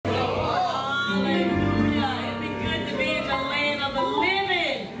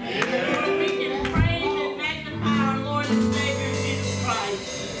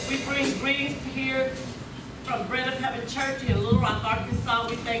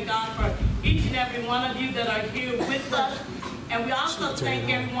thank God for each and every one of you that are here with us. And we also thank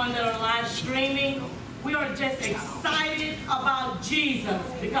everyone that are live streaming. We are just excited about Jesus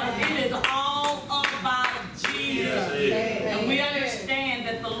because it is all about Jesus. And we understand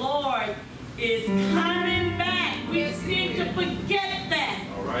that the Lord is coming back. We seem to forget that.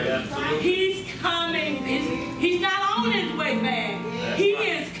 All right, absolutely. He's coming. He's not on his way back. He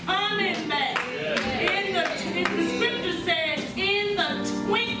is coming back. The scripture says, in the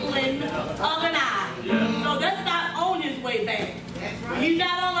twinkling of an eye. So that's not on his way back. He's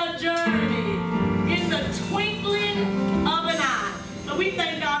not on a journey. In the twinkling of an eye. So we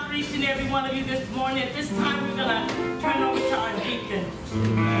thank God for each and every one of you this morning. At this time, we're going to turn over to our deacons.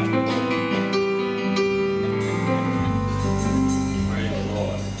 Praise the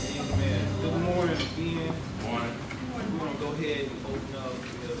Lord. Amen. Good morning again. Morning. We're going to go ahead and open up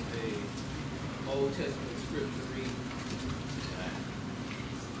with a Old Testament scripture reading.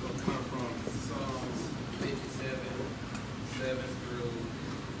 It's going to come from Psalms 57, 7 through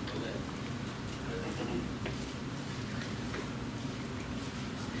 11.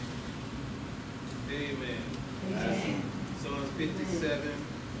 Amen. Psalms 57,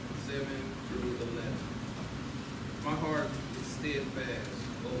 7 through 11. My heart is steadfast,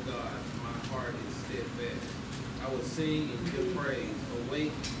 O God, my heart is steadfast. I will sing and give praise.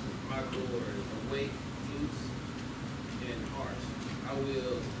 Awake, my Lord, awake flutes and harps. I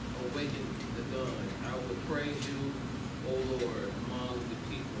will awaken the dawn. I will praise you, O Lord, among the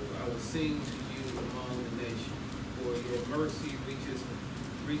people. I will sing to you among the nations. For your mercy reaches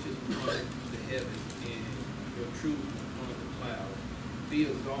upon the heavens, and your truth upon the clouds. Be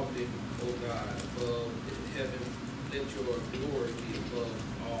exalted, O God, above the heavens. Let your glory be above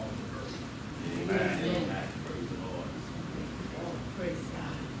all the earth. Amen. Amen. Praise the Lord. Praise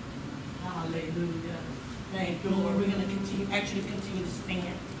God. Hallelujah. Thank you, Lord. We're going to continue to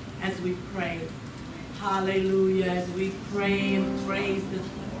stand as we pray. Hallelujah. As we pray and praise this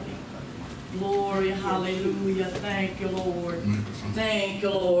morning. Glory. Hallelujah. Thank you, Lord. Thank you,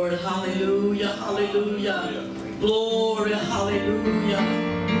 Lord. Hallelujah. Hallelujah. Glory. Hallelujah.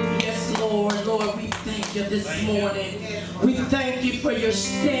 Yes, Lord. Lord, we thank you this morning. We thank you for your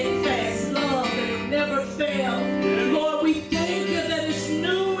steadfast love that never fails. Lord, we thank you that it's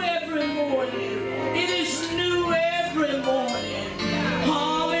new every morning. It is new every morning.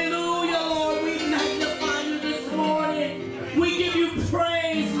 Hallelujah, Lord. We magnify you this morning. We give you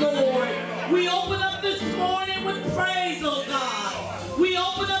praise, Lord. We open up this morning with praise, oh God. We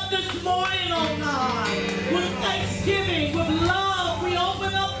open up this morning, oh God, with thanksgiving, with love. We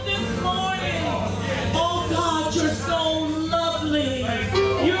open up this morning. Oh God, you're so lovely.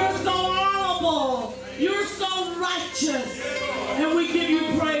 You're so honorable. You're so righteous. And we give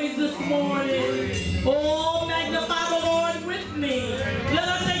you praise this morning. Oh, magnify the Lord with me. Let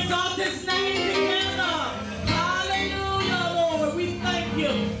us exalt his name together. Hallelujah, Lord. We thank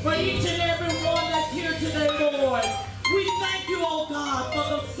you for each and every one that's here today, Lord. We thank you, oh God, for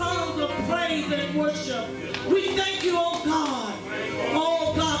the songs of praise and worship. We thank you, oh God,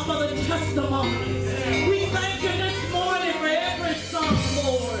 for the testimonies. We thank you this morning for every song,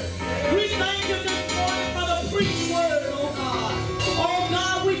 Lord. We thank you this morning for the preached word, oh God. Oh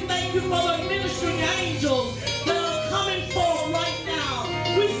God, we thank you for the ministering angels that are coming forth right now.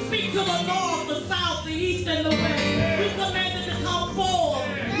 We speak to the north, the south, the east, and the west. We command it to come forth.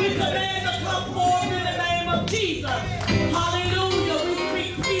 We command it to come forth in the name of Jesus. Hallelujah. We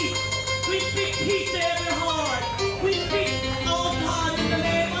speak peace. We speak peace to every heart. We speak, oh God, in the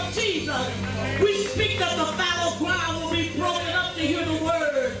name of Jesus. We speak that the fallow ground will be broken up to hear the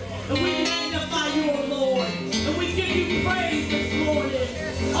word. And we magnify you, O Lord. And we give you praise this morning.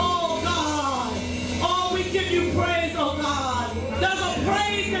 Oh God. Oh, we give you praise, oh God. There's a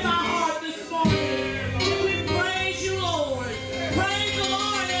praise in our heart this morning. And we praise you, Lord. Praise the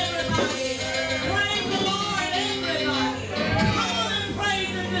Lord, everybody. Praise the Lord, everybody. Come on and praise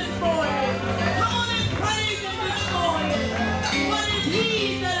him this morning. Come on and praise him this morning. What is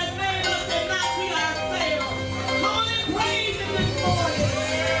he that has made us and not we ourselves? Come on and praise him this morning.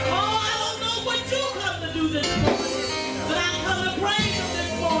 Oh, I don't know what you come to do this morning, but I come to praise him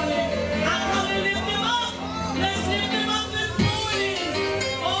this morning. I come to lift him up. Let's lift him up this morning.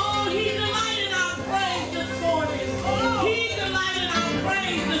 Oh,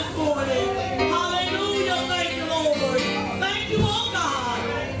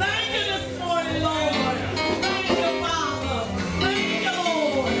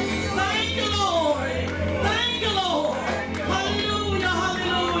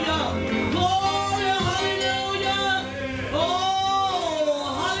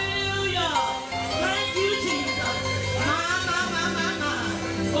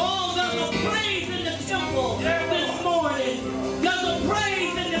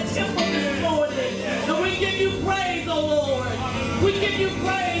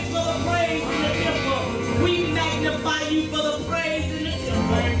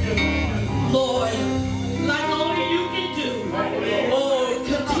 Lord, like only you can do. Oh,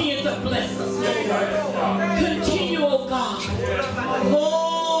 continue to bless us, Lord. Continue, oh God.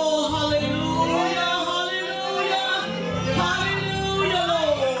 Oh, hallelujah, hallelujah, hallelujah,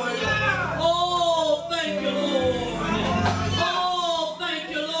 Lord. Oh, thank you, Lord. Oh, thank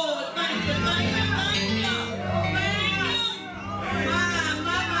you, Lord. Thank you, thank you, thank you. Thank you.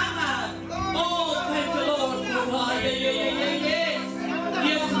 My. Oh, thank you, Lord. Oh, yeah.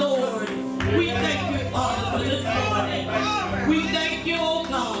 Yes, Lord. We thank you, Father, for this morning. We thank you, oh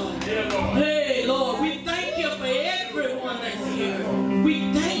God. Hey, Lord, we thank you for everyone that's here.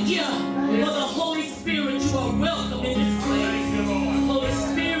 We thank you for the Holy Spirit. You are welcome in this place. Holy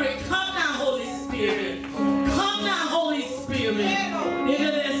Spirit, come now, Holy Spirit. Come now, Holy Spirit.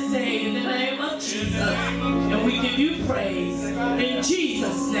 In the name of Jesus. And we give you praise in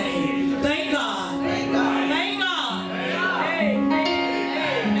Jesus' name. Thank God. Thank God. Thank God.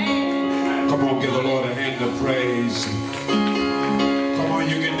 Amen. Come on, give the Lord a hand of praise. Come on,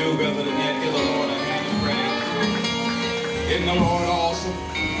 you can do better than that. Give the Lord a hand of praise. Isn't the Lord awesome?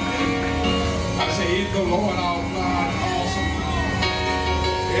 I say, isn't the Lord our God awesome?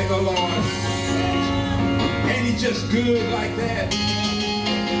 Isn't the Lord? Ain't he just good like that?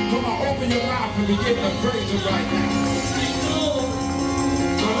 Come on, open your mouth and begin to praise him right now.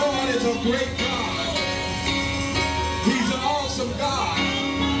 The Lord is a great God. He's an awesome God.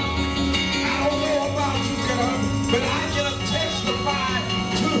 I don't know about you, God, but I can testify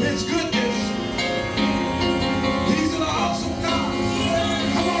to his goodness. He's an awesome God.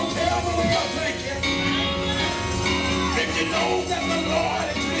 Come on, tell the Lord thank you. If you know that the Lord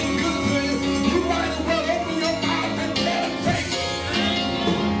has been good to you, you might as well open your mouth and tell him thank you.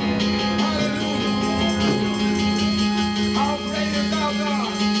 Hallelujah. How great is thou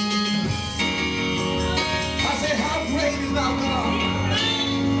God? I say, how great is thou God?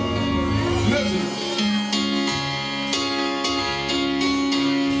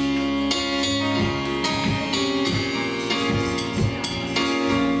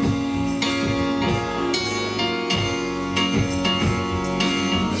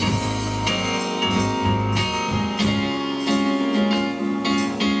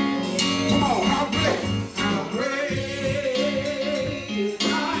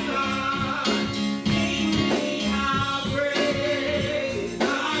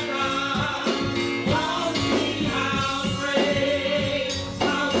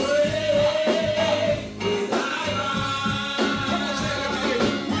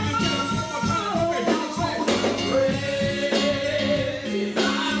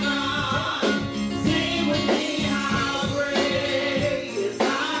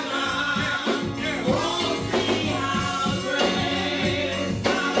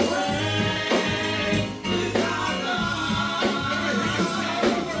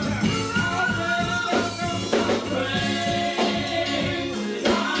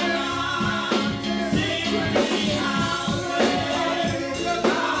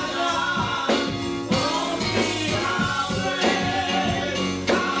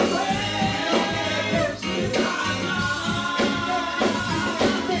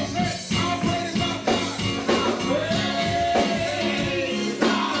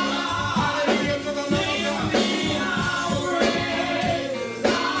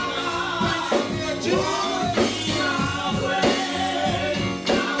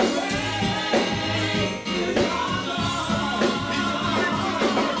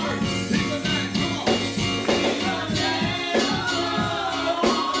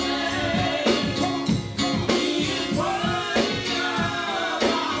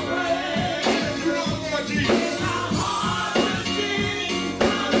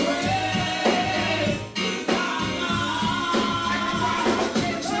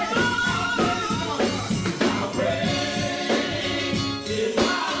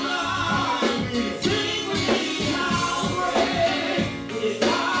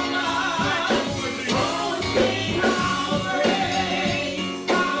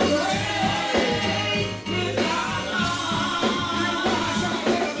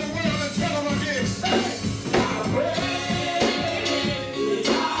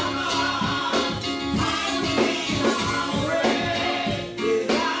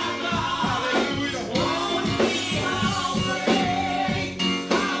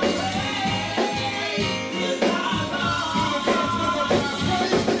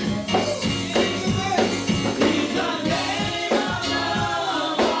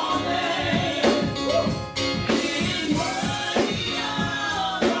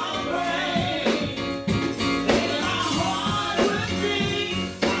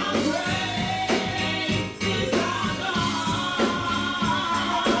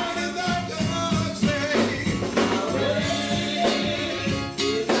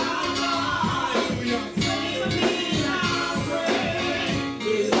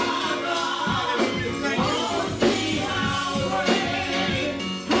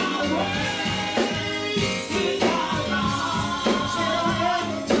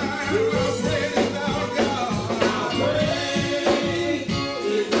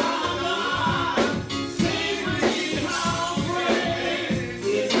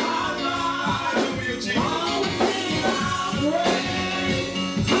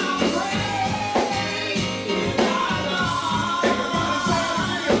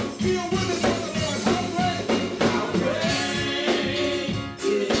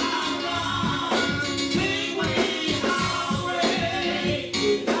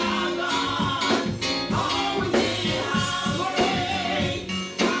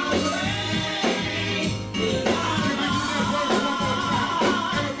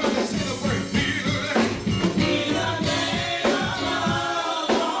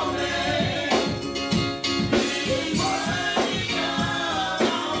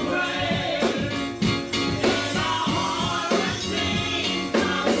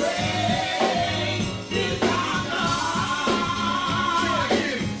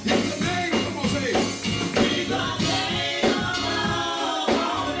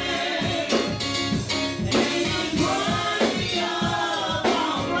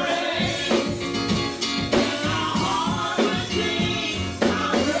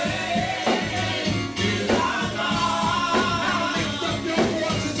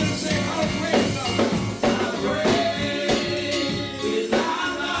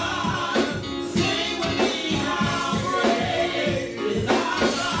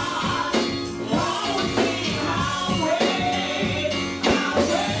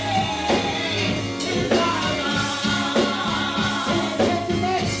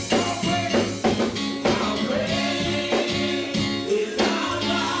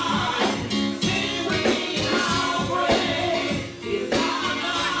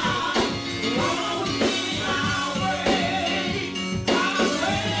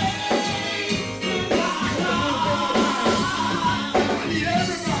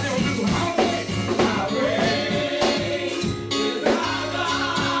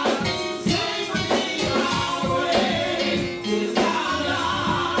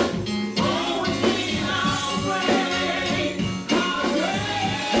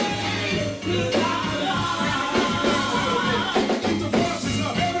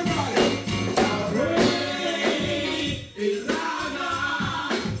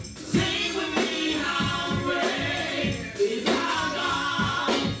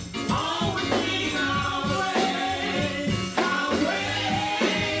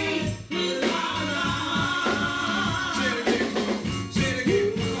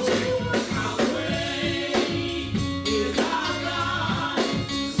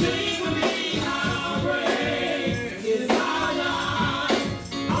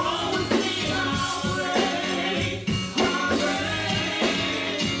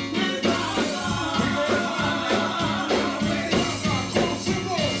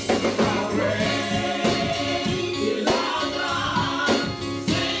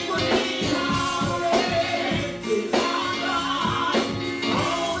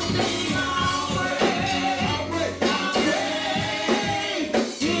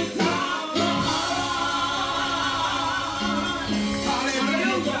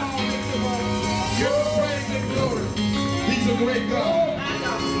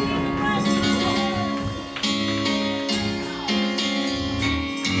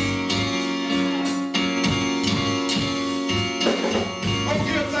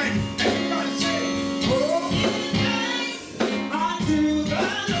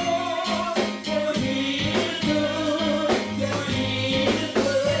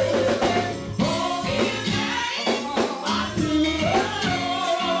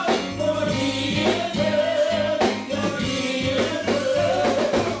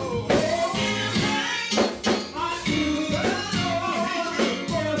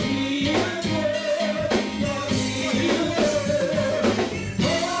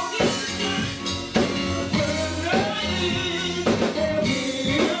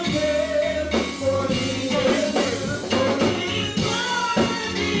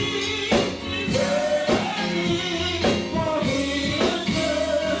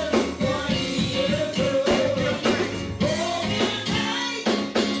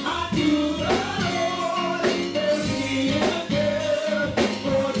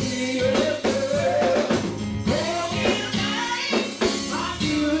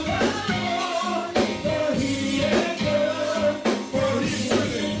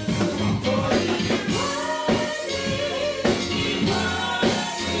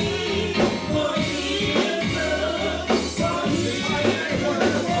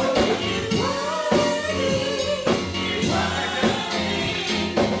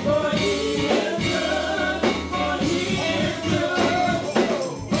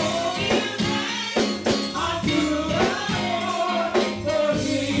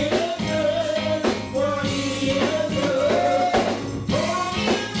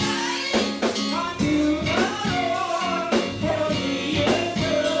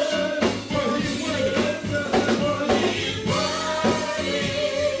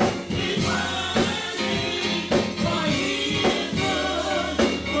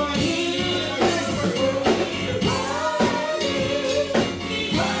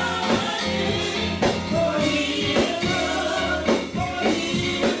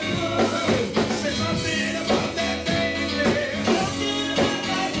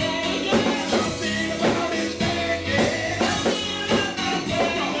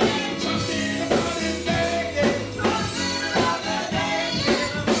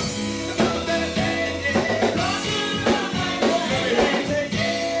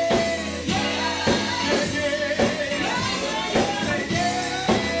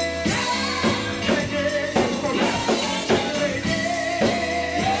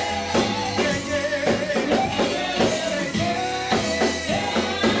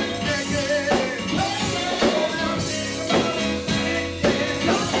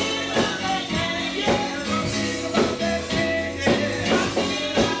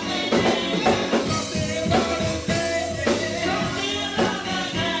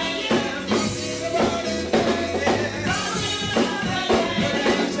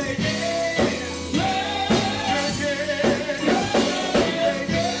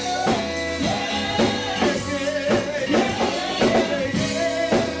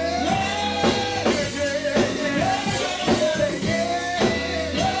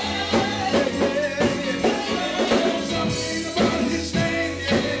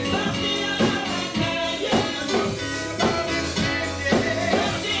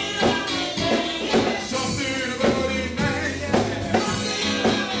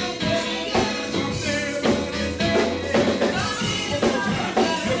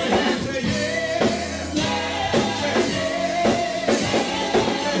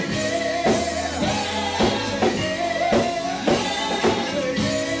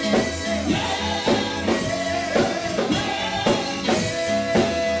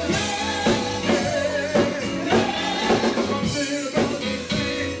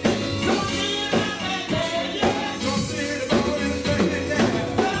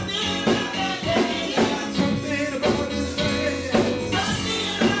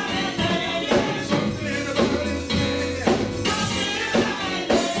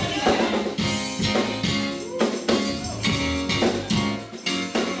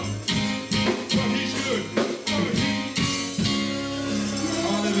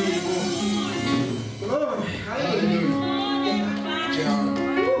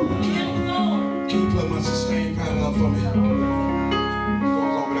 Can you plug my sustain paddle up for me? It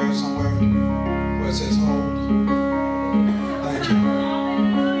goes over there somewhere where it says hold. Thank you.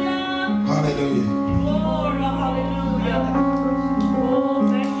 Hallelujah. Glory, hallelujah. Oh,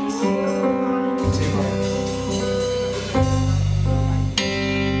 thank you. Take right.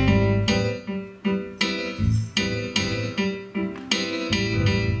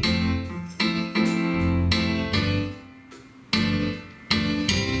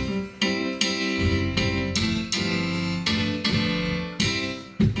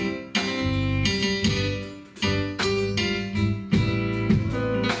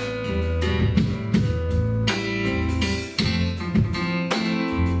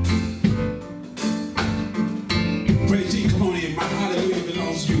 Praise Him, come on in. My hallelujah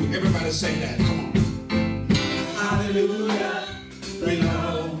belongs to you. Everybody say that. Come on. Hallelujah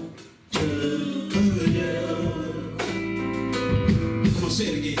belongs to you. Come on, say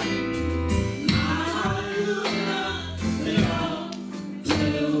it again. My hallelujah belongs to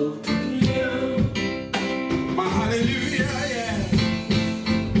you. My hallelujah, yeah.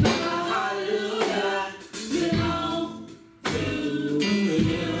 My hallelujah belongs to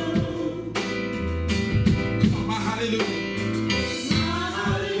you. My hallelujah. My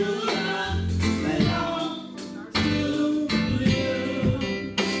hallelujah belongs to you.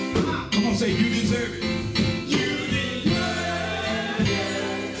 Come on, say you deserve it. You deserve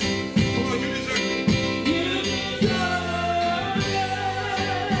it.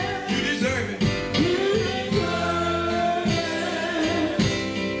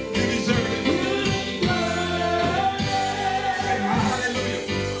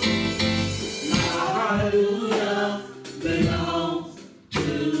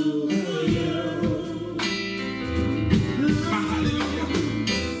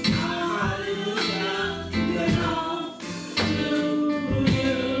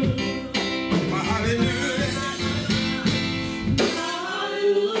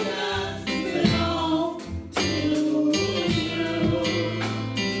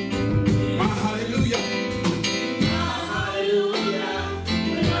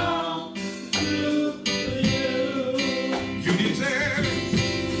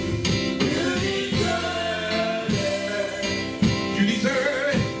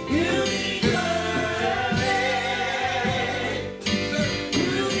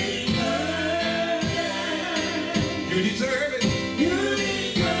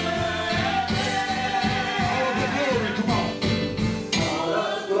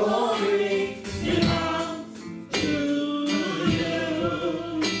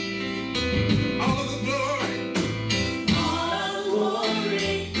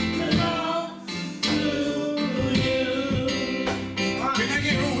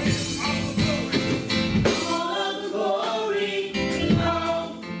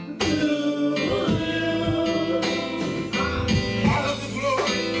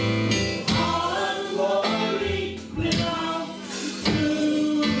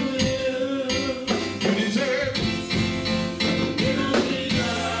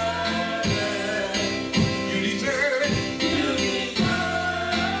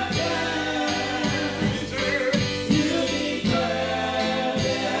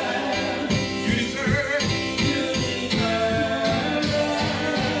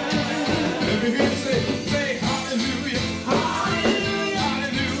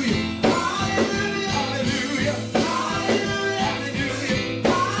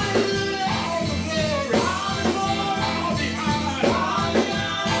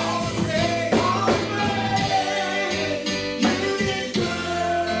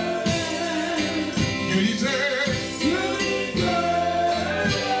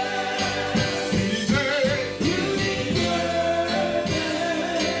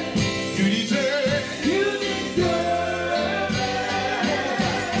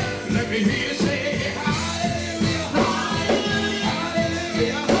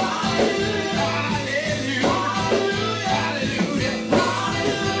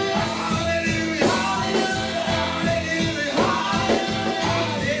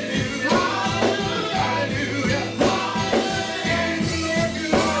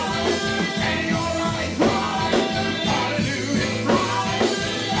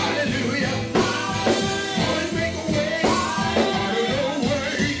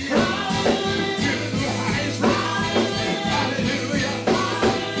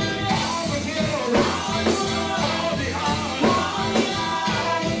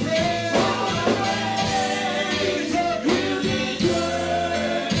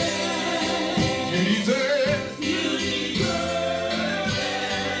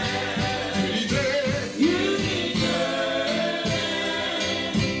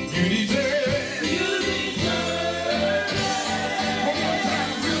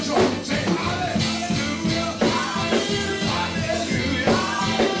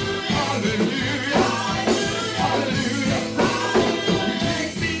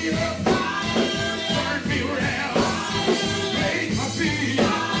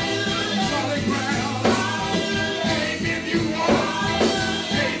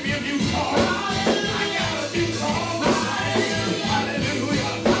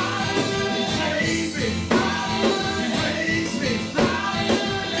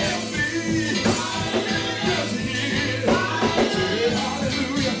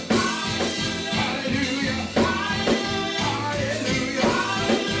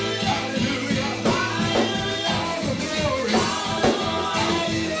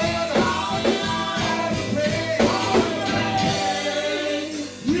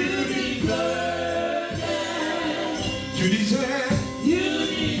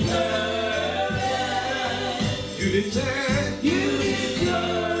 deserve, You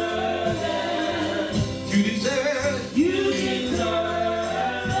deserve it. you deserve, You deserve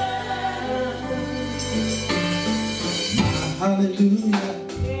my hallelujah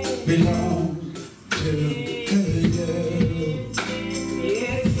belongs to you.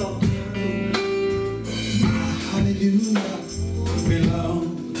 it. So My hallelujah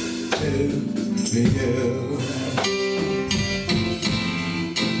belongs to you.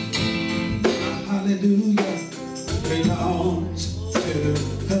 My hallelujah belongs to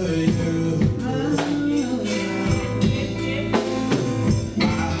you.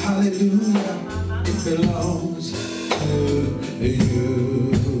 My hallelujah belongs to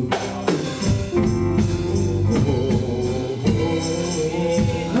you.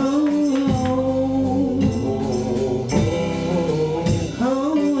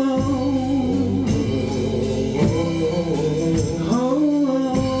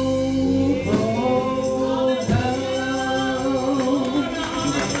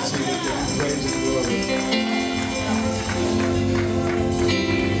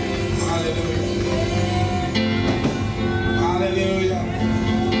 Hallelujah.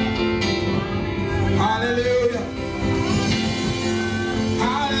 Hallelujah.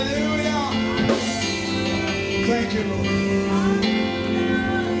 Hallelujah. Thank you, Lord.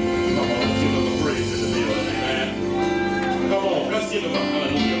 Come on, let's give him a praise in the building, amen. Come on, let's give him a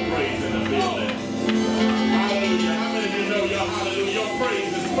hallelujah praise in the building. Hallelujah. How many of you know your hallelujah? Your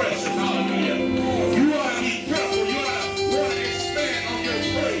praise is precious. Hallelujah. You ought to be careful. You ought to expand on your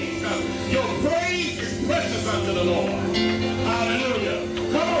praise. Your praise is precious unto the Lord. Hallelujah.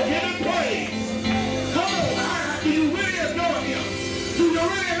 Come on, give him praise. Come on, do you really adore him? Do you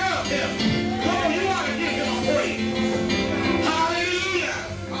really love him? Come on, you ought to give him a praise. Hallelujah.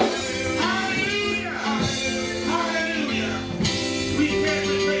 Hallelujah. Hallelujah. We can't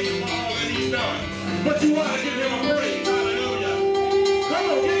repay him for all that he's done, but you ought to give him a praise. Hallelujah. Come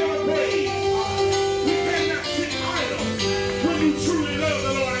on, give him a praise. We cannot sit idle when you truly love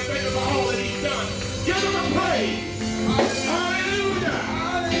the Lord and think about all that he's done. Give him a praise. Hallelujah.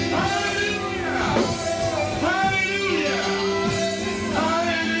 Hallelujah. Hallelujah.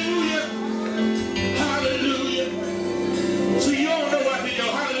 Hallelujah. Hallelujah. So you all know what to do.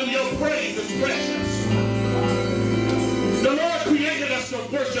 Hallelujah. Your praise is precious. The Lord created us to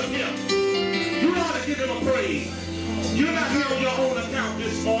worship him. You ought to give him a praise. You're not here on your own account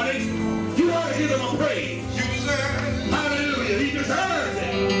this morning. You ought to give him a praise. You deserve. Hallelujah. He deserves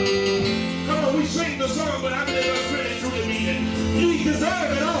it. Come on, we sing the song, but I never really truly mean it. He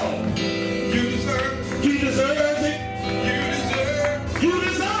deserves it all. You deserve. He deserves it. You deserve. You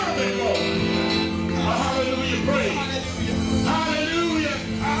deserve it, Lord. A hallelujah praise. Hallelujah.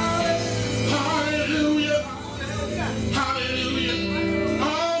 Hallelujah. Hallelujah. Hallelujah.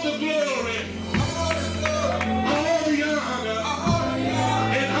 All the glory, all the honor,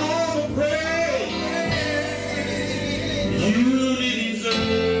 and all the praise. You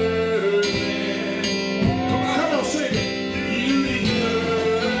deserve it. Come on, sing it. You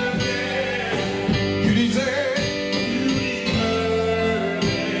deserve it. You deserve. You deserve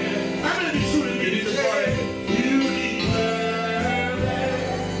it. How many of you truly mean it this morning? You deserve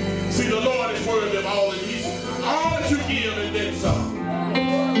it. See, the Lord is worthy of all that He's, all that you give and then some.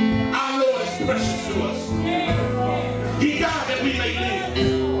 Our Lord is precious to us. He died that we may live.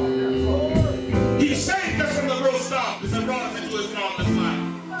 He saved us from the gross darkness and brought us into His marvelous light.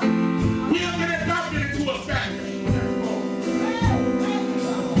 We have been adopted into a family,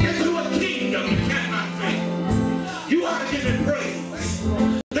 into a kingdom that cannot fail. You ought to give Him praise.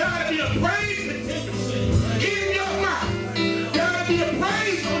 There ought to be a praise continuously in your mouth. There ought to be a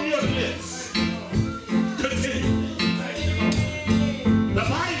praise on your lips. Continually. The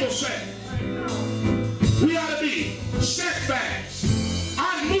Bible says we ought to be steadfast,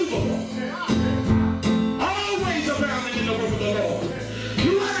 unmovable, always abounding in the work of the Lord.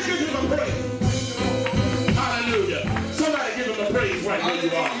 You ought to give him a praise. Hallelujah. Somebody give him a praise right where you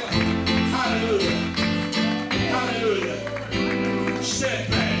are. Hallelujah. Hallelujah.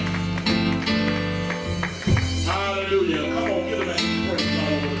 Steadfast. Hallelujah. Come on, give him a praise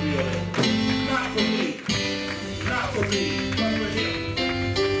all over the building. Not for me. Not for me, but for him.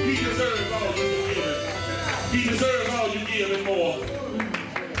 He deserves all you give him. He deserves all you give and more.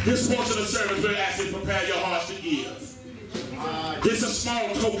 This portion of the service, we're asking to prepare your hearts to give. This is a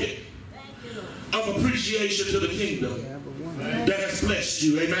small token of appreciation to the kingdom that has blessed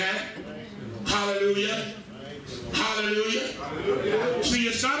you. Amen. Hallelujah. Hallelujah. See,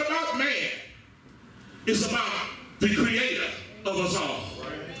 it's not about man. It's about the creator of us all.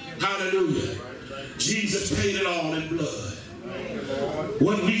 Hallelujah. Jesus paid it all in blood.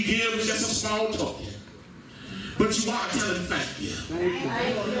 What we give is just a small token. But you are telling thank you.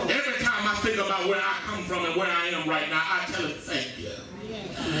 Every time I think about where I come from and where I am right now, I tell him thank you.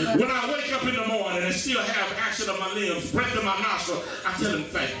 When I wake up in the morning and still have action of my limbs, breath in my nostril, I tell him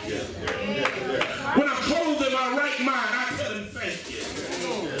thank you. When I'm clothed in my right mind, I tell him thank you.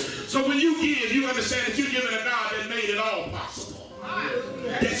 So when you give, you understand that you're giving a God that made it all possible.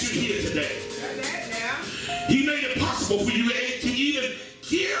 That you're here today. He made it possible for you to even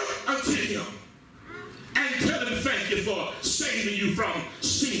give unto him and tell him thank you for saving you from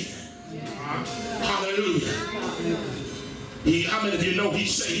sin. Hallelujah. How many of you know he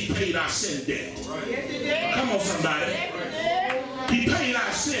said he paid our sin debt? Come on, somebody. He paid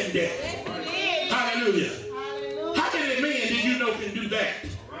our sin debt. Hallelujah. How many men do you know can do that?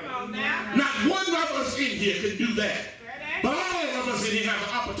 Not one of us in here can do that. But all of us in here have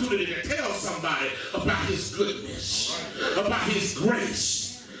an opportunity to tell somebody about his goodness, about his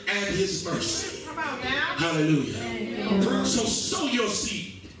grace, and his mercy. Hallelujah. So sow your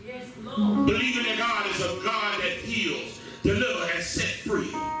seed, believing that God is a God that heals, delivers, and set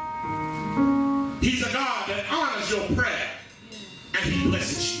free. He's a God that honors your prayer, and he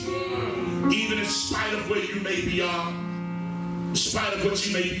blesses you. Even in spite of where you may be on, in spite of what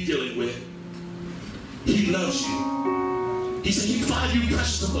you may be dealing with, he loves you. He said he find you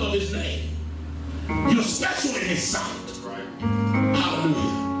precious above his name. You're special in his sight.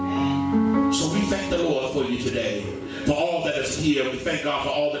 Hallelujah. So we thank the Lord for you today. For all that is here, we thank God for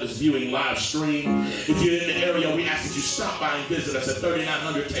all that is viewing live stream. If you're in the area, we ask that you stop by and visit us at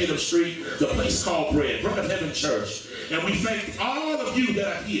 3900 Taylor Street, the place called Bread, Bread of Heaven Church. And we thank all of you that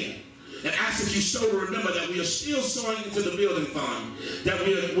are here and ask that you sow to remember that we are still sowing into the building fund, that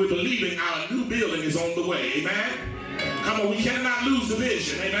we're believing our new building is on the way. Amen? Come on, we cannot lose the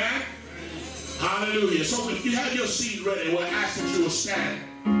vision. Amen? Hallelujah. So if you have your seat ready, we'll ask that you will stand.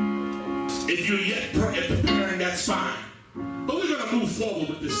 If you're yet preparing, that's fine. But we're going to move forward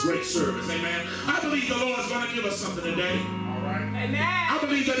with this great service. Amen. I believe the Lord is going to give us something today. All right. Amen. I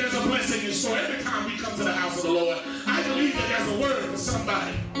believe that there's a blessing in store. Every time we come to the house of the Lord, I believe that there's a word for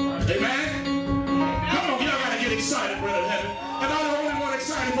somebody. Amen. Come on, y'all got to get excited, brother heaven. And I'm the only one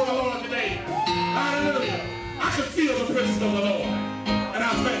excited for the Lord today. Hallelujah. I can feel the presence of the Lord. And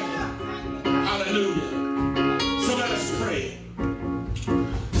I thank you. Hallelujah. So let us pray.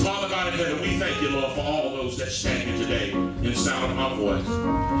 Father God in heaven, we thank you, Lord, for all those that stand here today in the sound of my voice.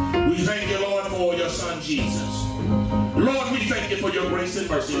 We thank you, Lord, for your son Jesus. Lord, we thank you for your grace and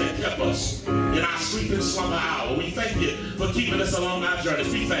mercy that kept us in our sleep and slumber hour. We thank you for keeping us along our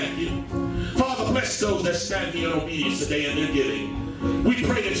journeys. We thank you. Father, bless those that stand here in obedience today in their giving. We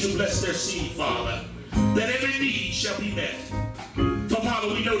pray that you bless their seed, Father, that every need shall be met. For Father,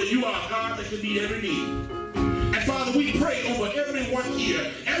 we know that you are a God that can meet every need. And Father, we pray over everyone here,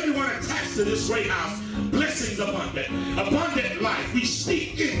 everyone attached to this great house, blessings abundant, abundant life. We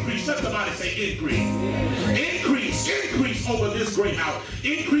speak increase. Let somebody say increase. Increase, increase over this great house.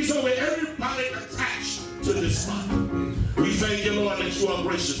 Increase over everybody attached to this spot. We thank you, Lord, that you are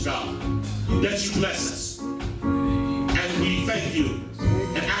gracious God, that you bless us. And we thank you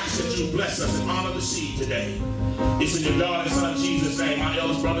and ask that you bless us and honor the seed today. It's in your darling son Jesus' name, my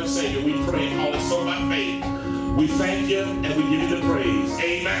eldest brother and Savior. We pray and call it so by faith. We thank you and we give you the praise.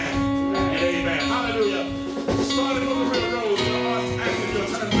 Amen and amen. Hallelujah. Starting from the river road to the hearts, asking you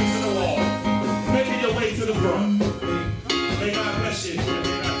to turn facing the wall, making your way to the front. May God bless you and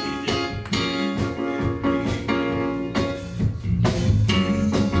may God keep you.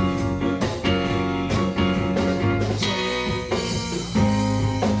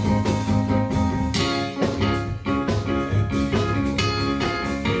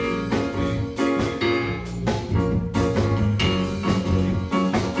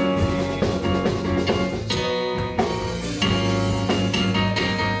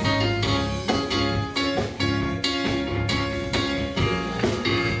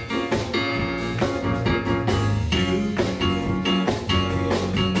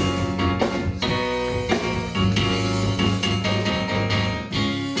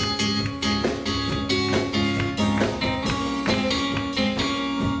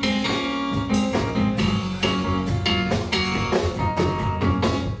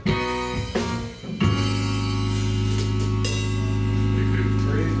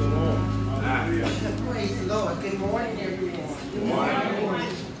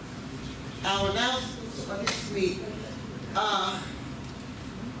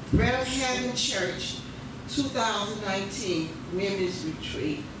 Bread of Heaven Church 2019 Women's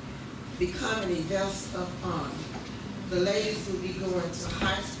Retreat, Becoming a Vessel of Honor. The ladies will be going to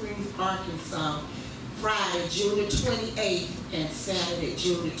High Springs, Arkansas, Friday, June the 28th and Saturday,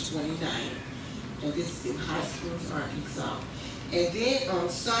 June the 29th. and this is in High Springs, Arkansas. And then on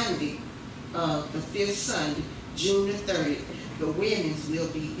Sunday, the 5th Sunday, June the 30th, the women's will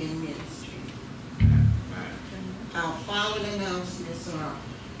be in ministry. Our following announcements are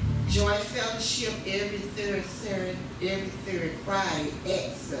Joy Fellowship every third Friday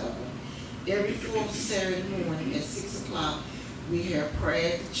at 7. Every 4th Saturday morning at 6 o'clock, we have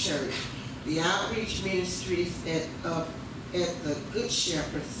prayer at the church. The outreach ministries at the Good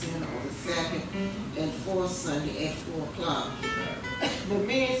Shepherd Center on the 2nd and 4th Sunday at 4 o'clock. The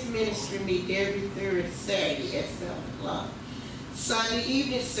men's ministry meet every 3rd Saturday at 7 o'clock. Sunday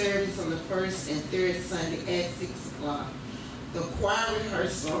evening service on the 1st and 3rd Sunday at 6 o'clock. The choir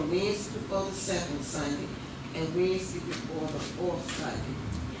rehearsal on Wednesday before the 2nd Sunday and Wednesday before the 4th Sunday,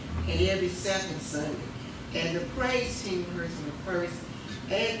 and every 2nd Sunday. And the praise team rehearsal on the 1st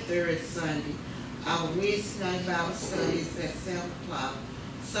and 3rd Sunday. Our Wednesday night Bible study is at 7 o'clock.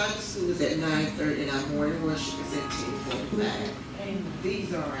 Sunday school is at 9:30, and our morning worship is at 10:45.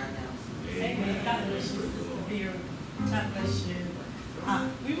 These are our announcements. Amen. God bless you, Sister Vera. God bless you.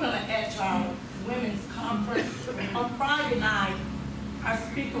 We want to add to our women's conference. On Friday night, our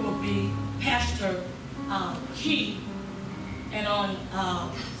speaker will be Pastor Keith. And on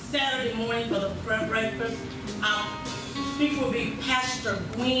Saturday morning for the prayer breakfast, our speaker will be Pastor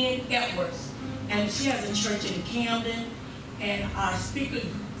Gwen Edwards. And she has a church in Camden. And our speaker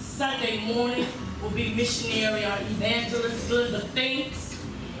Sunday morning will be missionary or evangelist Linda Finks.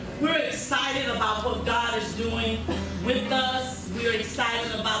 We're excited about what God is doing with us. We're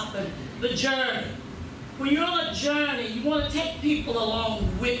excited about the journey. When you're on a journey, you want to take people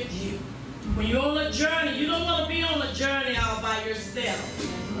along with you. When you're on a journey, you don't want to be on a journey all by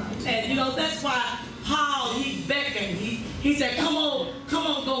yourself. And you know, that's why Paul, he beckoned. He said, come on,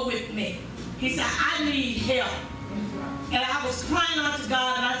 go with me. He said, I need help. And I was crying out to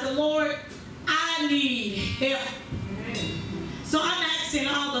God, and I said, Lord, I need help. So I'm asking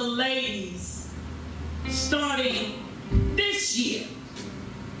all the ladies, starting this year,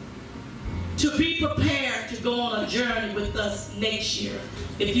 to be prepared to go on a journey with us next year.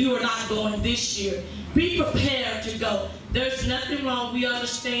 If you are not going this year, be prepared to go. There's nothing wrong. We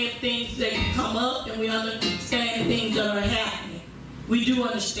understand things that come up, and we understand things that are happening. We do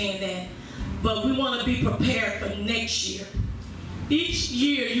understand that. But we want to be prepared for next year. Each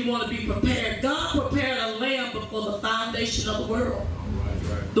year you want to be prepared. God prepared a lamb before the foundation of the world.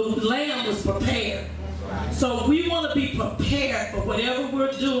 The lamb was prepared. So we want to be prepared for whatever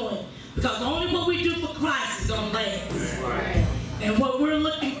we're doing, because only what we do for Christ is going to last. And what we're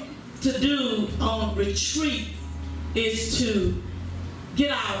looking to do on retreat is to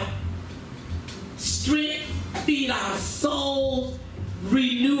get our strength, feed our souls,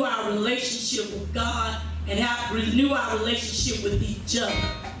 renew our relationship with God, and renew our relationship with each other.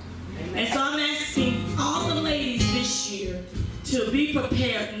 And so I'm asking all the ladies this year to be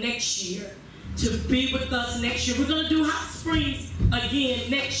prepared next year, to be with us next year. We're going to do Hot Springs again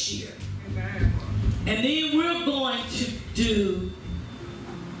next year. And then we're going to do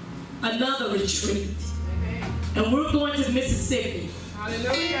another retreat. And we're going to Mississippi.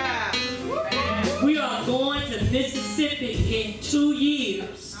 Hallelujah. We are going to Mississippi in 2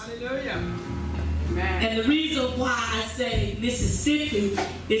 years. Hallelujah. And the reason why I say Mississippi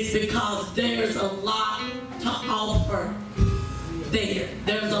is because there's a lot to offer there.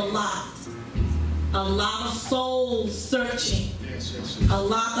 There's a lot of soul searching, a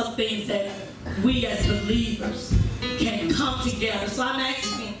lot of things that we as believers can come together. So I'm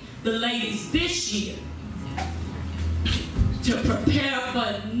asking the ladies this year to prepare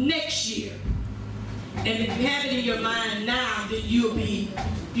for next year. And if you have it in your mind now, then you'll be,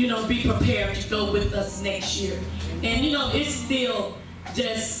 be prepared to go with us next year. And it's still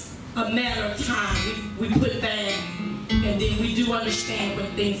just a matter of time. We put that, and then we do understand when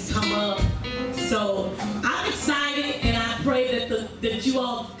things come up. So I'm excited, and I pray that you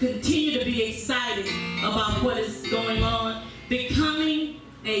all continue to be excited about what is going on, becoming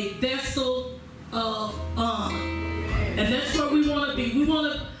a vessel of honor. And that's where we want to be. We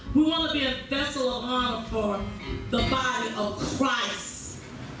want to be a vessel of honor for the body of Christ.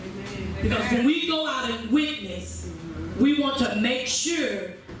 Because when we go out and witness, we want to make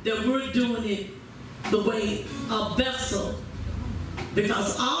sure that we're doing it the way a vessel.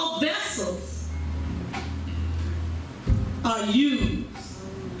 Because all vessels are used.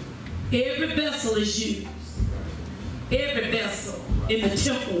 Every vessel is used. Every vessel in the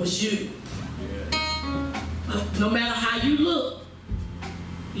temple is used. No matter how you look,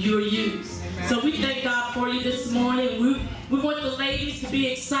 you're used. Amen. So we thank God for you this morning. We want the ladies to be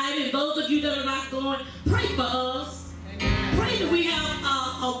excited. Those of you that are not going, pray for us. Amen. Pray that we have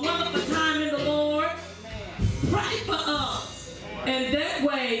a wonderful time in the Lord. And that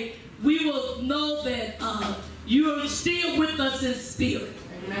way, we will know that you are still with us in spirit.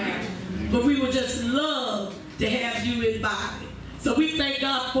 Amen. But we would just love to have you in body. So we thank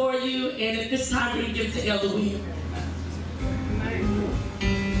God for you, and at this time we're going to give to Elder William.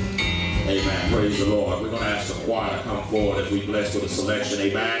 Amen. Praise the Lord. We're going to ask the choir to come forward as we bless with a selection.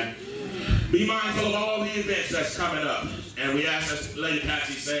 Amen. Be mindful of all the events that's coming up. And we ask, as Lady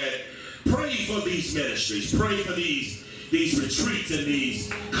Patsy said, pray for these ministries. Pray for these retreats and these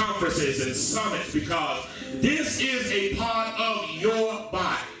conferences and summits, because this is a part of your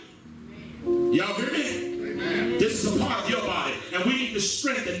body. Y'all hear me? Amen. This is a part of your body, and we need to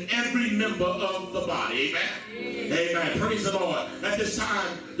strengthen every member of the body. Amen. Amen. Praise the Lord. At this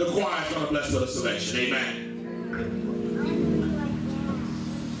time, the choir is going to bless with a selection. Amen.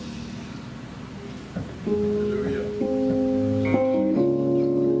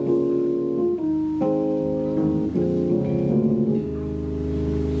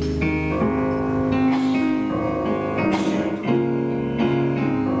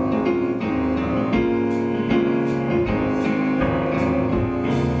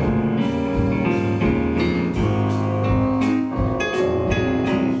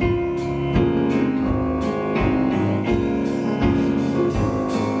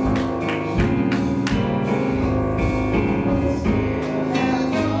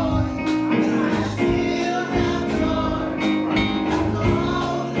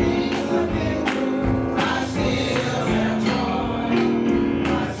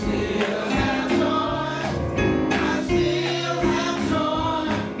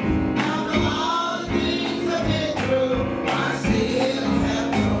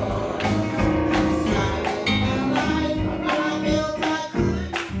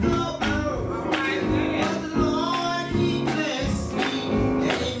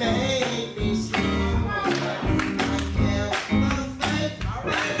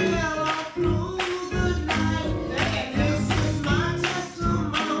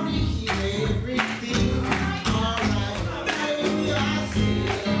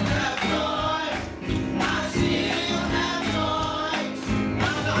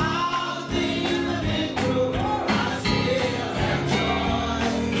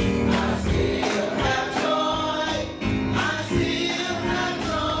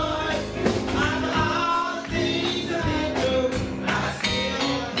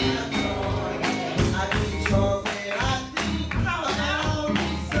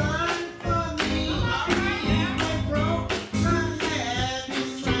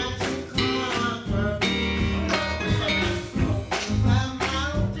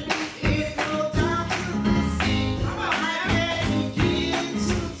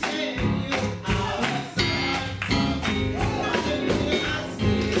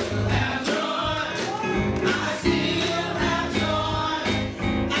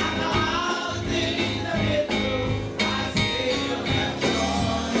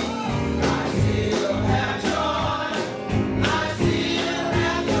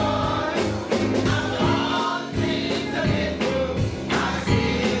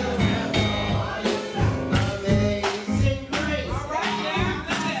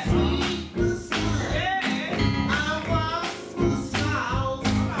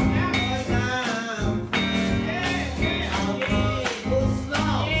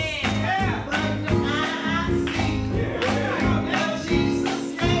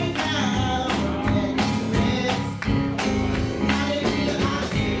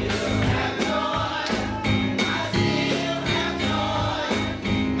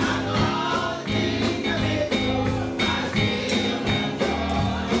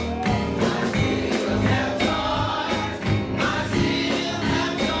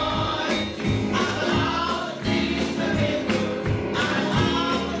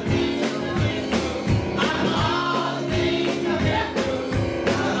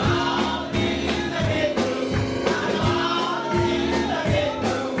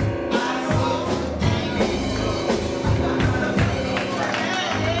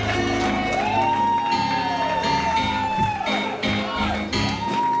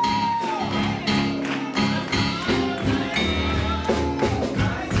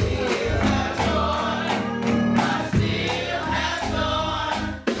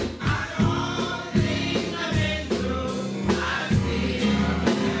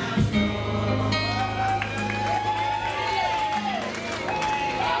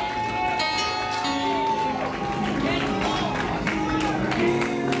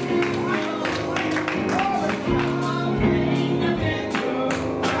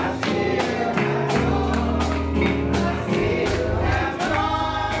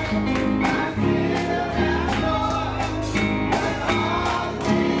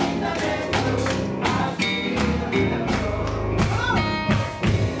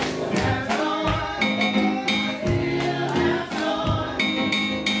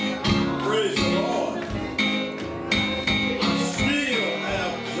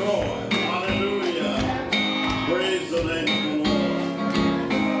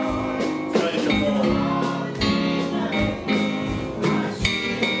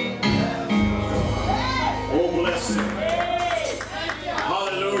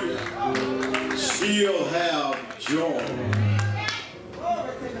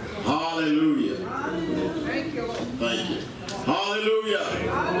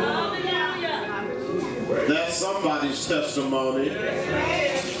 That's somebody's testimony.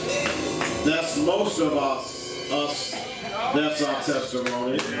 That's most of us. That's our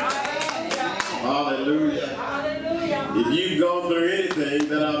testimony. Hallelujah. If you've gone through anything,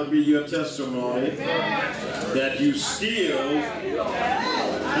 that ought to be your testimony. That you still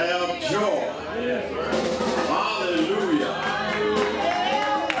have joy. Hallelujah.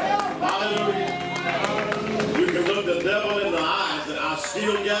 Hallelujah. You can look the devil in the eyes and I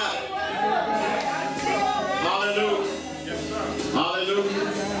still got it. Hallelujah.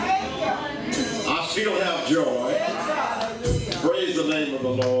 Hallelujah. I still have joy. Praise the name of the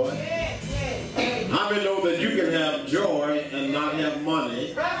Lord. How many know that you can have joy and not have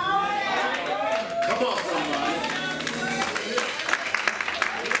money? Come on, somebody.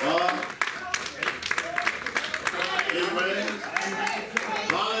 Amen.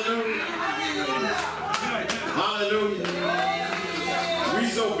 Hallelujah. Hallelujah. We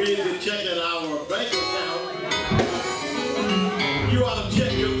so busy checking our bank account. You ought to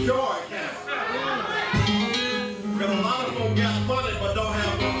check your joy account. Because a lot of folks got money but don't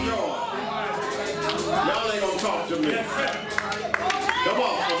have no joy. Y'all ain't gonna talk to me. Come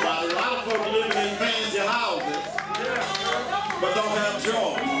on, somebody. A lot of folks living in fancy houses but don't have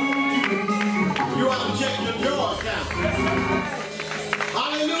joy. You ought to check your joy account.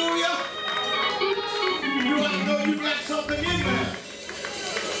 Hallelujah. You ought to know you got something in there.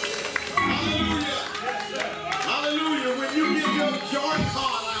 Hallelujah. Hallelujah. When you get your joy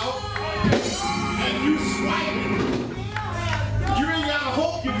card out and you swipe it, you ain't got to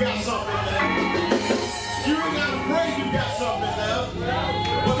hope you got something there. You ain't got to pray you got something there.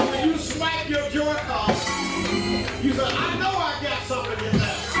 But when you swipe your joy card, you say, I know I got something in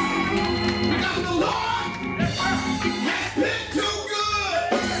there. Because the Lord has been too good.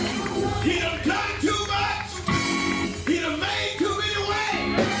 He done done too much. He done made too many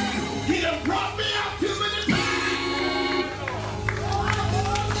ways. He done brought me out too many times.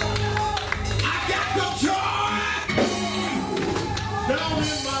 I got the joy down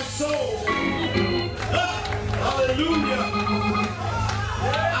in my soul. Hallelujah.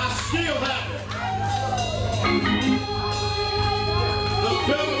 I still have it. The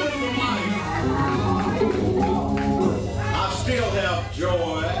devil is a liar. I still have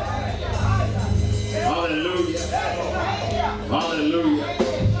joy. Hallelujah. Hallelujah.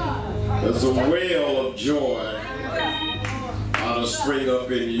 There's a well of joy ought to spring up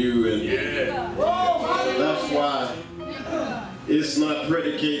in you, and that's why it's not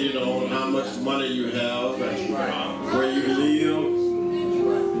predicated on how much money you have, where you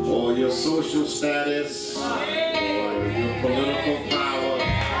live, or your social status, or your political power.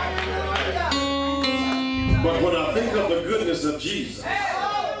 But when I think of the goodness of Jesus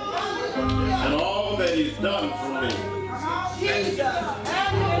and all that He's done for me,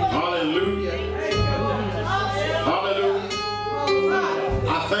 hallelujah, hallelujah,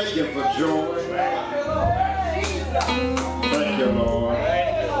 I thank Him for joy. Thank you, Lord.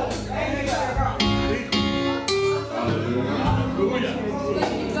 Hallelujah.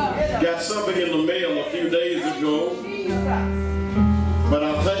 Got something in the mail a few days ago, but I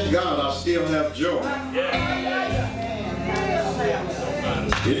thank God I still have joy.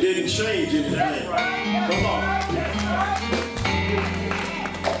 It didn't change anything. Come on.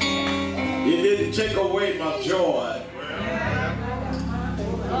 It didn't take away my joy.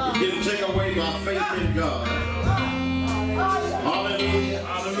 It didn't take away my faith in God. Hallelujah.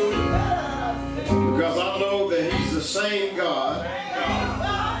 Hallelujah. Because I know that He's the same God.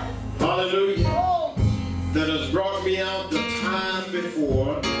 Hallelujah. That has brought me out the time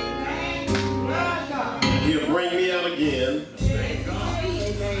before. And He'll bring me out again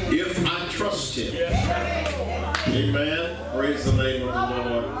if I trust Him. Amen. Praise the name of the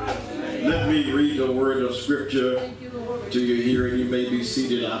Lord. Let me read the word of Scripture to your hearing. You may be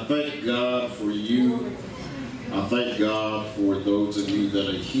seated. I thank God for you. I thank God for those of you that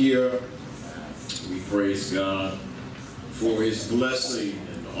are here. We praise God for His blessing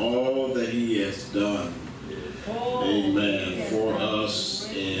and all that He has done. Amen. For us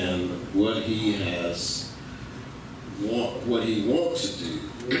and what He wants to do.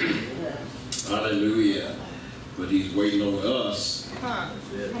 Hallelujah. But He's waiting on us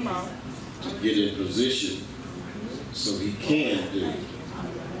to get in position so He can do.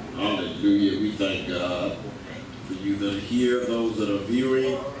 Hallelujah. We thank God for you that are here, those that are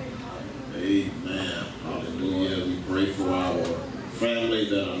viewing. Amen. Hallelujah. We pray for our family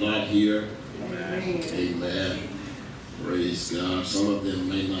that are not here. Amen. Praise God. Some of them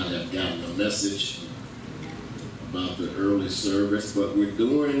may not have gotten a message about the early service, but we're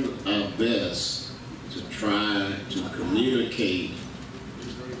doing our best to try to communicate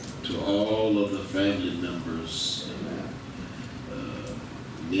to all of the family members.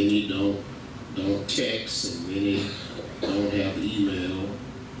 Many don't text, and many don't have email.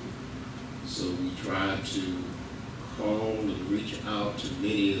 So we try to call and reach out to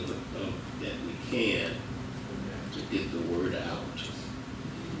many of that we can to get the word out.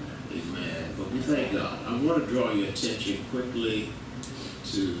 Amen. But we thank God. I want to draw your attention quickly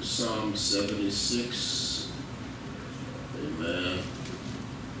to Psalm 76. Amen.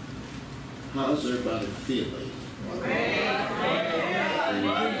 How's everybody feeling?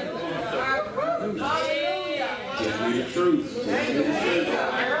 Tell me the truth. Tell me the truth.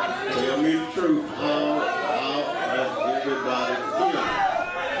 Tell me the truth. How everybody feeling?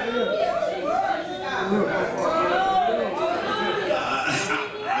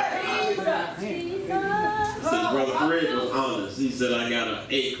 See, Brother Fred was honest. He said, I got an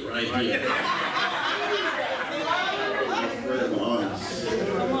ache right here. Brother Fred was honest.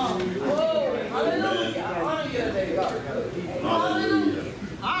 Hallelujah.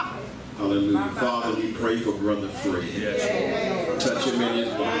 Hallelujah. Father, we pray for Brother Fred. Touch him in his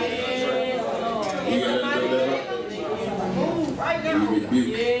body. He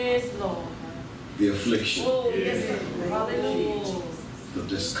rebuke the affliction, the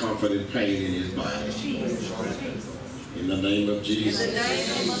discomfort and pain in his body. In the name of Jesus.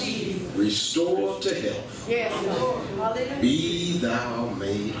 Restore to health. Be thou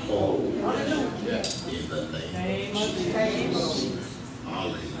made whole. In the name of Jesus.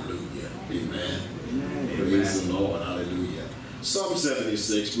 Hallelujah. Amen. Praise the Lord. Hallelujah. Psalm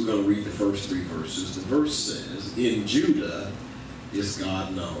 76, we're going to read the first 3 verses. The verse says, in Judah is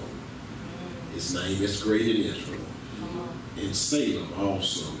God known. His name is great in Israel. In Salem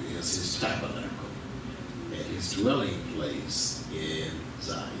also is his tabernacle, and his dwelling place in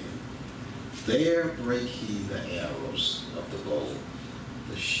Zion. There break he the arrows of the bow,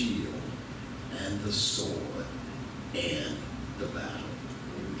 the shield, and the sword, and the battle.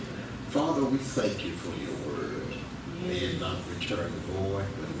 Father, we thank you for your word. May it not return void,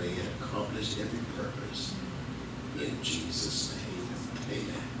 but may it accomplish every purpose. In Jesus' name,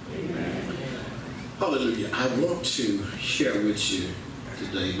 amen. Amen. Hallelujah. I want to share with you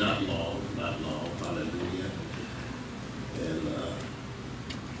today, not long, hallelujah. And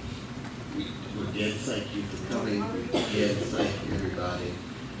we again thank you for coming. We again thank you, everybody,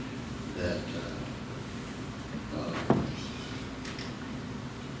 that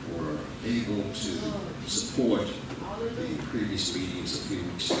were able to support the previous meetings a few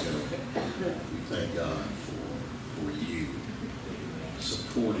weeks ago. We thank God for you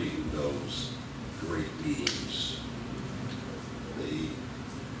supporting those great meetings.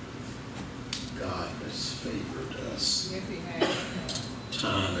 God has favored us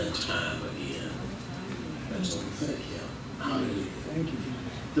time and time again. And so we thank him. Hallelujah. Thank you.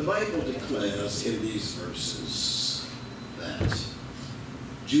 The Bible declares in these verses that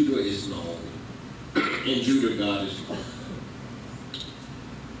Judah is known. In Judah, God is known.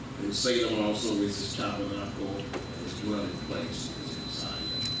 In Salem also is his tabernacle, and his dwelling place is in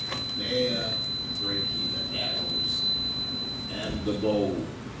Zion. There break he the arrows, and the bow,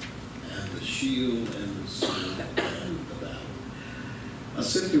 and the shield, and the sword, and the battle. I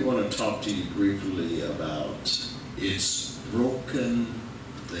simply want to talk to you briefly about it's broken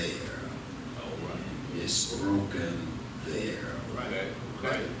there. It's broken there.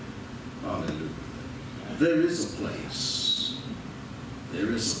 Right. Hallelujah. There is a place.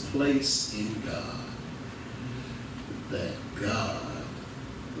 There is a place in God that God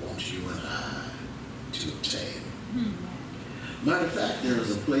wants you and I to obtain. Matter of fact, there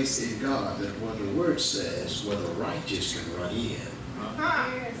is a place in God that where the word says where the righteous can run in.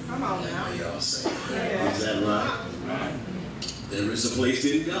 Come on now. And y'all say, is that right? There is a place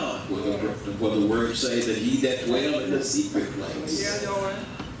in God where the word says that he that dwell in the secret place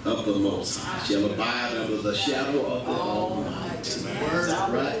of the Most High shall abide under the shadow of the Almighty. Is that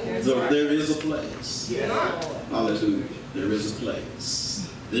right? So there is a place. Hallelujah. There is a place.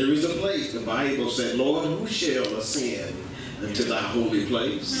 There is a place. The Bible said, Lord, who shall ascend into thy holy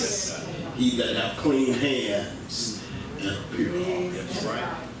place? He that hath clean hands and a pure heart. That's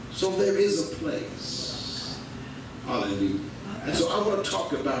right. So there is a place. Hallelujah. And so I want to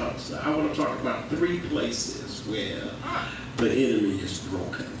talk about 3 places where the enemy is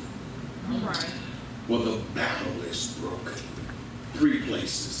broken. Where the battle is broken. 3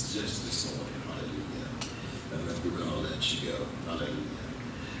 places just this morning. Hallelujah. And then we're going to let you go. Hallelujah.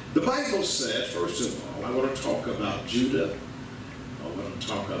 The Bible said, first of all, I want to talk about Judah. I want to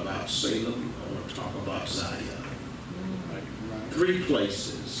talk about Salem. I want to talk about Zion. 3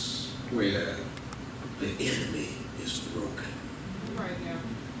 places where the enemy is broken. Right now.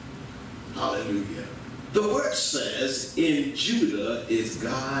 Hallelujah. The word says, in Judah is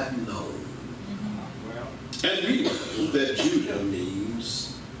God known. And we know that Judah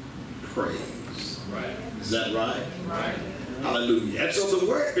means praise. Right. Is that right? Right. Hallelujah. And so the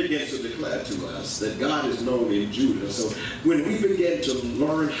word begins to declare to us that God is known in Judah. So when we begin to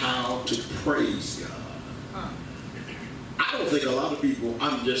learn how to praise God, I don't think a lot of people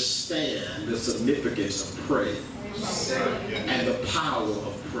understand the significance of praise and the power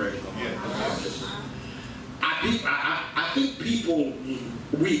of praise. I think people,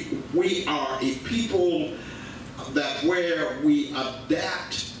 we are a people that where we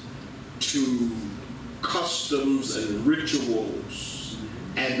adapt to customs and rituals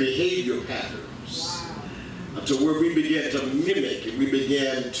and behavior patterns to where we begin to mimic and we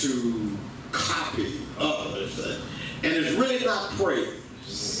begin to copy others. And it's really not praise.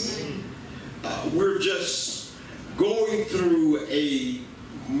 We're just going through a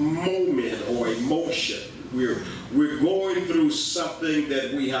moment or emotion. We're going through something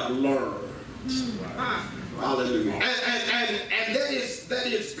that we have learned. Hallelujah. And that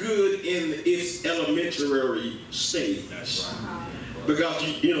is good in its elementary stage. Because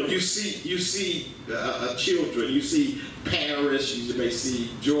you see children, you see parents, you may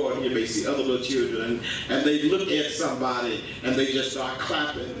see Jordan, you may see other little children, and they look at somebody and they just start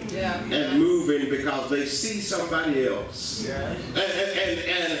clapping and moving because they see somebody else. Yeah.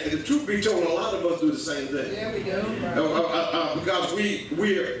 And the truth be told, a lot of us do the same thing. There we go. Because we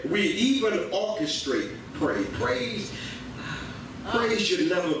even orchestrate praise. Praise should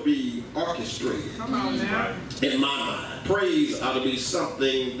never be orchestrated. Come on now. In my mind, praise ought to be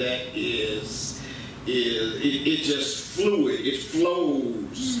something that is just fluid. It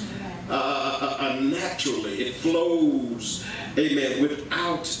flows naturally. It flows, amen,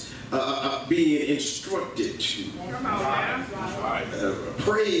 without being instructed to. Come on now.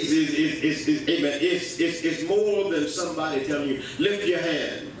 Praise is amen. It's more than somebody telling you, lift your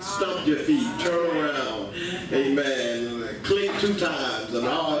hand, stomp your feet, turn around, amen, click 2 times, and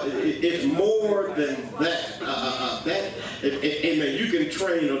all. It's more than that. Amen. You can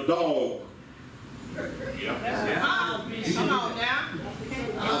train a dog. Come on now.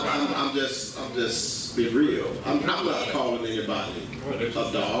 I'm just be real. I'm not calling anybody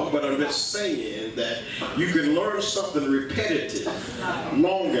a dog, but I'm just saying that you can learn something repetitive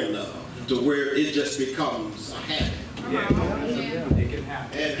long enough to where it just becomes a habit. It can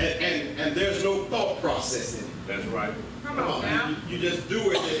happen. And there's no thought process in it. That's right. Come on now. You just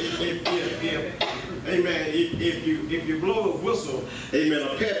do it. Amen. If you blow a whistle, amen,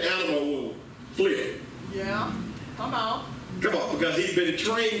 a pet animal will flip. Yeah. Come on. Come on, because he's been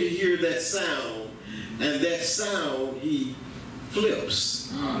trained to hear that sound, and that sound he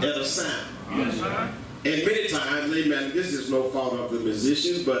flips at a sound. Yes, And many times, amen, this is no fault of the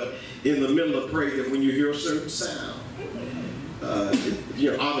musicians, but in the middle of praise, that when you hear a certain sound,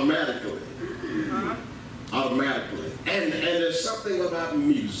 automatically. And there's something about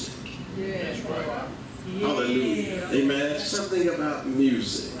music. Yeah. That's right. Hallelujah. Amen. Something about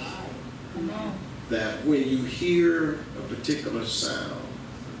music that when you hear a particular sound,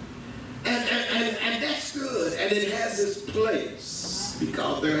 and that's good, and it has its place,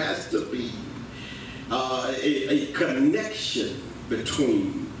 because there has to be a connection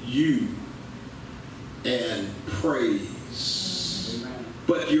between you and praise.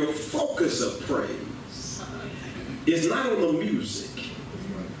 But your focus of praise is not on the music,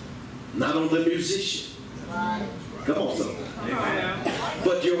 not on the musician. Come on, somebody.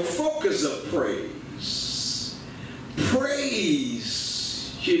 But your focus of praise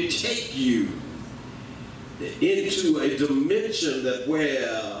should take you into a dimension that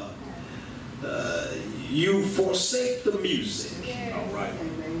where you forsake the music. All right.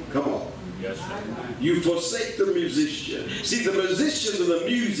 Come on. Yes, sir. You forsake the musician. See, the musician and the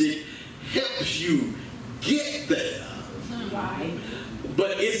music helps you get there.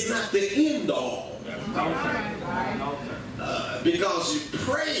 But it's not the end all. Because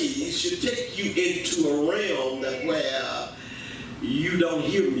praise should take you into a realm that where you don't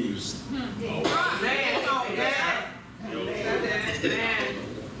hear music.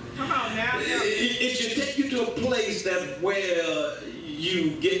 It should take you to a place that where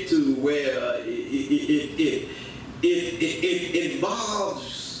you get to where it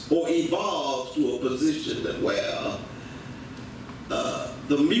involves or evolves to a position that where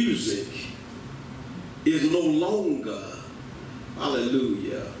the music is no longer,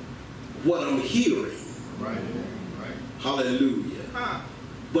 hallelujah, what I'm hearing. Right. Hallelujah.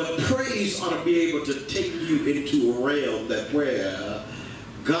 But praise ought to be able to take you into a realm that where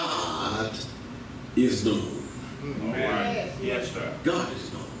God is known. All right. Yes, sir. God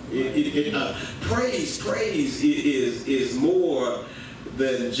is known. Praise is more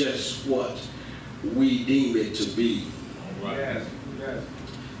than just what we deem it to be. All right. Yes. Yes.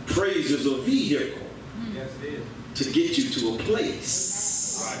 Praise is a vehicle Yes, it is. to get you to a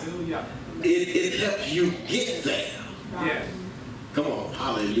place. Hallelujah. It helps you get there. Yes. Come on,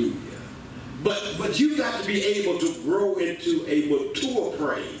 hallelujah. But you got to be able to grow into a mature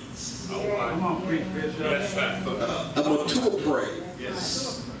praise. All right. Come on, preach, Bishop. Yes, sir. A mature praise.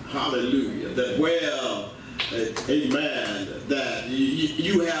 Yes. Hallelujah. That where, amen, that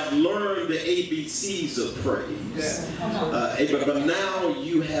you have learned the ABCs of praise. Yes. But now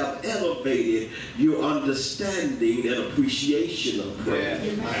you have elevated your understanding and appreciation of praise.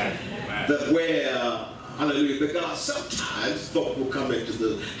 Amen. That where, hallelujah, because sometimes folk will come into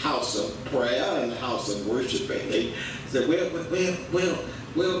the house of prayer and the house of worship and they say, well, what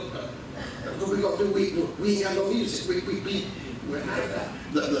we gonna do? We ain't got no music.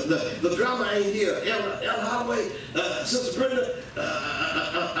 The drummer ain't here. El Holloway, Sister Brenda,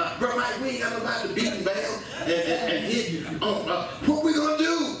 Brother Mike, we ain't got nobody to beat and bam and hit. What we gonna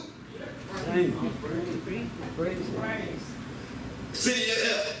do? See,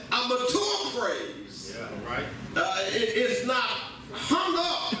 a mature praise. Yeah, right. It's not hung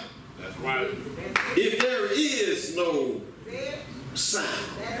up That's right. if there is no sound.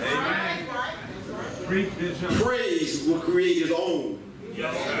 Amen. Preach, Bishop. Praise will create its own.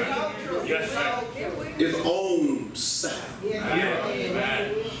 Yes, sir. Yes, sir. Its own sound.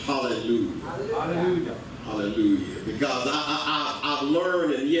 Amen. Hallelujah. Hallelujah. Hallelujah. Because I've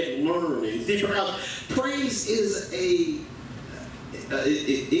learned and yet learning. See, because praise is it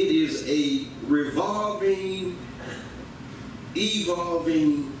is a revolving,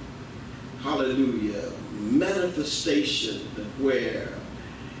 evolving, hallelujah, manifestation where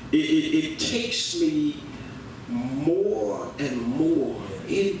it takes me more and more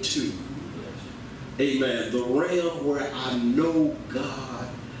into, amen, the realm where I know God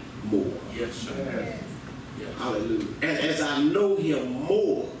more. Yes, sir. Hallelujah. And as I know him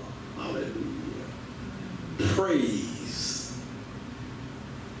more, hallelujah, praise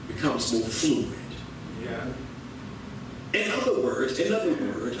becomes more fluid. Yeah. In other words,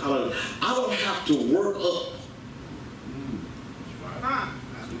 hallelujah, I don't have to work up.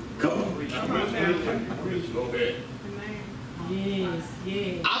 Come on. Preach. Go ahead. Yes,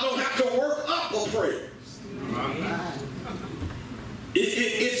 yes. I don't have to work up a praise.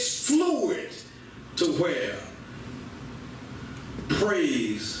 It's fluid to where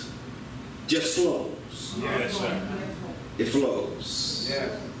praise just flows. Yes, sir. It flows.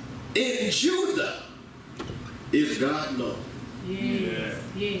 Yes. In Judah is God known. Yes,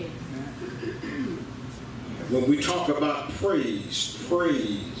 yes. When we talk about praise,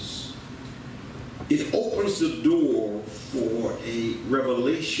 it opens the door for a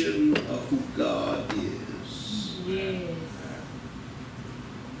revelation of who God is. Yes.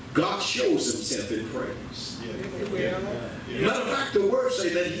 God shows himself in praise. Matter of fact, the words say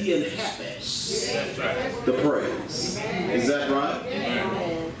that he inhabits the praise. Is that right?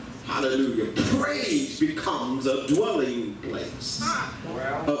 Hallelujah. Praise becomes a dwelling place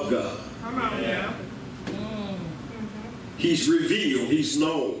of God. He's revealed, he's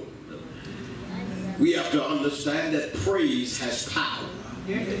known. We have to understand that praise has power.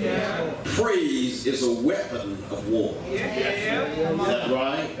 Praise is a weapon of war. Is that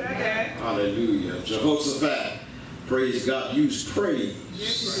right? Hallelujah. Jehoshaphat, praise God, used praise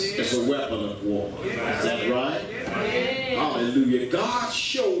as a weapon of war. Is that right? Hallelujah. God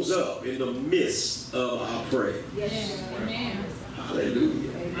shows up in the midst of our praise. Hallelujah.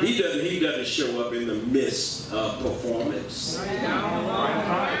 He doesn't show up in the midst of performance.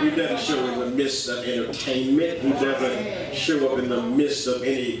 He doesn't show in the midst of entertainment. He doesn't show up in the midst of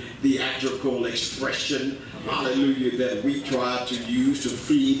any theatrical expression, hallelujah, that we try to use to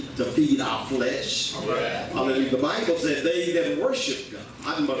feed our flesh. Hallelujah. The Bible said they that worship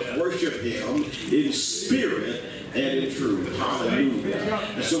God must worship him in spirit and in truth. Hallelujah.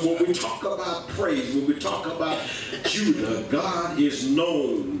 And so when we talk about praise, when we talk about Judah, God is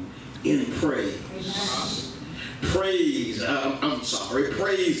known in praise. Praise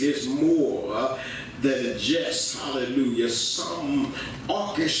is more than just, hallelujah, some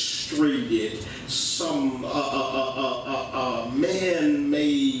orchestrated, some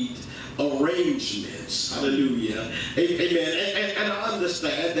man-made arrangements. Hallelujah. Amen. And I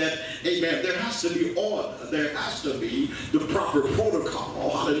understand that, amen, there has to be order. There has to be the proper protocol.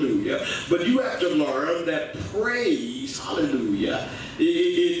 Hallelujah. But you have to learn that praise, hallelujah,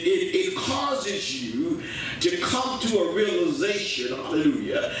 it causes you to come to a realization,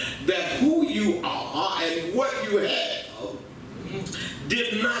 hallelujah, that who you are and what you have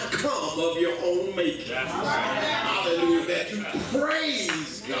did not come of your own making. Hallelujah. That you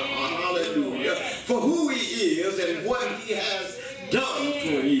praise God, hallelujah, for who he is and what he has done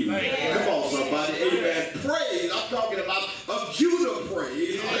for you. Come on, somebody. Amen. Praise. I'm talking about of Judah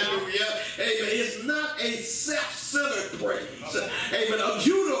praise. Hallelujah. Amen. It's not a self-centered praise. Amen. Of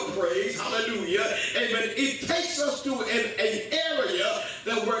Judah praise. Hallelujah. Amen. It takes us to an area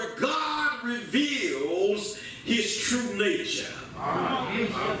that where God reveals his true nature.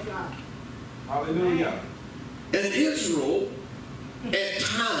 Hallelujah. And Israel at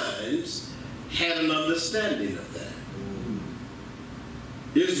times had an understanding of that.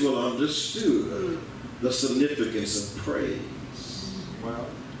 Israel understood the significance of praise. Well,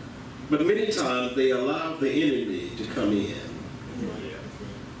 But many times they allowed the enemy to come in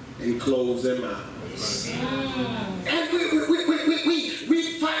and close their mouths. And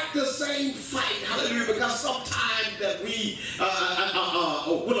we fight the same fight, hallelujah, because sometimes that we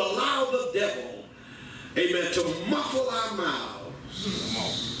will allow the devil, amen, to muffle our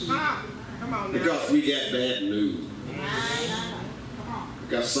mouths. Come on now. Because we got bad news.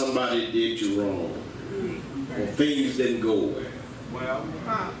 Because somebody did you wrong. Or things didn't go well. well,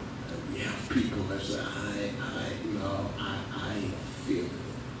 We have people that say, I feel it.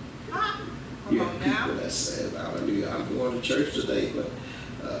 You have people that say, hallelujah, I'm going to church today, but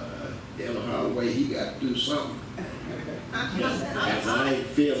in a hard way, he got to do something. Because I ain't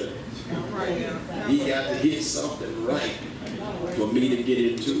feeling it. He got to hit something right for me to get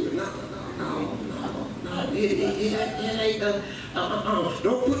into it. No. It ain't,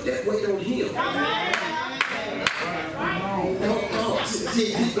 don't put that weight on him. No,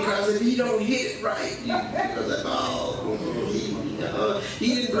 see, because if he don't hit it right, he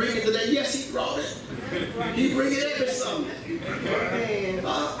didn't bring it today. Yes, he brought it. He bring it every Sunday.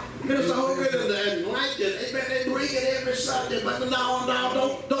 Minister Hogan and Langton, amen, they bring it every Sunday, but no,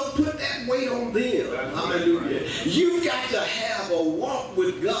 don't put that weight on them. Hallelujah. You've got to have a walk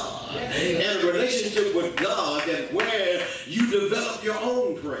with God and a relationship with God that where you develop your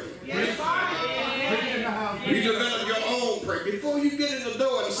own praise. You develop your own praise. Before you get in the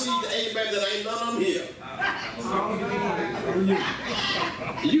door and see the amen that ain't none of them here.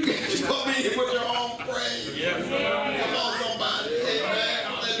 You got to come in with your own praise. Come on, somebody. Amen.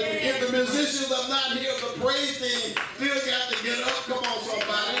 If the musicians are not here, the praise team still got to get up. Come on,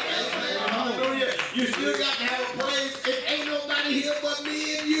 somebody. Amen. Hallelujah. You still got to have a praise. It ain't nobody here but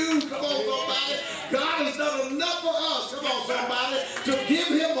me and you. Come on, somebody. God has done enough for us. Come on, somebody. To give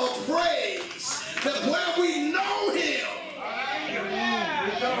him a praise that where we know him.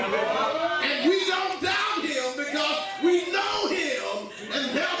 And we don't doubt him because we know him. And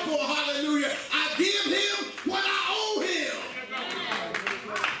therefore, hallelujah, I give him what I owe him.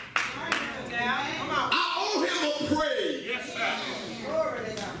 I owe him a praise.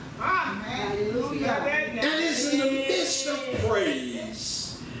 And it's in the midst of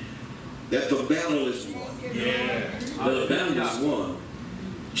praise that the battle is won. The battle is won.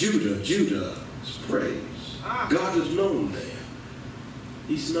 Judah's praise. God is known there.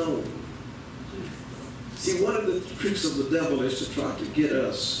 He's known. See, one of the tricks of the devil is to try to get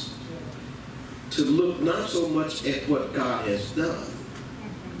us to look not so much at what God has done,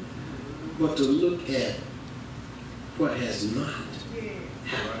 but to look at what has not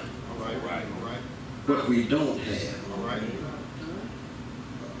happened. What we don't have.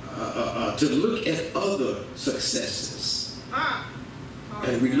 To look at other successes.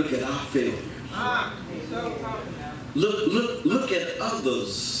 And we look at our failures. Look at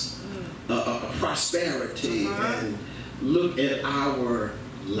others' prosperity and look at our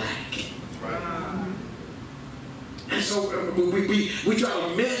lack. And so we try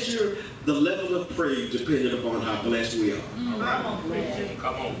to measure the level of praise depending upon how blessed we are.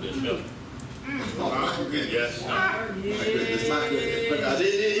 Come on, Bishop. Oh my goodness. Yes. My goodness, my goodness. Because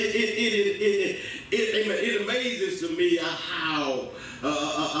it amazes to me how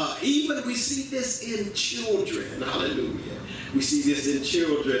even we see this in children. Hallelujah. We see this in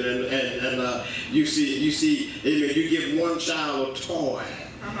children, and you see, amen, you give one child a toy,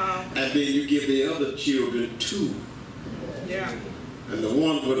 and then you give the other children two. Yeah. And the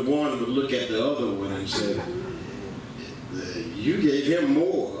one would look at the other one and say, you gave him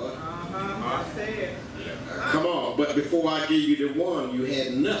more. I said. Come on, but before I gave you the one, you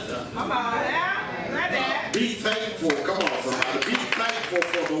had nothing. Come on now. Be thankful. Come on, somebody. Be thankful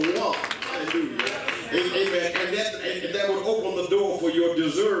for the one. Hallelujah. Amen. And that would open the door for your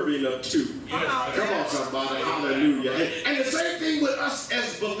deserving of two. Come on, somebody. Hallelujah. And the same thing with us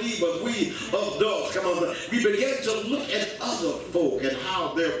as believers, we adults, come on, we begin to look at other folk and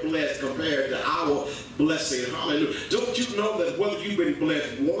how they're blessed compared to our blessing. Hallelujah. Don't you know that whether you've been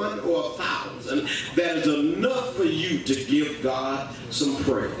blessed 1 or 1,000, that is enough for you to give God some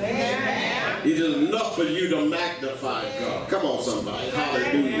praise. It is enough for you to magnify God. Come on, somebody.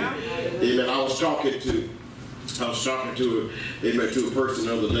 Hallelujah. Amen. I was talking to a person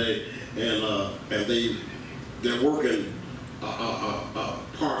the other day, and they're working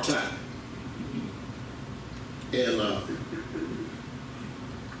part-time, and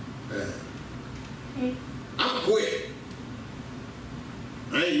I'm quit.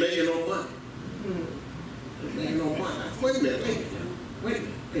 I ain't making no money. Making no money. Wait a minute.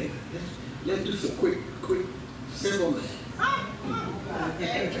 Let's do some quick, simple math.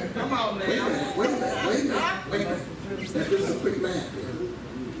 Come on, man. Wait a minute. Let's do some quick math here.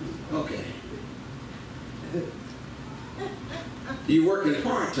 Okay. You working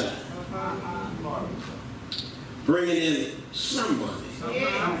part-time. Bringing in some money.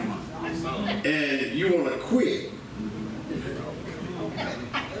 And you want to quit.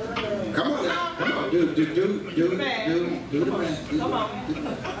 Come on now. Come on. Do the math. Come on.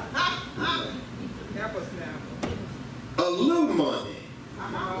 Help us now. A little money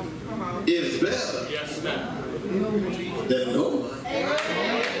is better than no money.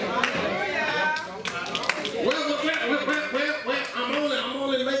 Well, I'm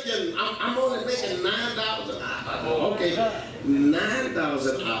only making $9 an hour. Okay, $9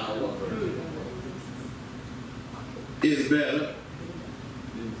 an hour is better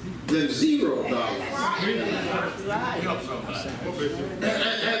than $0.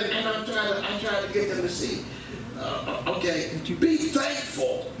 And I'm trying to get them to see. Okay, be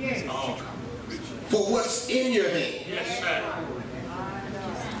thankful for what's in your hand.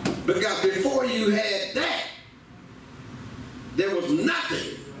 Because before you had that, there was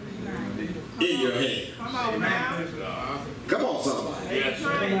nothing in your hand. Come on, somebody.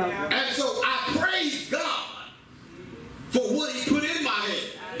 And so I praise God for what He put in my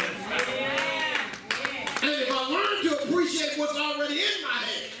hand. And if I learn to appreciate what's already in my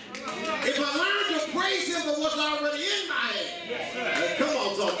hand, if I learn to praise Him for what's already in my hand, come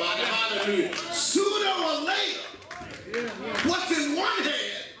on, somebody, hallelujah. Sooner or later, what's in one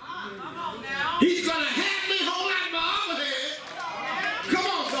hand, He's going to have me hold out my other hand. Come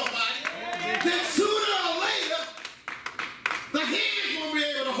on, somebody. Then sooner or later, the hands won't be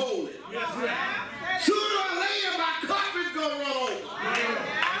able to hold it. Sooner or later, my cup is going to run over.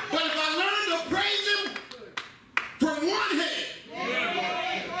 But if I learn to praise Him from one hand,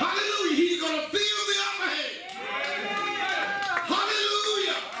 hallelujah, He's going to fill the other hand.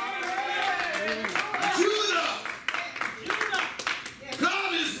 Hallelujah. Judah.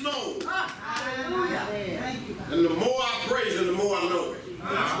 God is known. And the more I praise Him, the more I know Him.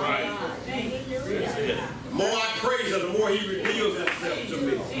 That's right. The more I praise Him, the more He reveals Himself to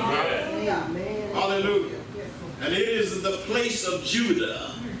me. Hallelujah. And it is in the place of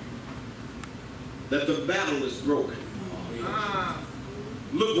Judah that the battle is broken.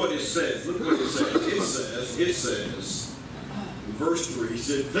 Look what it says. Look what it says. It says, verse 3, he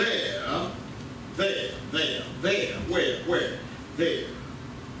said,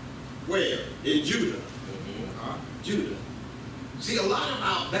 where? In Judah. Judah. See, a lot of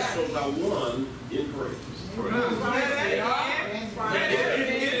our battles are won in praise.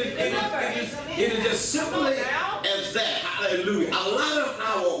 It is as simple as that. Hallelujah. A lot of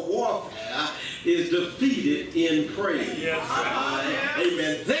our warfare is defeated in praise.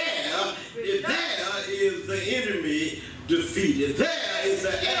 Amen. There is the enemy defeated. There is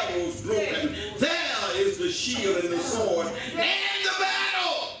the arrows broken. There is the shield and the sword and the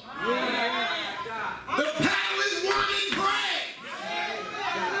battle. The battle is won in praise.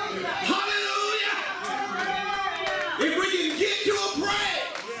 Hallelujah. If we can get to a praise,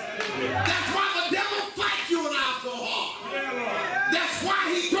 that's why the devil fights you and I so hard. That's why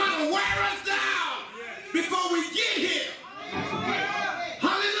he's trying to wear us down before we get here.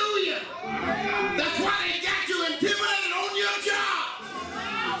 Hallelujah. That's why they got you intimidated on your job.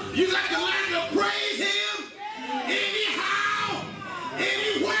 You got to learn to praise Him anyhow,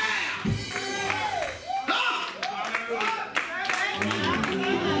 anywhere.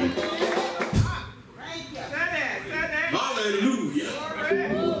 Hallelujah.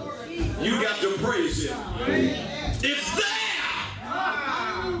 You got to praise Him. It's there.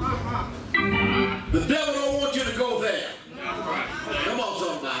 The devil don't want you to go there. Come on,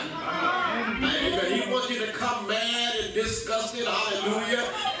 somebody. Amen. He wants you to come mad and disgusted. Hallelujah.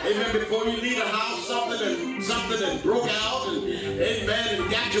 Amen. Before you leave the house, something that broke out, and amen, and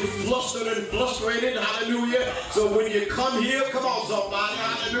got you flustered and frustrated. Hallelujah. So when you come here, come on, somebody,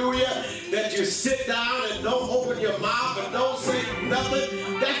 hallelujah, that you sit down and don't open your mouth and don't say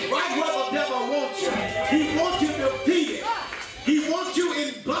nothing. That's right where the devil wants you. He wants you defeated. He wants you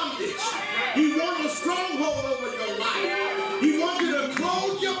in bondage. He wants a stronghold over your life. He wants you to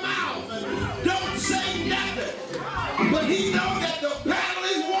close your mouth and don't say nothing. But he knows that the battle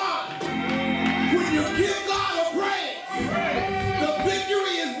is won. When you give God a praise, the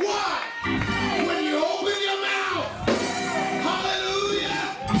victory is won. When you open your mouth, hallelujah,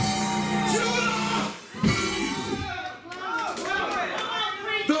 Judah,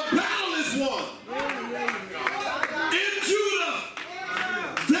 the battle is won. In Judah,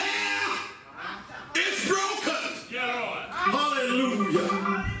 there it's broken. Hallelujah.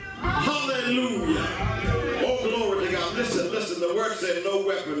 Hallelujah. Oh, glory to God. Listen, the word said no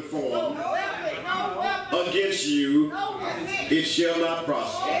weapon formed against you, it shall not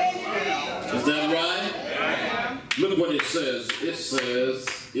prosper. Is that right? Look what it says. It says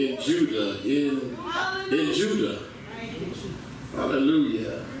in Judah, in Judah.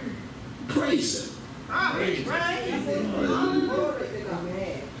 Hallelujah. Praise him.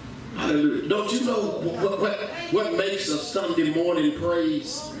 Hallelujah. Don't you know what makes a Sunday morning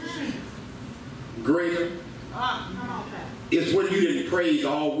praise greater? It's when you didn't praise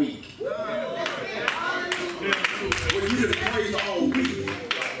all week. When you didn't praise all week,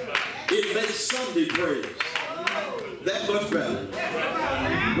 it makes Sunday praise that much better.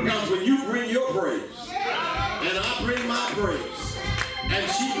 Because when you bring your praise, and I bring my praise, and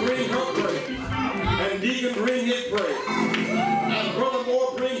she bring her praise, and Deacon bring his praise, and Brother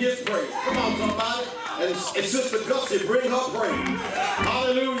Moore bring his praise. Come on, somebody. And Sister Gussie bring her praise.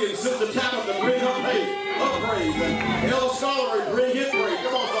 Hallelujah. And Sister Tabitha bring her praise. And Elder Scholary bring his praise.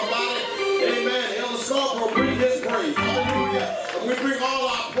 Come on, somebody. Amen. Elder Scarborough bring his praise. Hallelujah. And we bring all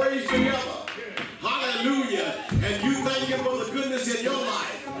our praise together. Hallelujah. And you thank him for the goodness in your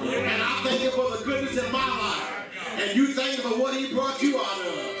life. And I thank him for the goodness in my life. And you thank him for what he brought you out of.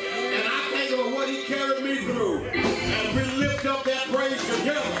 And I thank him for what he carried me through. And we lift up that praise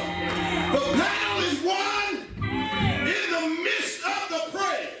together. The battle is won in the midst of the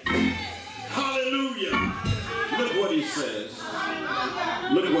praise. Hallelujah. Look what he says.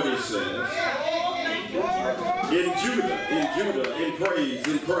 Look what he says. In Judah, in praise,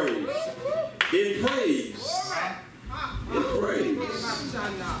 in praise. In praise. In praise.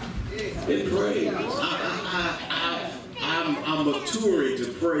 In praise. I'm maturing to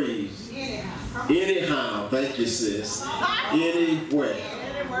praise. Anyhow, thank you, sis. Anywhere.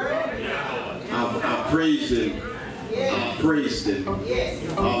 I praised him. I praised him.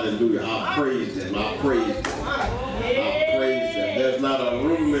 Hallelujah. I praised him. I praised him. I praised him. There's not a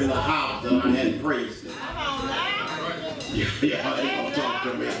room in the house that I hadn't praised him. Yeah, they gonna talk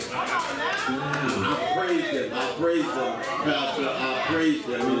to me. I praised him. I praised him, Pastor. I praised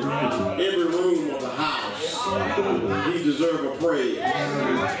him. In every room of the house, he deserves a praise.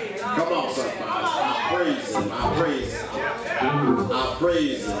 Come on, somebody. I praise him. I praise him. I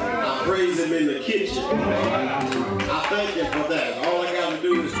praise him. I praise him in the kitchen. I thank him for that. All I got to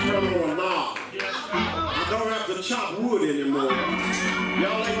do is turn on a knob. I don't have to chop wood anymore.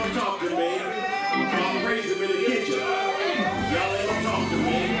 Y'all ain't gonna talk to me. So I praise him in the kitchen. Y'all ain't gonna talk to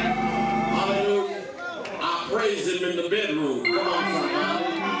me. Hallelujah. I praise him in the bedroom. Come on, somebody.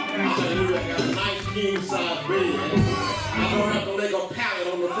 Hallelujah. I got a nice king-size bed. I don't have to lay a pallet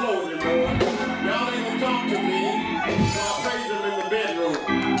on the floor anymore. Y'all ain't gonna talk to me. So I praise him in the bedroom.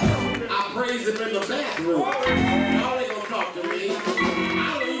 I praise him in the bathroom. Y'all ain't gonna talk to me. I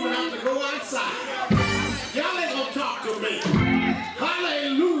don't even have to go outside. Y'all ain't gonna talk to me.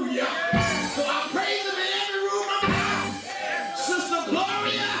 Hallelujah. So I praise him in every room of the house. Sister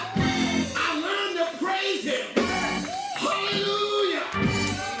Gloria, I learned to praise him. Hallelujah.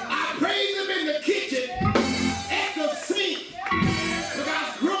 I praise him in the kitchen, at the sink.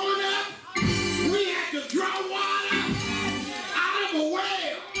 Because growing up, we had to draw water out of a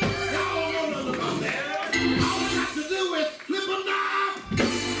well. Y'all don't know nothing about that. All I got to do is flip a knob,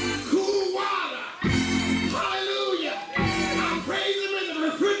 cool water.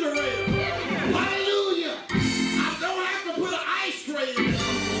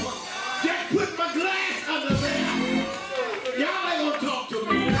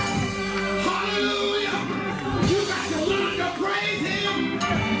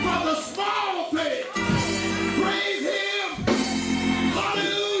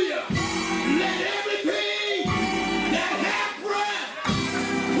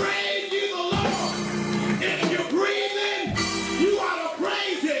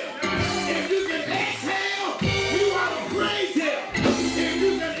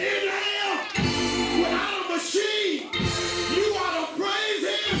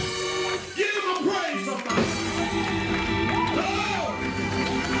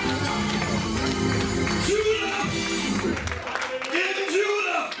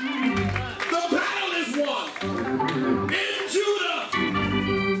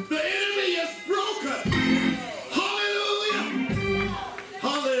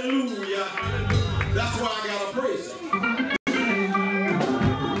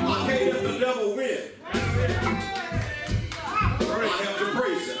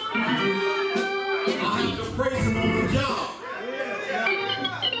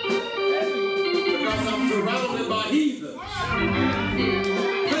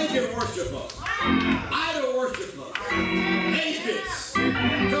 worshipers, idol worshipers, atheists.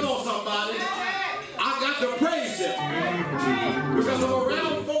 Come on, somebody. I got to praise him because I'm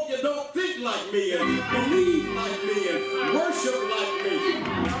around folk that don't think like me and believe like me and worship like me.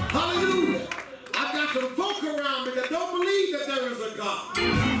 Hallelujah. I got some folk around me that don't believe that there is a God.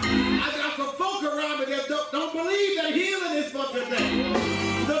 I got some folk around me that don't believe that healing is for today.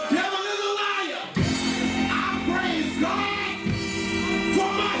 The devil is a liar. I praise God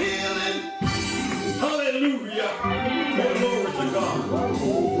for my healing. Hallelujah. Oh, glory to God.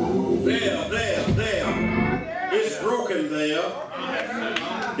 There. It's broken there.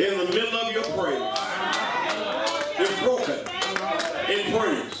 In the middle of your praise. It's broken in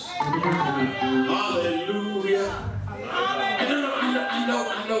praise. Hallelujah. And I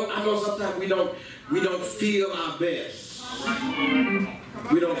know sometimes we don't feel our best.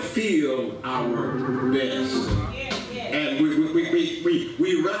 We don't feel our best. And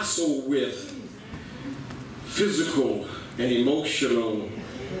we wrestle with physical and emotional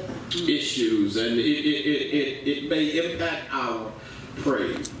issues, and it may impact our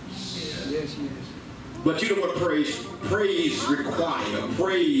praise. Yes. But you know what praise requires?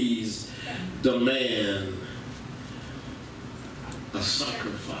 Praise demand a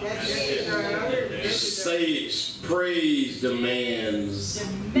sacrifice. Praise demands a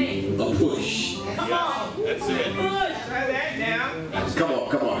push. That's it. Come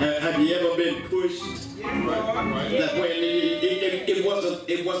on. Have you ever been pushed? That when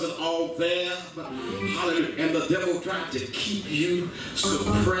it wasn't all there, but hallelujah, and the devil tried to keep you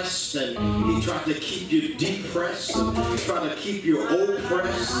suppressed, and he tried to keep you depressed, and tried to keep you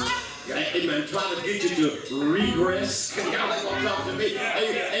oppressed. Amen. Trying to get you to regress. Y'all ain't gonna talk to me.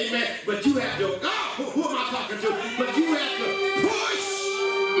 Amen. But you have to. Who am I talking to? But you have to push.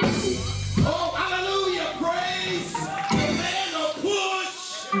 Oh, hallelujah! Praise. Demand a push.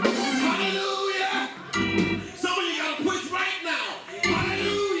 Hallelujah. Some of you gotta push right now.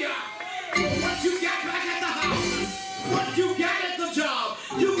 Hallelujah. What you got back at the house, what you got at the job,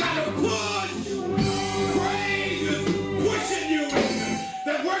 you gotta push. Praise is pushing you.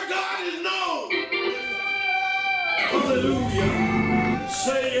 That where God is known. Hallelujah.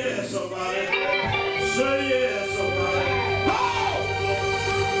 Say yes, somebody. Say yes, somebody. Oh!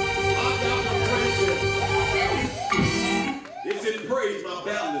 I got to praise him. It's in praise my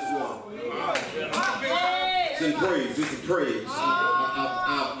battle is won. It's in praise. It's in praise.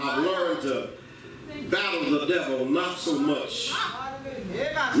 I've learned to battle the devil not so much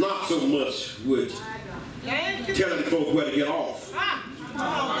with telling folks where to get off.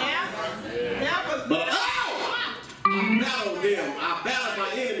 But I battled him. I battled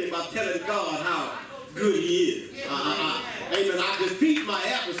my enemy by telling God how good he is. Amen. I defeat my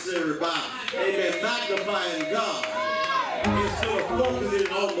adversary by, amen, magnifying God instead of focusing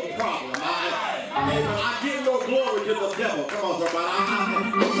on the problem. Amen. I give no glory to the devil. Come on, somebody.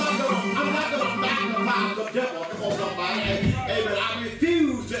 I'm not going to magnify the devil. Come on, somebody. Amen. I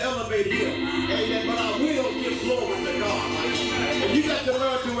refuse to elevate him. Amen. But I will give glory to God. And you got to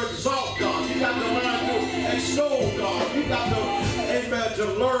learn to exalt God. You got to learn to extol God. You got to, amen, to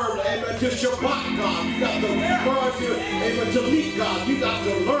learn, amen, to Shabbat God. You got to learn to, amen, to meet God. You got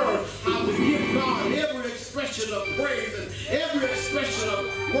to learn how to give God every expression of praise and every expression of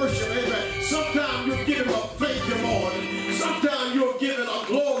worship. Amen. Sometimes you'll give him a thank you, Lord. Sometimes you'll give him a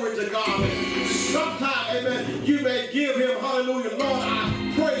glory to God. Sometimes, amen, you may give him, hallelujah, Lord, I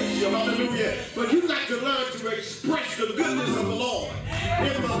praise you, hallelujah. But you got to learn to express the goodness of the Lord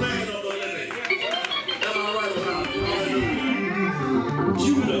in the land of the living. Am I right about it? Hallelujah.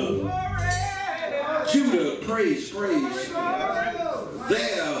 Judah, praise.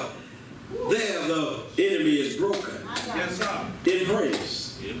 There the enemy is broken. Yes, sir. In praise.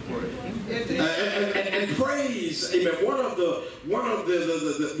 And praise, amen. One of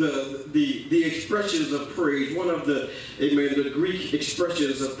the expressions of praise, one of the, amen, the Greek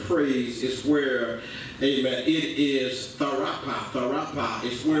expressions of praise is where, amen, it is therapa. Therapa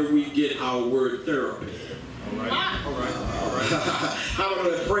is where we get our word therapy. All right. How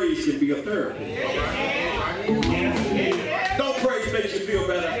about that praise can be a therapy? Don't praise makes you feel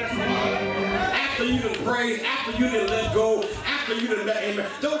better. After you done praise, after you done let go, after you done let, amen,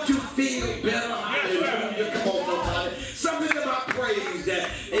 don't you feel better? Hallelujah. Come on, somebody. Something about praise that,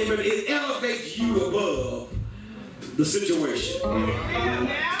 amen, it elevates you above the situation.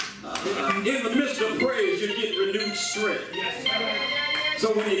 In the midst of praise, you get renewed strength.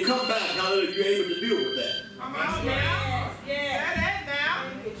 So when you come back, hallelujah, you're able to deal with that.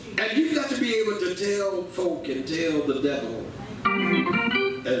 And you've got to be able to tell folk and tell the devil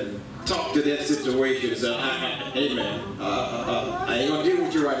and talk to that situation. So, amen. I ain't gonna deal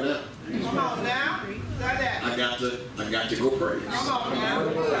with you right now. Come on now. I got to go pray. Come on now.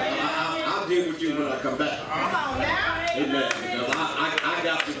 I'll deal with you when I come back. Come on now. Amen. Because I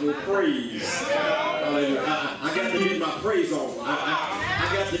got to go praise. Hallelujah. I got to get my praise on. I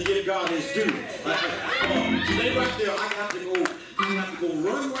got to give God his due. Stay right there. I got to go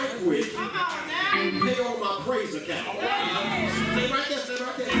run right quick and pay on my praise account. Stay right there. Stay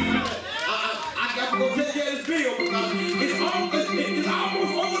right there. I got to go take care of this bill because it's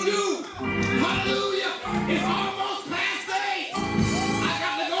almost overdue. Hallelujah. It's almost past date. I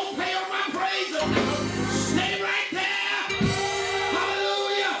got to go pay on my praise account. Stay right there.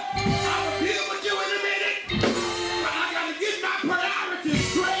 Hallelujah. I will deal with you in a minute. But I got to get my priorities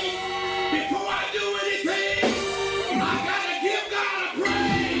straight before I do anything. I got to give God a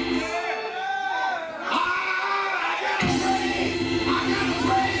praise. I got to praise. I got to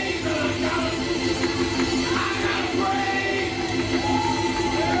praise. I got to praise.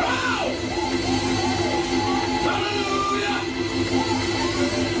 Oh! Hallelujah.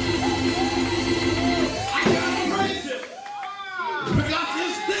 I got to praise him. Because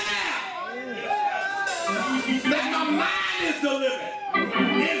it's there that my mind is delivered.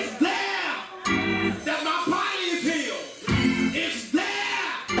 It's there that my body is healed. It's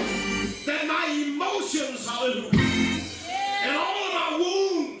there that my emotions, hallelujah, and all of my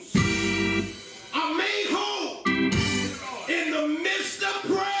wounds are made whole in the midst of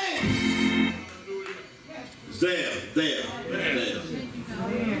praise. It's there.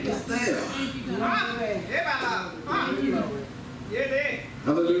 It's there. Hallelujah.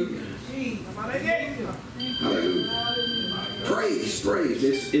 Hallelujah. Praise.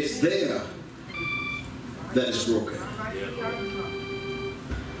 It's there that is broken.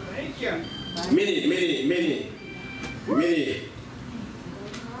 Many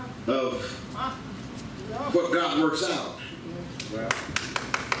of what God works out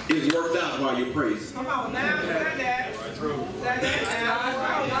is worked out while you praise. Come on now. Say that.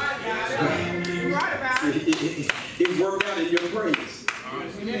 Right about it. It's worked out in your praise.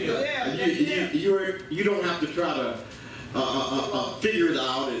 You don't have to try to figure it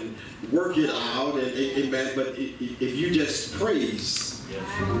out and work it out, and but if you just praise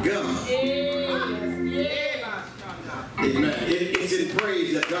God, amen. It's in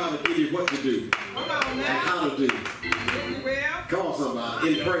praise that God will give you what to do and how to do. Come on,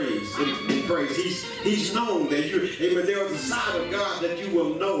 somebody. In praise, in praise, He's known that you. Amen. There is a side of God that you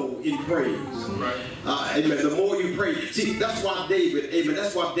will know in praise. Right. Amen. The more you pray, see, that's why David. Amen.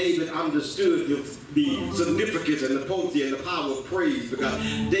 That's why David understood the significance and the potency and the power of praise, because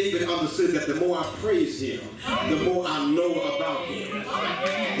David understood that the more I praise Him, the more I know about Him.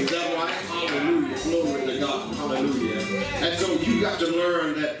 Is that right? Hallelujah. Glory to God. Hallelujah. And so you got to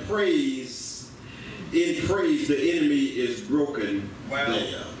learn that praise. In praise, the enemy is broken. Wow.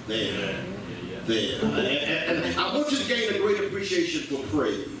 There. And I want you to gain a great appreciation for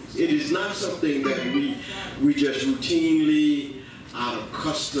praise. It is not something that we just routinely, out of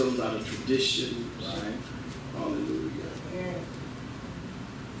custom, out of tradition. Right? Hallelujah.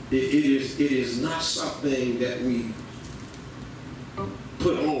 It is not something that we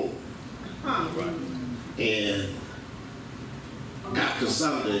put on. And after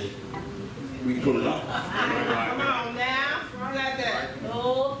Sunday, we pull it off. Come on now. Like that.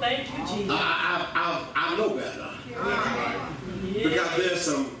 Oh, thank you, Jesus. I know better. Because there's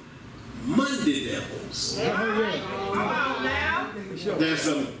some Monday devils. Come on now. There's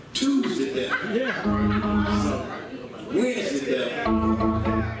some Tuesday devils. Some Wednesday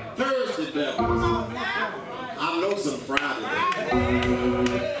devils. Thursday devils. I know some Friday devils.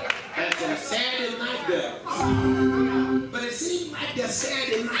 And some Saturday night devils. But it seems like that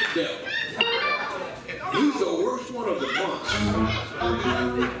Saturday night devil, he's the worst one of the bunch.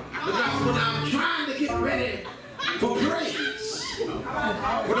 Because when I'm trying to get ready for praise,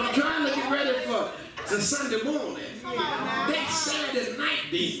 when I'm trying to get ready for the Sunday morning, that Saturday night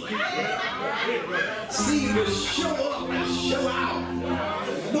demon seems to show up and show out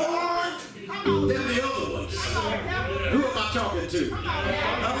more than the other ones. Who am I talking to?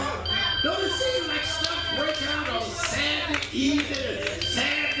 Don't it seem like stuff break out on Saturday evening and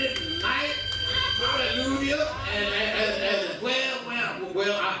Saturday night? Hallelujah. And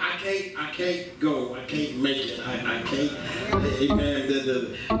well, I can't go. I can't make it. I can't. Amen.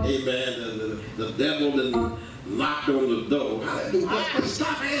 The devil done knocked on the door. Hallelujah. But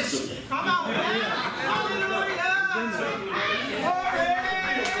stop answering me. Come on. Hallelujah.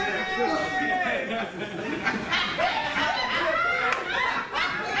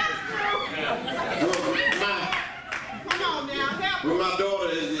 Come on now. When my daughter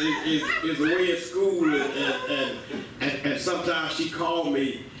is is away at school, and sometimes she called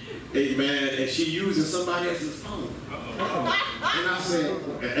me, amen, and she using somebody else's phone. And I said,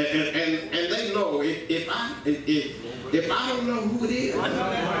 and they know if I don't know who it is, I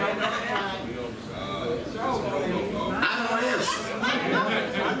don't answer.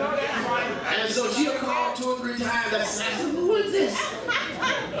 And so she'll call 2 or 3 times. I said, who is this?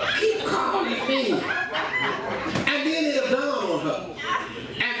 Keep calling me. And then it'll dawn on her.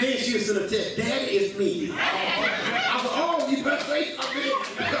 And then she'll send a text, Daddy, it's me. I said, oh, you better say something.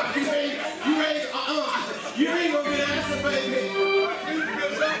 You ain't gonna get an answer, baby.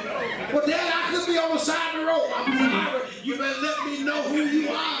 Well, Dad, I could be on the side of the road. I'm sorry. You better let me know who you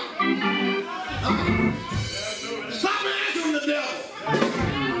are. Stop answering the devil.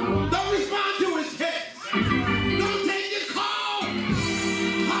 Don't respond to his text. Don't take his call.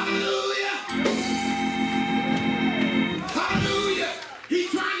 Hallelujah. Hallelujah. He's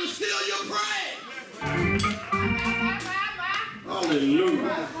trying to steal your praise.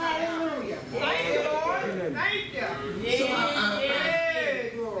 Hallelujah. Thank you, Lord. Thank you. So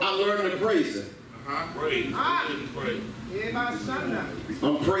I learned to praise him. Praise. Praise.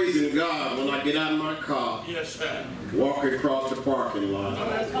 I'm praising God when I get out of my car, Yes, sir. walk across the parking lot,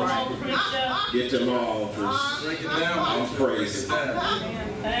 Come on, preacher. get to my office. Break it down. I'm praising.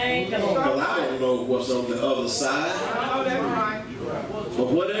 Thank you, Lord. Because I don't know what's on the other side. Oh, that's right. But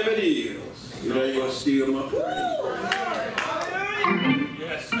whatever it is, it ain't going to steal my praise.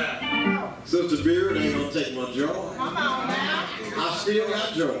 Yes, sir. Sister Beard ain't going to take my joy. Come on now. I still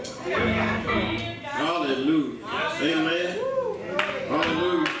got joy. Hallelujah. Amen.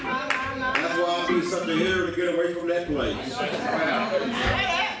 Hallelujah. That's why I need something here to get away from that place.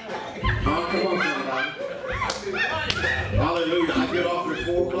 Oh, come on, somebody. Hallelujah. I get off at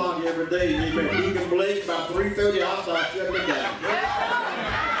 4 o'clock every day. Amen. Deacon Blake, about 3:30, I'll start shutting it down.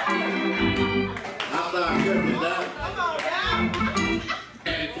 I'll start shutting it down.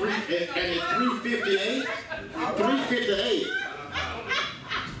 And at 3:58, 3:58.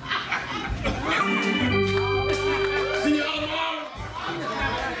 See y'all tomorrow.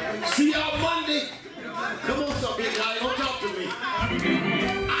 See y'all Monday. Come on, some big guy, don't talk to me.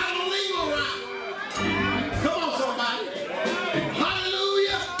 I don't leave around. Come on, somebody.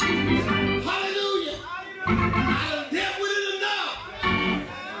 Hallelujah. Hallelujah. I done dealt with it enough.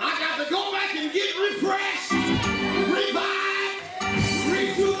 I got to go back and get refreshed, revived,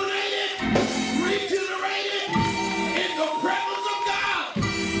 rejuvenated, regenerated in the presence of God.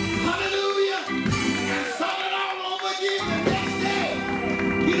 Hallelujah. And start it all over again the next day.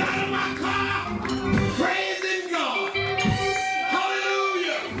 Get out of my car, praising God.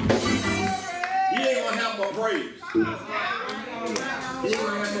 Hallelujah. He ain't gonna have my praise. He ain't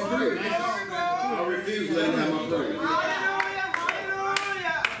gonna have my praise. I refuse to let him have my praise.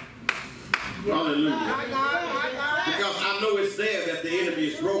 Hallelujah. Because I know it's there that the enemy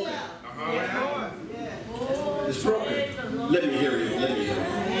is broken. It's broken. Let me hear you. Let me hear you.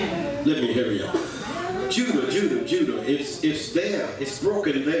 Let me hear you. Judah. It's there. It's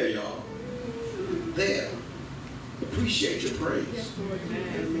broken there, y'all. There. Appreciate your praise.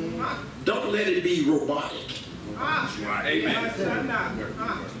 Don't let it be robotic. Amen.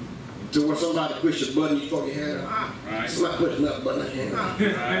 To where somebody push a button, you throw your hand up. Somebody push another button, hand up.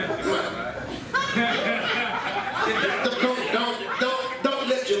 Don't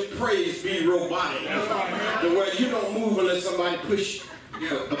let your praise be robotic. To where you don't move unless somebody push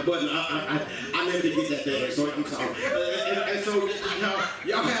a button. I never did get that there, so I'm sorry. And so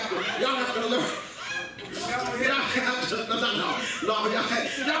y'all have to learn. Y'all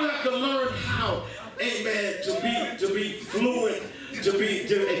have to learn how, amen, to be fluent,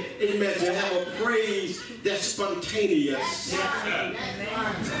 amen, to have a praise that's spontaneous.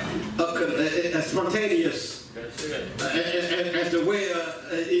 Spontaneous. And to where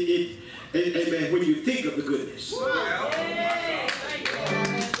amen, when you think of the goodness.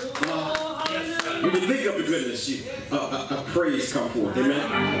 When you think of the goodness, a praise come forth. Amen.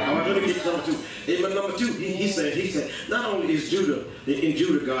 All right, let me get number 2. Amen. Number 2, he said, not only is Judah, in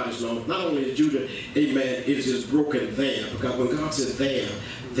Judah God is known, not only is Judah, amen, it is broken there. Because when God says there,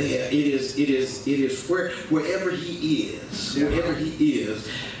 it is wherever he is,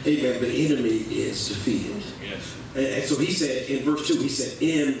 amen, the enemy is defeated. Yes. And so he said, in verse 2, he said,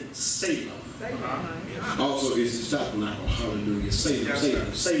 in Salem. Also is his tabernacle. Hallelujah.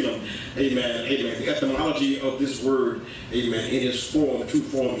 Salem. Amen. The etymology of this word, amen, in its form, true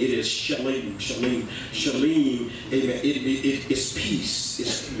form, it is shalom. Amen. It's peace.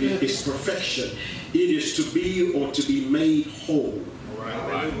 It's perfection. It is to be or to be made whole.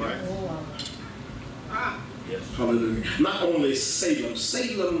 Right. Yes. Hallelujah. Not only Salem.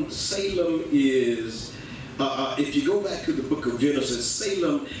 Salem is, if you go back to the book of Genesis,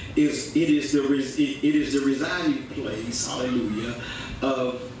 Salem is the residing place, hallelujah,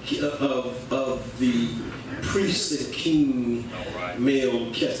 of the priest and king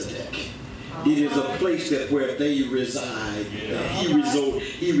Melchizedek. It is a place that where they reside. He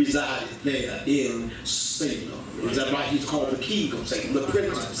resided there in Salem. Is that right? He's called the king of Salem, the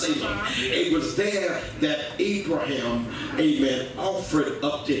prince of Salem. It was there that Abraham, amen, offered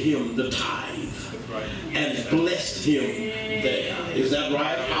up to him the tithe and blessed him there. Is that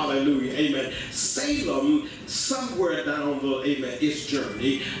right? Hallelujah. Amen. Salem, somewhere down the, amen, its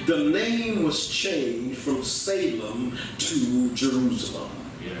journey, the name was changed from Salem to Jerusalem.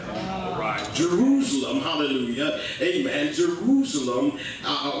 All right. Jerusalem, hallelujah, amen. Jerusalem,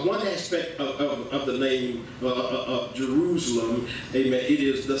 one aspect of the name of Jerusalem, amen, it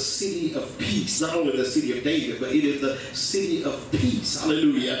is the city of peace. Not only the city of David, but it is the city of peace,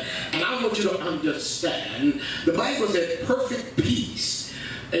 hallelujah. And I want you to understand, the Bible says perfect peace,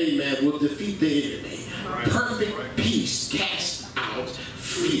 amen, will defeat the enemy. Perfect peace casts out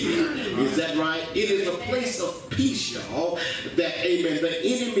fear. Is that right? It is a place of peace, y'all, that, amen, the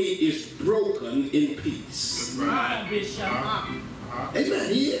enemy is broken in peace. Right, Bishop.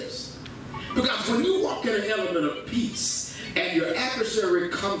 Amen, he is. Because when you walk in an element of peace and your adversary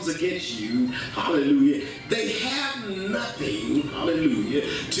comes against you, hallelujah, they have nothing, hallelujah,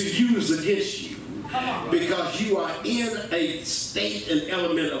 to use against you because you are in a state and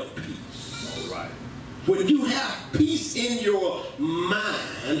element of peace. All right. When you have peace in your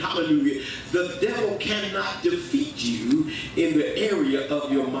mind, hallelujah, the devil cannot defeat you in the area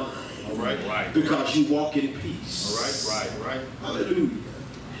of your mind. All right, right. Because you walk in peace. All right, right, right. Hallelujah.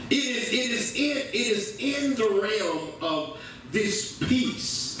 It is in the realm of this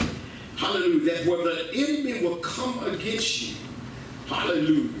peace, hallelujah, that where the enemy will come against you,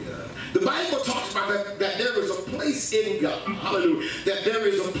 hallelujah. The Bible talks about that there is a place in God, hallelujah, that there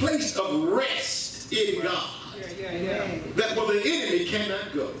is a place of rest in God. That where the enemy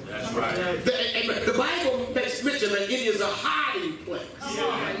cannot go. That's right. The Bible makes mention that it is a hiding place.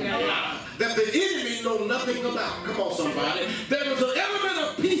 That the enemy know nothing about. Come on, somebody. There is an element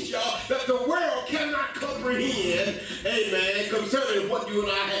of peace, y'all, that the world cannot comprehend, amen, concerning what you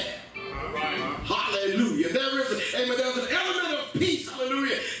and I have. Hallelujah. There is, amen, there's an element of peace,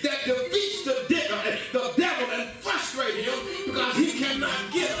 hallelujah, that defeats the devil and frustrates him because he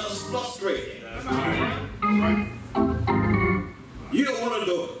cannot get us frustrated. You know,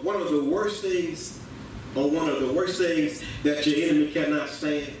 one of the worst things, or one of the worst things that your enemy cannot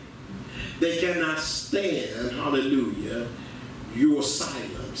stand? They cannot stand, hallelujah, your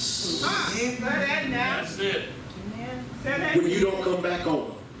silence. That's it. When you don't come back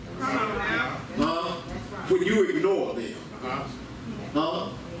on them. When you ignore them.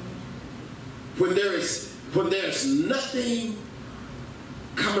 When there's nothing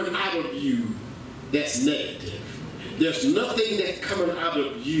coming out of you that's negative. There's nothing that's coming out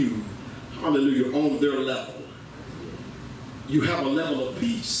of you, hallelujah, on their level. You have a level of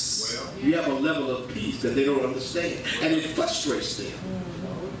peace. You have a level of peace that they don't understand. And it frustrates them.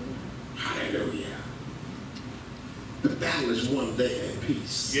 Hallelujah. The battle is won there in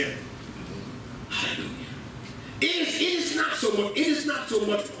peace. Yeah. Hallelujah. It is not so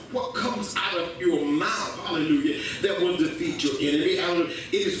much what comes out of your mouth, hallelujah, that will defeat your enemy.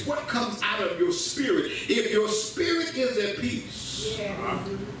 It is what comes out of your spirit. If your spirit is at peace,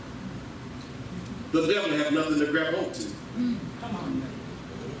 the devil have nothing to grab hold to. Come on.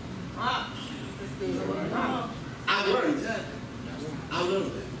 I learned that.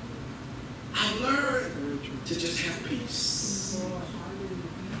 I learned to just have peace.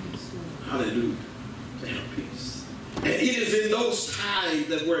 Hallelujah. To have peace. And it is in those times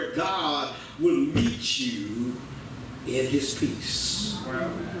that where God will meet you in his peace.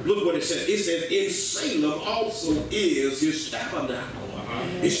 Look what it says. It says, in Salem also is his tabernacle.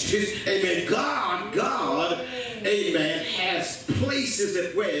 It's his, amen. God, amen, has places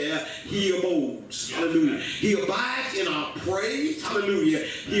that where he abodes. Hallelujah. He abides in our praise. Hallelujah.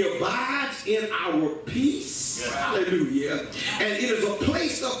 He abides in our peace. Hallelujah. And it is a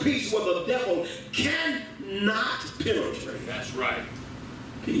place of peace where the devil cannot penetrate. That's right.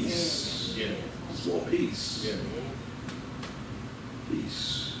 Peace. Yeah. It's more peace. Yeah.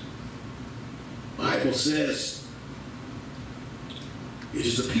 Peace. The Bible says it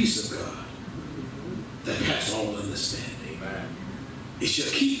is the peace of God that passes all understanding. Amen. It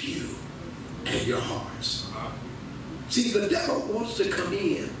shall keep you and your hearts. See, the devil wants to come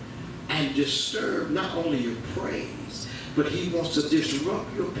in and disturb not only your praise, but he wants to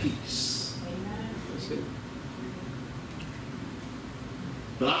disrupt your peace. Amen. That's it.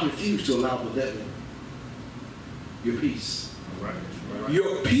 But I refuse to allow the devil your peace. Right.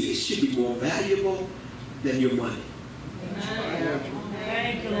 Your peace should be more valuable than your money.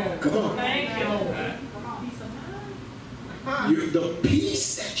 Thank you, Lord. Come on. Thank you, Lord. The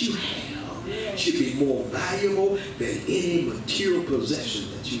peace that you have should be more valuable than any material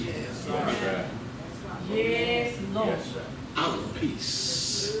possession that you have. Yes, Lord. I want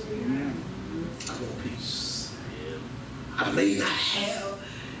peace. I want peace. I may not have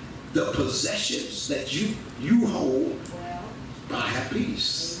the possessions that you hold, but I have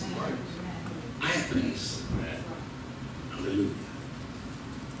peace. I have peace. Hallelujah.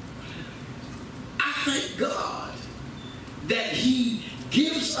 I thank God that He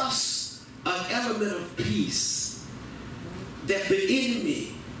gives us an element of peace that the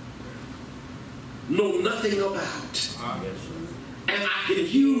enemy know nothing about. And I can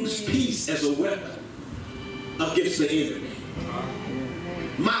use peace as a weapon against the enemy.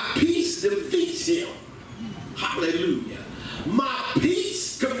 My peace defeats him. Hallelujah. My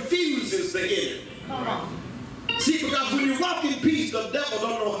peace confuses the enemy. Come on. See, because when you walk in peace, the devil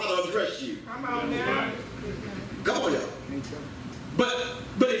don't know how to address you. Come on now. Come on, y'all. But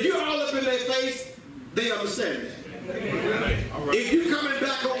if you're all up in their face, they understand that. If you're coming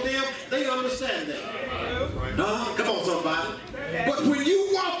back on them, they understand that. Come on, somebody. But when you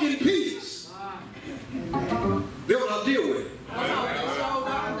walk in peace, they'll not deal with it.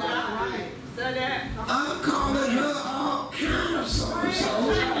 I'm calling her all kind of so-and-so.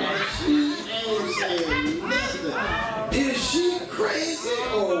 She ain't saying nothing. Is she crazy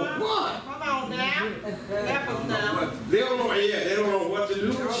or what? Come on now. They don't know, they don't know what to do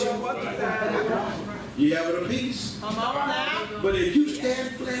with you. You having a peace. Come on now. But if you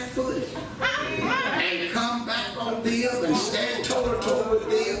stand flat-footed and come back on them and stand toe-to-toe with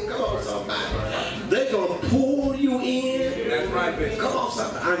them, come on, somebody, they're going to pull you in. That's right, baby. Come on,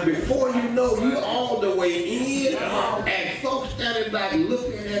 somebody. And before you know, you're all the way in, and folks standing back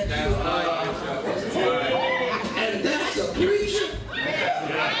looking at you and that's a preacher.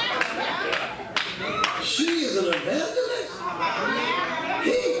 She is an evangelist.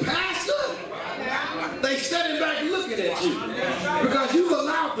 He pastor. They standing back looking at you because you've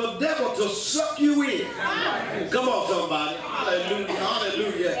allowed the devil to suck you in. Come on, somebody. Hallelujah,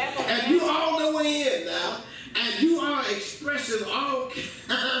 hallelujah. And you all the way in now, and you are expressing all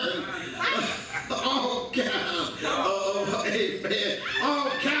kind of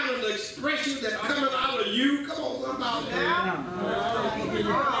expressions that coming out of you. Come on, somebody.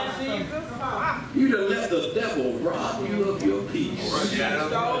 You done let the devil rob you of your peace.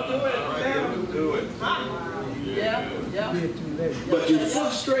 Do it. But you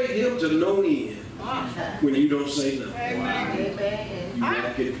frustrate him to no end when you don't say nothing. You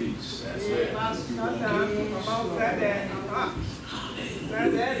walk in peace. That's it.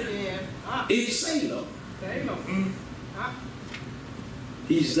 Hallelujah. It's Salem.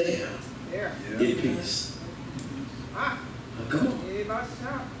 He's there in peace. Come on.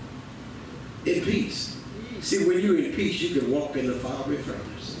 In peace. See, when you're in peace, you can walk in the fiery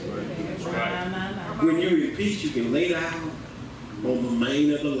furnace. When you're in peace, you can lay down on the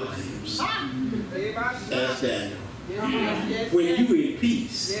mane of the lions. That's Daniel. When you're in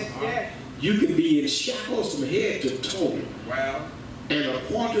peace, you can be in shackles from head to toe. And a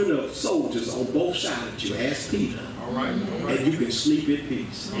quadrant of soldiers on both sides of you. Ask Peter. And you can sleep in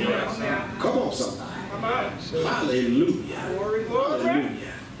peace. Come on, somebody. Hallelujah.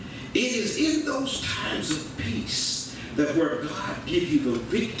 Hallelujah. It is in those times of peace that where God gives you the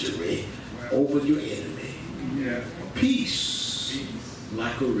victory over your enemy. Peace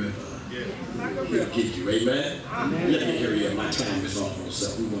like a river. He'll give you. Amen. Let me hear you. My time is almost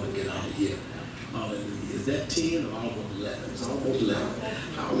up. We want to get out of here. Hallelujah. Is that 10 or almost 11? It's almost 11.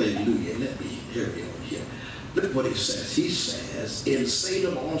 Hallelujah. Let me hear you on here. Look what he says. He says, in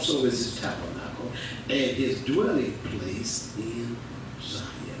Salem also is his tabernacle and his dwelling place in Zion.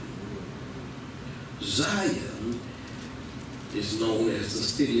 Zion is known as the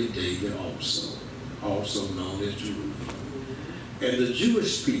city of David also known as Jerusalem. And the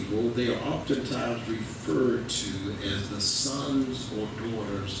Jewish people, they are oftentimes referred to as the sons or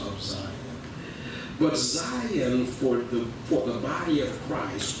daughters of Zion. But Zion for the body of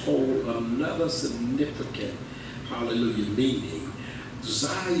Christ hold another significant, hallelujah, meaning.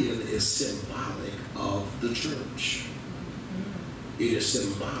 Zion is symbolic of the church. It is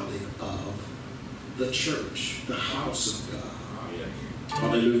symbolic of the church, the house of God.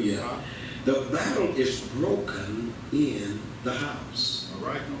 Hallelujah. The battle is broken in the house.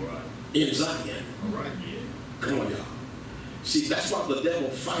 In Zion. Come on, y'all. See, that's why the devil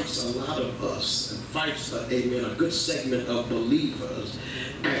fights a lot of us and fights, amen, a good segment of believers,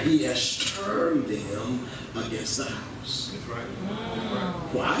 and he has turned them against the house. That's right. That's right.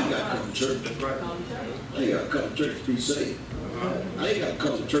 Well, I ain't got to come to church. That's right. I ain't got to come to church to be saved. I ain't got to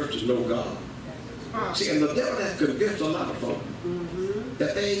come to church to know God. See, and the devil has convinced a lot of folks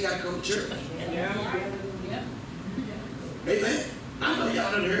that they ain't got to come to church. Amen. I know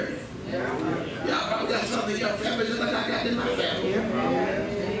y'all done heard it. Y'all probably got something in your family just like I got in my family.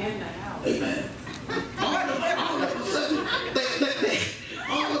 Amen. All of a sudden,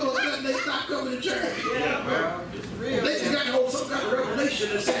 they stop coming to church. They just got to hold some kind of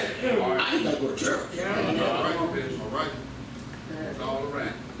revelation and say, I ain't got to go to church. All right. It's all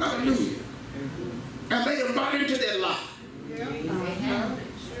right. Hallelujah. And they done bought into that lie.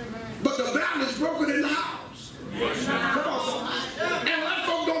 But the battle is broken in the house. Come on, somebody. And a lot of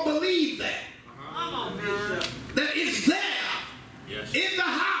folks don't believe that. That it's there in the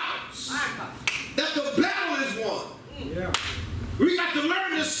house that the battle is won. We got to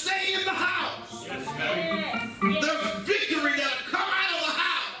learn to stay in the house. There's victory that'll come out of the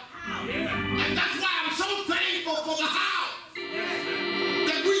house. And that's why I'm so thankful for the house.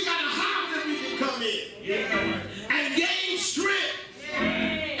 That we got a house that we can come in and gain strength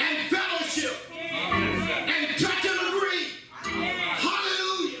and fellowship and touch and agree.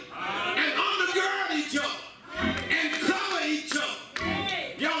 Hallelujah. And undergird each other and cover each other.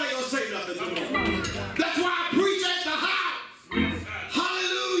 Y'all ain't gonna say nothing to me. That's why I preach at the house.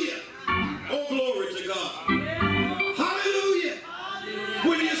 Hallelujah. Oh, glory to God. Hallelujah.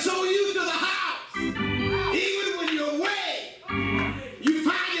 When you're so used to the house, even when you're away, you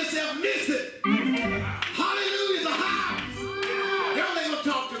find yourself missing. Hallelujah, the house. Y'all ain't gonna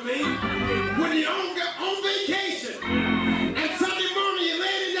talk to me. When you're on vacation, and Sunday morning you're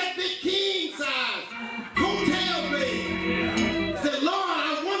laying in that big king size hotel bed. Say, Lord,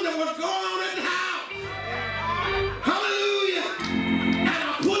 I wonder what's going on in the house. Hallelujah. And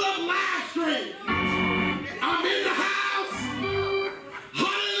I pull up live stream. I'm in the house.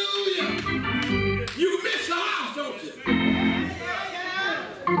 Hallelujah. You miss the house, don't you?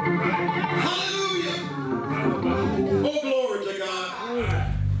 Hallelujah. Oh, glory to God.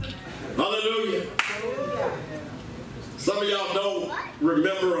 Hallelujah. Some of y'all don't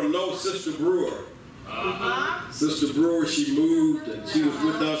remember or know Sister Brewer. Sister Brewer, she moved and she was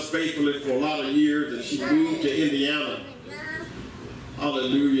with us faithfully for a lot of years, and she moved to Indiana.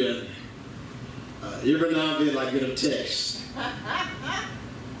 Hallelujah. Every now and then I get a text.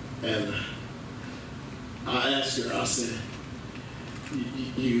 And I asked her, I said,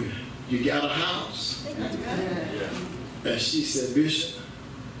 you got a house? And she said, Bishop,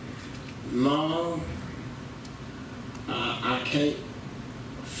 no, I can't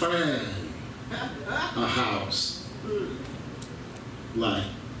find a house like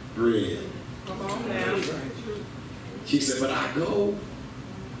bread. Come on now. She said, but I go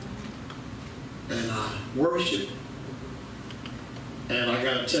and I worship. And I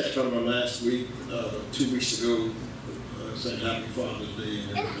got a text from her last week, 2 weeks ago, saying Happy Father's Day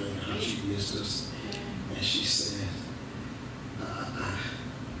and everything, how she missed us. And she said, I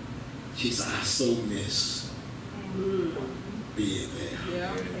so miss being there.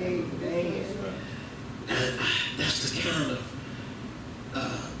 Yeah. Amen. And that's the kind of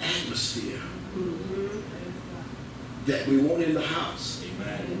atmosphere that we want in the house.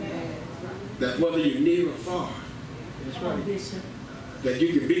 Amen. That whether you're near or far, that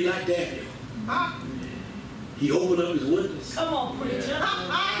you can be like Daniel. He opened up his windows. Come on, preacher.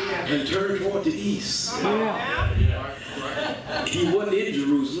 And turned toward the east. He wasn't in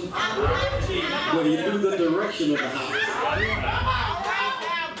Jerusalem, but he knew the direction of the house.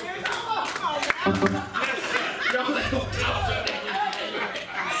 Y'all ain't gonna talk to me.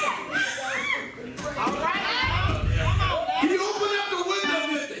 He opened up the window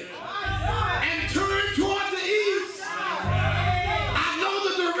with me and turned toward the east. I know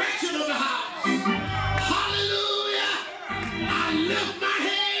the direction of the house. Hallelujah. I lift my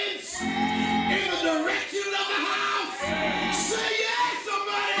hands in the direction of the house. Say yes,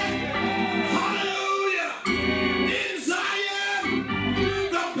 somebody. Hallelujah. In Zion,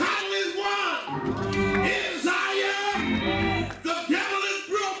 the battle is won. In Zion, the devil is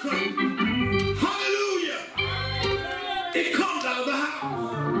broken. Hallelujah. It comes out of the house.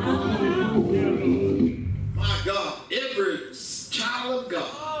 My God, every child of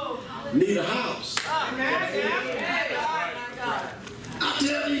God need a house. I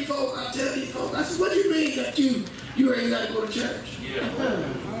tell these folks, I said, what do you mean that you ain't got to go to church?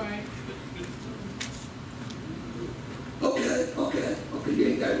 Okay, you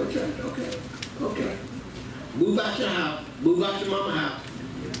ain't got to go to church, okay. Move out your house. Move out your mama's house.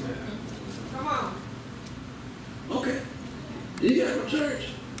 Come on. Okay. You got no church.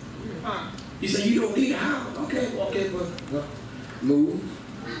 You say you don't need a house. Okay, well, move.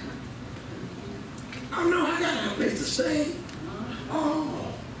 Oh no, I gotta have a place to stay. Oh.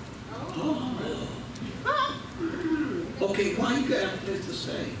 Okay, why you gotta have a place to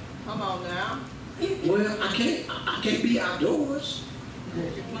stay? Come on now. Well, I can't be outdoors.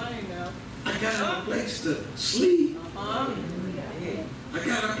 Now. I gotta have a place to sleep. I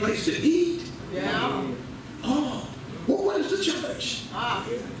got a place to eat. Yeah. Oh, well, what is the church?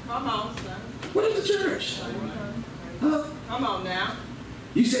 Come on, son. What is the church? Huh? Come on now.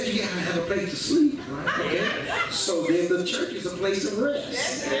 You said you gotta have a place to sleep, right? Okay. So then the church is a place of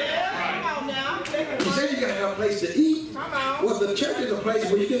rest. Come on now. You said you gotta have a place to eat. Come on. Well, the church is a place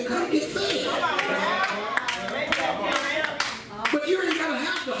where you can come get fed. But you ain't gotta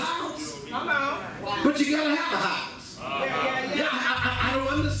have the house. Come on. But you gotta have a house. Yeah, I don't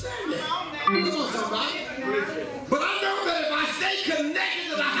understand that. Come on, somebody. But I know that if I stay connected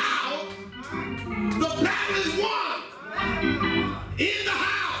to the house, the battle is won. In the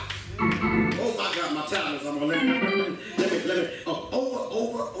house. Oh my God, my time is. I'm gonna let me.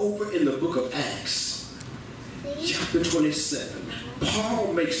 Over in the book of Acts, chapter 27,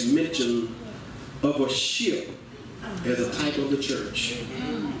 Paul makes mention of a ship as a type of the church.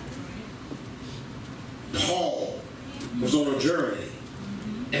 Paul was on a journey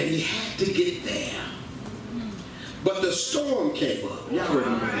and he had to get there. But the storm came up. Y'all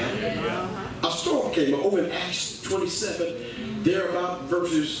remember that? A storm came up over in Acts 27, there about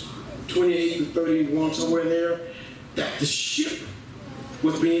verses 28 to 31, somewhere in there, that the ship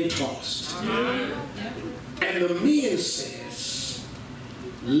was being tossed. And the men says,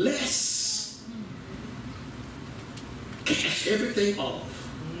 let's cast everything off.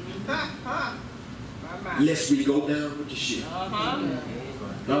 Lest we go down with the ship.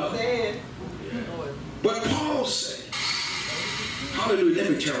 But Paul said, hallelujah,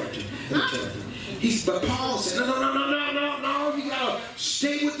 let me turn it to you. But Paul said, no, you gotta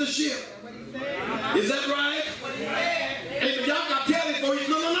stay with the ship. Is that right? Hey, y'all got to tell it for you.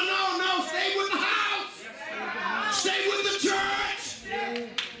 No, stay with the house. Stay with the church.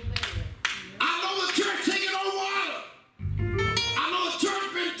 I know the church taking on water. I know the church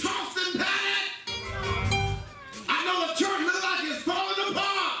been tossed and battered. I know the church looks like it's falling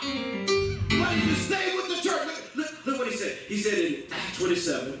apart. But you stay with the church. Look what he said. He said in Acts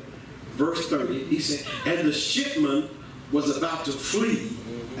 27, verse 30, he said, and the shipman was about to flee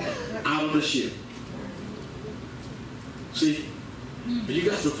out of the ship. See, you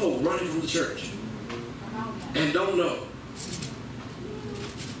got some folk running from the church and don't know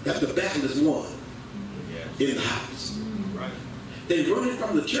that the battle is won in the house. They're running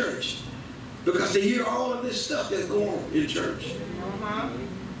from the church because they hear all of this stuff that's going on in church.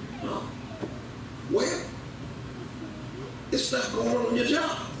 Well, this stuff going on in your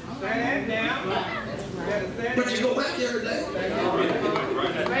job. But you go back every day.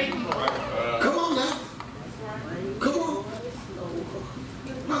 Come on now. Come on.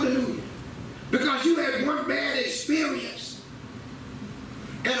 Hallelujah. Because you had one bad experience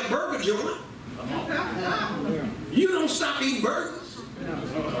at a burger joint. You don't stop eating burgers.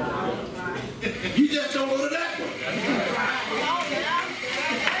 You just don't go to that one.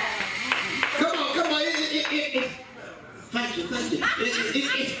 Come on. Thank you.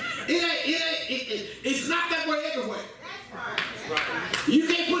 It's not that way everywhere. You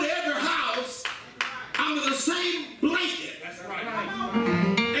can't put every house under the same blanket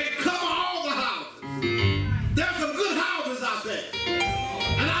and cover all the houses. There's some good houses out there.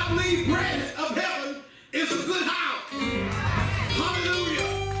 And I believe bread of heaven is a good house. Hallelujah.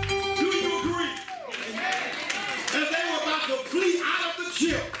 Do you agree? And they were about to flee out of the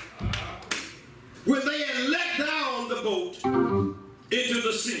ship when they had let down the boat into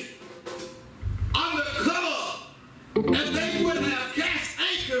the sea. Under cover, and they would have cast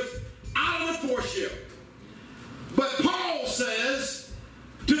anchors out of the foreship. But Paul says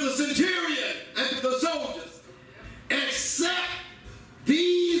to the centurion and to the soldiers, except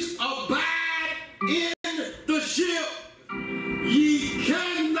these abide in the ship, ye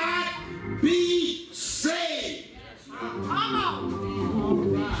cannot be saved. Come on. All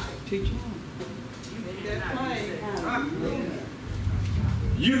right. Teach them.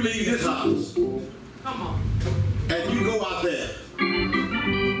 You leave this house. Come on. And you go out there.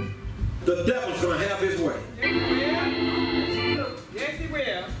 The devil's going to have his way. Yes, he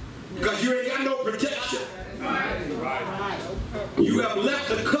will. Because you ain't got no protection. You have left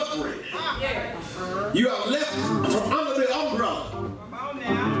the covering. You have left from under the umbrella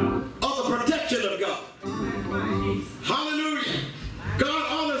of the protection of God.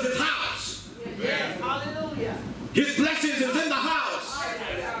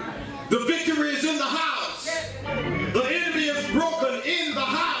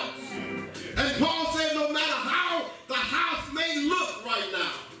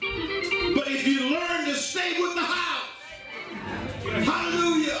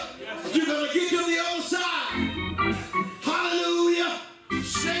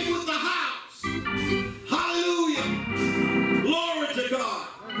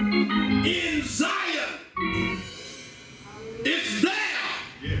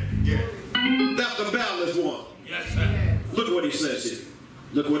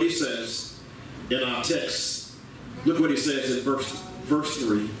 Look what he says in our text. Look what he says in verse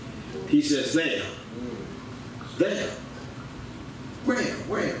 3. He says, there.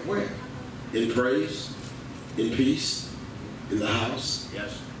 Where? In praise, in peace, in the house.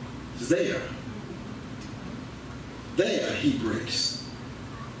 Yes. There he breaks.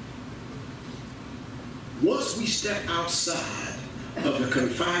 Once we step outside of the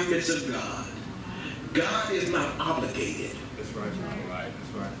confinements of God, God is not obligated. That's right. Right.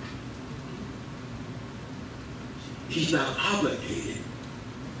 That's right. He's not obligated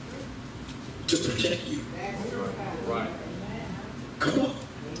to protect you. Right. Come on.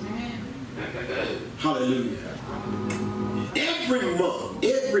 Hallelujah.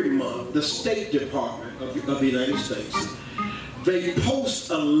 Every month, the State Department of the United States, they post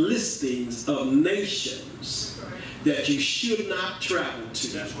a listings of nations that you should not travel to.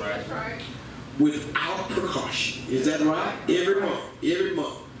 That's right. Without precaution. Is that right? Every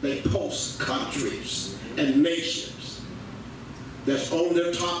month, they post countries and nations that's on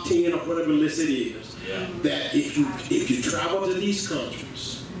their top 10 or whatever list it is. Yeah. That if you travel to these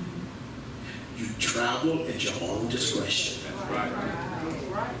countries, you travel at your own discretion. That's right.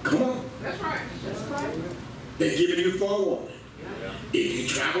 Come on. That's right. They're giving you forewarning. Yeah. If you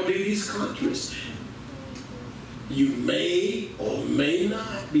travel to these countries, you may or may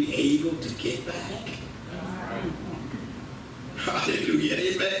not be able to get back. Hallelujah.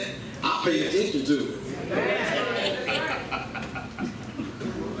 Amen. I pay attention to it.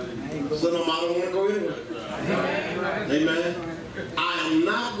 So no matter, I don't want to go anywhere. Amen. I am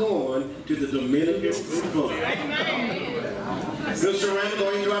not going to the Dominican Republic. Sister Randall,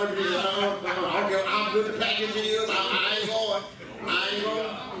 don't even try to be, I don't care how good the package is. I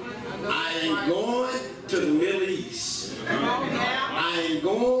ain't going to the Middle East. I ain't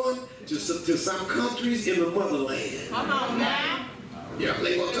going to some countries in the motherland. Come on now. Yeah,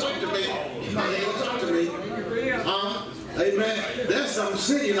 they gonna talk to me. They gonna talk to me. Amen. There's some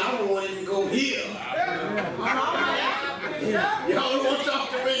cities I don't want to even go here. Y'all don't want to talk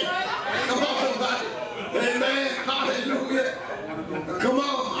to me. Come on, somebody. Amen. Hallelujah. Come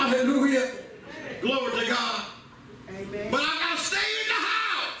on. Hallelujah. Glory to God. Amen. But I gotta stay in the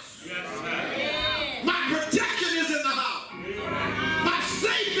house. Yes, my protection is in the house. My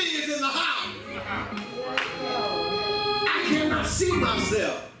safety is in the house. I cannot see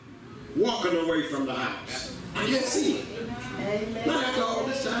myself walking away from the house. I can't see it. Not after all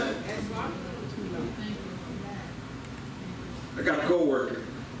this time. I got a co-worker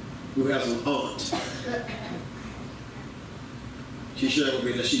who has an aunt. She shared with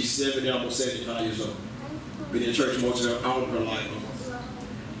me that she's 70, almost 75 years old. Been in church most of her life.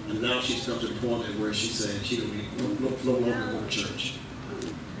 And now she's come to the point where she said she don't no longer go to church.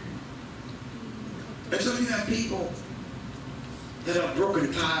 And so you have people that have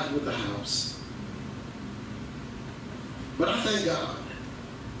broken ties with the house. But I thank God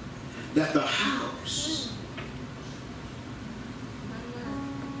that the house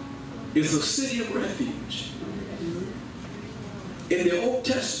is a city of refuge. In the Old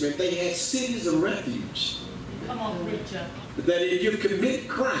Testament, they had cities of refuge. Come on, preacher. That if you commit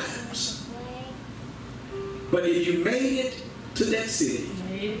crimes, but if you made it to that city,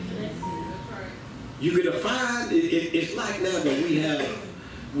 you could find it's like now that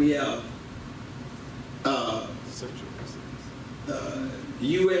we have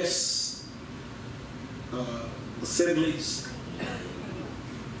U.S. assemblies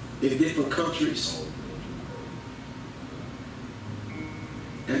in different countries,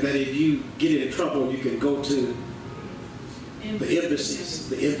 and that if you get in trouble, you can go to the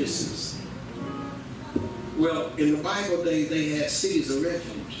embassies. Well, in the Bible, they had cities of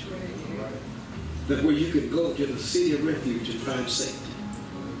refuge. That where you could go to the city of refuge and find safety.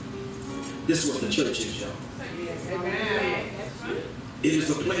 This is what the church is, y'all. It is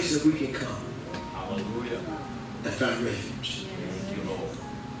a place that we can come. Hallelujah. And find refuge. Thank you, Lord.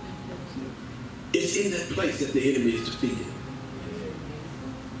 It's in that place that the enemy is defeated.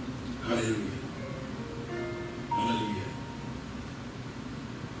 Hallelujah. Hallelujah.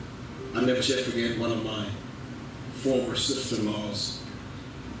 I never shall forget one of my former sister-in-laws.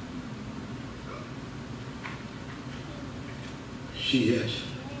 She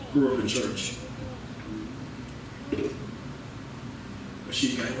grew up in church. But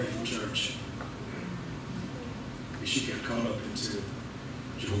she got away from church. And she got caught up into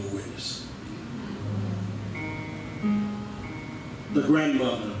Jehovah's Witness. The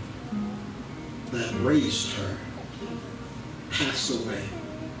grandmother that raised her passed away.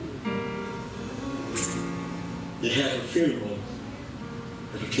 They had a funeral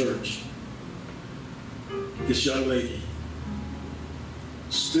at a church. This young lady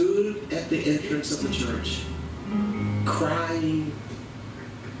stood at the entrance of the church, crying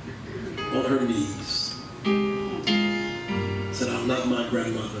on her knees. Said, I love my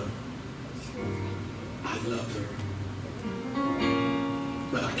grandmother. I love her.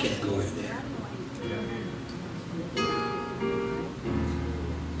 But I can't go in there.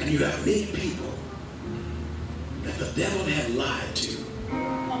 And you have many people that the devil had lied to.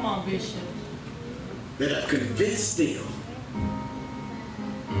 Come on, Bishop. That have convinced them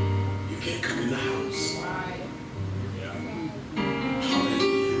you can't come in the house.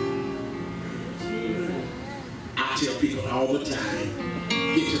 Hallelujah. I tell people all the time,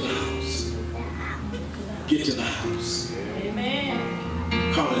 get to the house. Get to the house. Amen.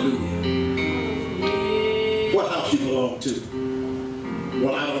 Hallelujah. What house you belong to?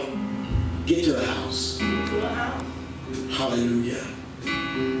 Well, I don't get to the house. Hallelujah.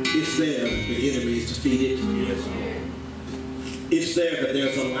 It's there that the enemy is defeated. It's there that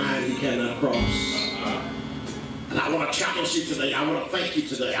there's a line he cannot cross. And I want to challenge you today. I want to thank you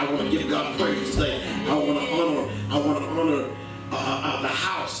today. I want to give God praise today. I want to honor the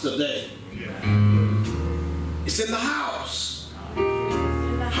house today. It's in the house.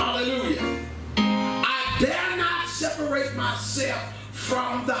 Hallelujah. I dare not separate myself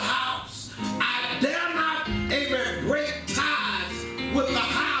from the house. I dare not, amen, break ties with the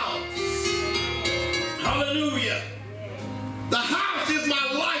house. Hallelujah. The house is my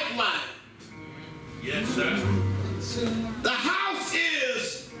lifeline. Yes, sir. The house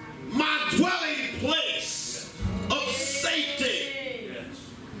is my dwelling place of safety.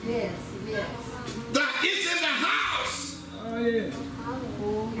 Yes. It's in the house. Oh, yeah.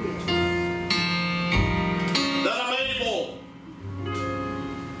 That I'm able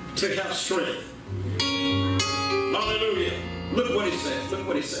to have strength. Hallelujah. Look what he says. Look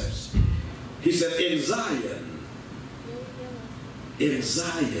what he says. He said, in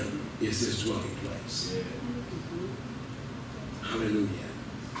Zion is his dwelling place. Hallelujah.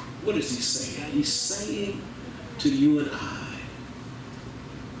 What is he saying? He's saying to you and I,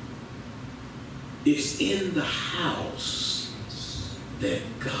 it's in the house that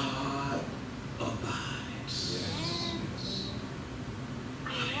God abides.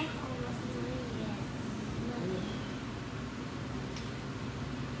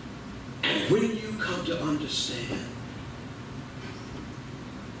 And when you come to understand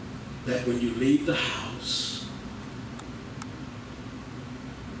that when you leave the house,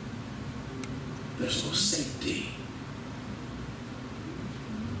 there's no safety.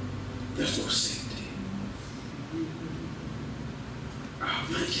 There's no safety. Oh,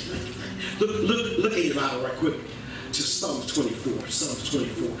 thank you. Look in your Bible right quick to Psalms 24. Psalms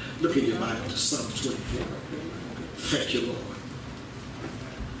 24. Look in your Bible to Psalms 24. Thank you, Lord.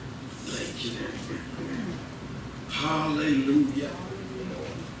 Thank you, Lord. Hallelujah.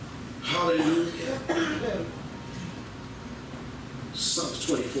 Hallelujah. Psalms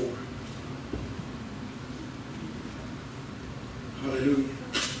 24. Hallelujah.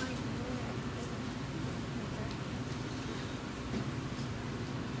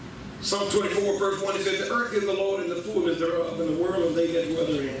 Psalm 24, verse 1, it says, the earth is the Lord and the fullness thereof, and the world and they that dwell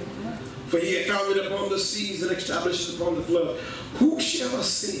therein. For he hath founded upon the seas and established upon the flood. Who shall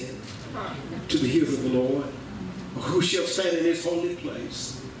ascend to the hills of the Lord? Or who shall stand in his holy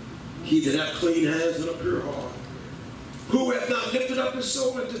place? He that hath clean hands and a pure heart, who hath not lifted up his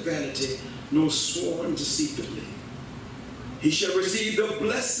soul into vanity, nor sworn deceitfully. He shall receive the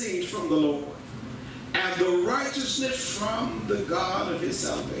blessings from the Lord, and the righteousness from the God of his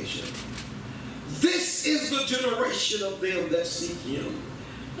salvation. This is the generation of them that seek him,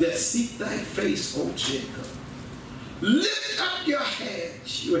 that seek thy face, O Jacob. Lift up your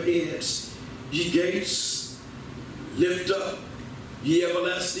heads, ye gates. Lift up, ye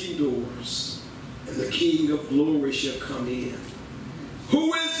everlasting doors, and the King of glory shall come in.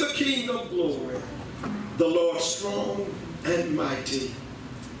 Who is the King of glory? The Lord strong and mighty,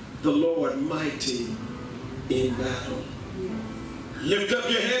 the Lord mighty in battle. Lift up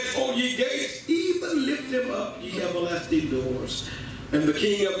your heads, O ye gates, even lift them up, ye everlasting doors, and the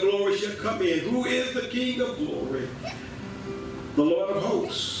King of glory shall come in. Who is the King of glory? The Lord of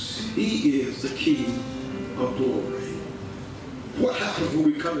hosts. He is the King of glory. What happens when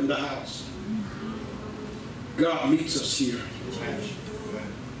we come in the house? God meets us here.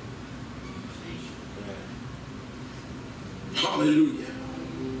 Hallelujah.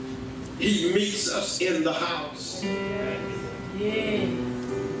 He meets us in the house. Yes.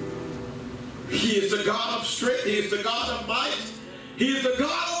 He is the God of strength. He is the God of might. He is the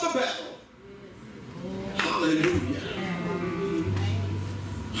God of the battle. Hallelujah.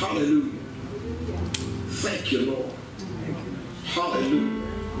 Hallelujah. Thank you, Lord. Hallelujah.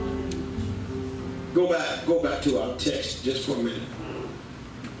 Go back to our text just for a minute.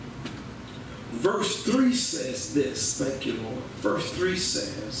 Verse 3 says this. Thank you, Lord. Verse 3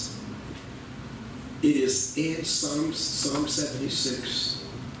 says, it is in Psalm 76,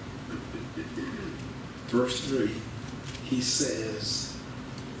 verse 3. He says,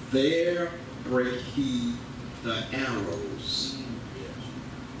 there break he the arrows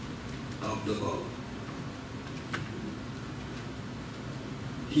of the bow.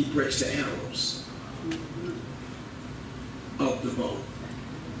 He breaks the arrows of the bow.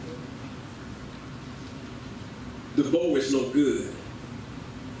 The bow is no good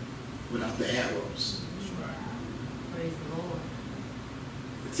without the arrows. Praise the Lord.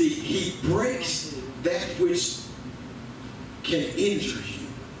 See, he breaks that which can injure you.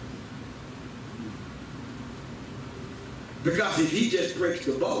 Because if he just breaks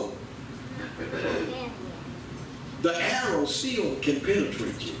the bow, the arrow still can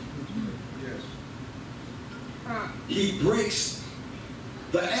penetrate you. He breaks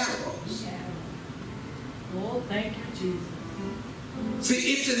the arrows. Oh, thank you, Jesus.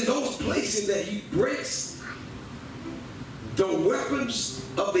 See, it's in those places that he breaks the weapons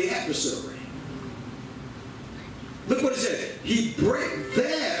of the adversary. Look what it says. He break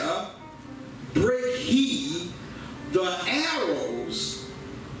he the arrows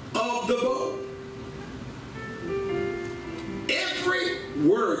of the bow. Every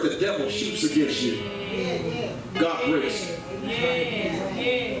word the devil shoots against you, God breaks it.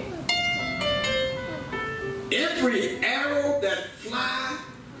 Every arrow that fly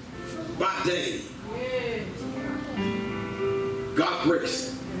by day, God breaks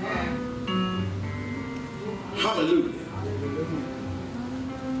it. Hallelujah.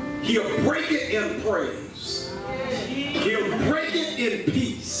 He'll break it in praise. He'll break it in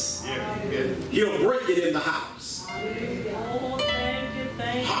peace. He'll break it in the house. Oh, thank you,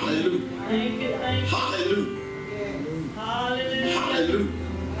 thank you. Hallelujah. Thank you, thank you. Hallelujah. Hallelujah. Hallelujah.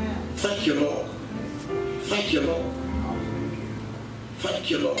 Thank you, Lord. Thank you, Lord. Thank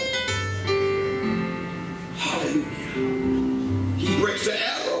you, Lord. Hallelujah. He breaks the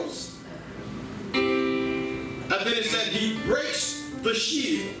arrows. And then it said he breaks the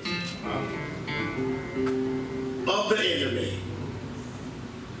shield of the enemy.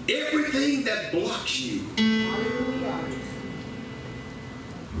 Everything that blocks you,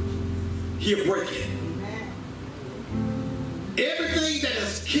 he'll break it. Everything that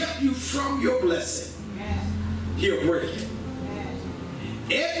has kept you from your blessing, he'll break it.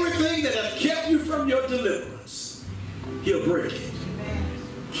 Everything that has kept you from your deliverance, he'll break it.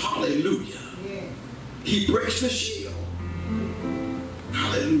 Hallelujah. He breaks the shield.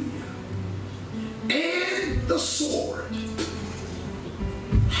 Hallelujah. And the sword.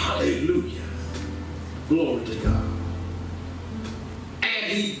 Hallelujah. Glory to God.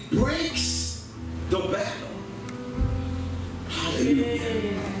 And he breaks the battle. Hallelujah.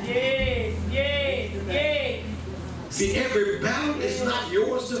 Yes, yes, yes. See, every battle is not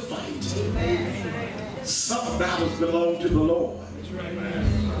yours to fight. Some battles belong to the Lord.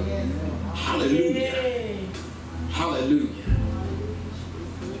 Hallelujah. Hallelujah.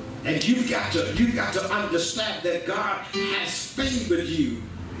 And you've got to understand that God has favored you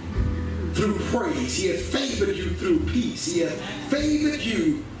through praise. He has favored you through peace. He has favored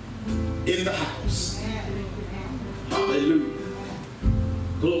you in the house. Hallelujah.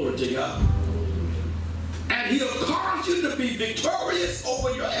 Glory to God. And he'll cause you to be victorious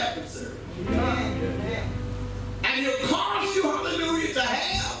over your adversary. And he'll cause you, hallelujah, to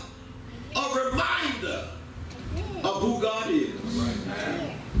have a reminder of who God is.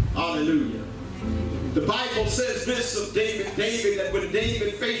 Hallelujah. The Bible says this of David, that when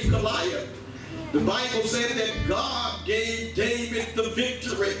David faced Goliath, the Bible said that God gave David the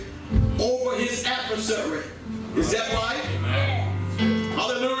victory over his adversary. Is that right?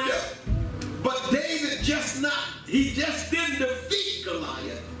 Hallelujah. But David he just didn't defeat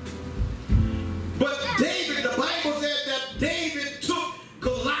Goliath. But David, the Bible said that David took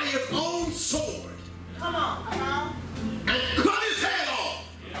Goliath's own sword. Come on, come on. And cut his head off.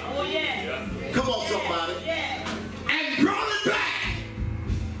 Oh, yeah. Come on, somebody. Yeah. And brought it back.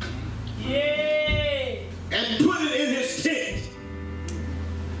 Yeah. And put it in his tent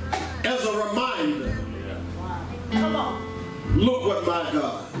as a reminder. Come on. Look what my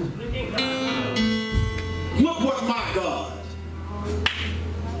God. Look at God. Look what my God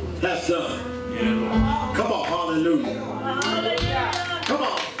has done. Come on, hallelujah. Hallelujah. Come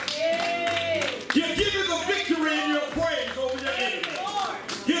on. Yeah. He'll give you the victory in your praise over your enemy.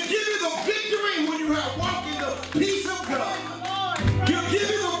 He'll give you the victory when you have walked in the peace of God. He'll give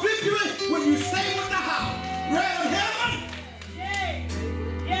you the victory when you stay with the house. Red of heaven. Yeah.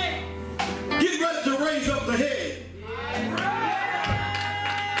 Yeah. Get ready to up the head.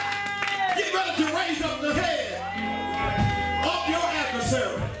 Get ready to raise up the head of your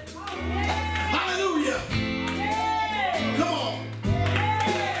adversary. Hallelujah. Come on.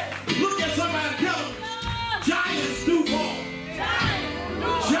 Look at somebody and tell them, giants do fall.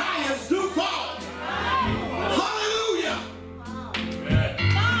 Giants do fall. Hallelujah.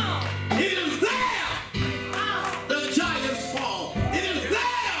 It is there that giants fall. It is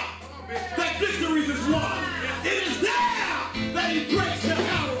there that victories is won. It is there that he breaks the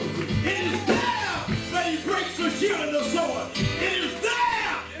arrows. It is there that he breaks the shield and the sword. It is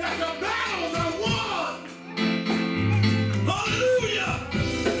there that the battles are won. Hallelujah.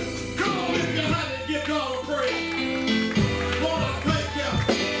 Come on, lift your hand and give God a praise. Lord, I thank you.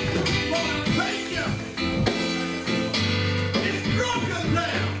 Lord, I thank you. It's broken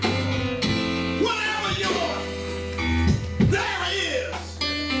down. Whatever you want, there it is.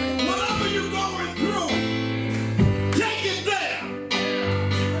 Whatever you're going through, take it there.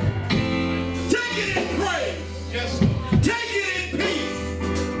 Take it in praise. Yes, Lord. Take it in peace.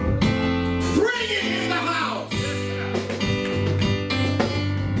 Bring it in the house.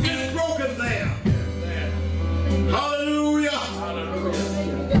 It's broken there. Hallelujah.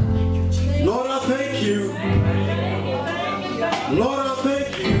 Lord, I thank you. Lord, I thank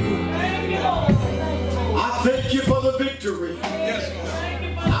you. I thank you for the victory. Yes, Lord.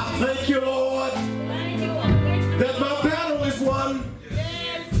 I thank you, Lord, that my battle is won.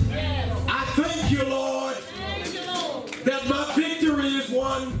 I thank you, Lord, that my victory is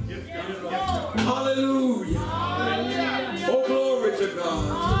won. Hallelujah. Oh, glory to God.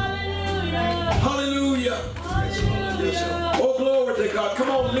 Hallelujah. Oh, glory to God. Come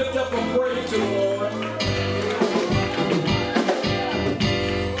on, lift up a praise to the Lord.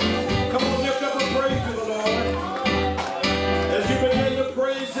 Come on, lift up a praise to the Lord. As you begin to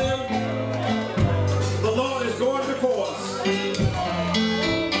praise him, the Lord is going before us. He's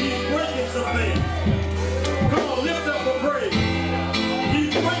breaking some things. Come on, lift up a praise.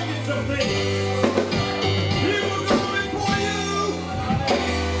 He's breaking some things. He will go before you,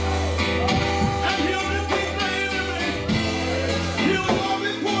 and he'll defeat the enemy. He'll go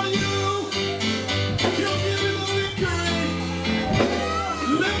before you. He'll give you the victory.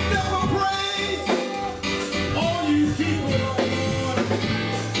 Lift up a praise, all you people of the Lord.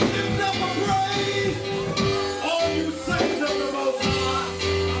 Lift up a praise, all you saints of the Most High.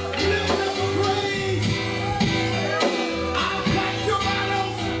 Lift up a praise. I'll fight your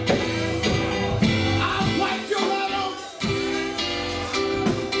battles. I'll fight your battles.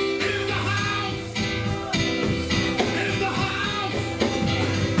 In the house. In the house.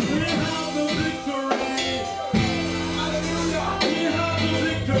 We have the victory. Hallelujah. We have the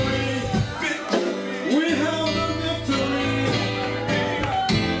victory. We have the victory.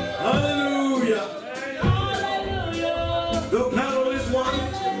 Hallelujah. The battle is won.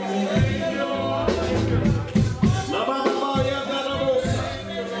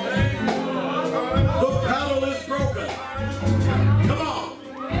 The battle is broken. Come on.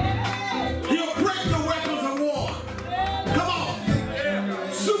 He'll break the weapons of war. Come on.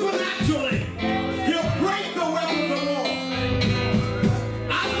 Supernaturally, he'll break the weapons of war.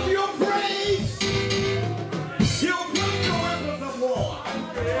 Out of your praise, he'll break the weapons of war.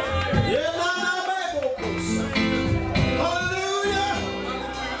 Hallelujah.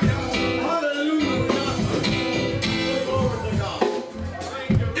 Hallelujah. Glory to God.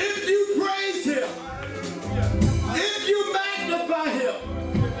 If you praise him, if you magnify him,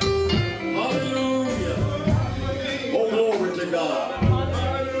 hallelujah. Oh, glory to God.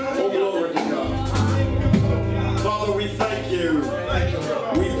 Oh, glory to God. Father, we thank you.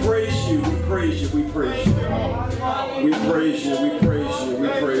 We praise you. We praise you. We praise you. We praise you. We praise you. We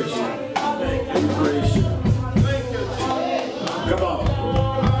praise you. We praise you. Come on.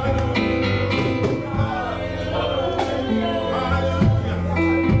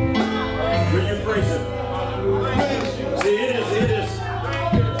 Will you praise him? See, it is.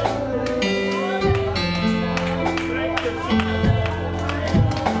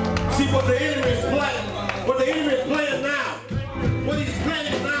 See what the enemy is planning. What the enemy is playing now. What he's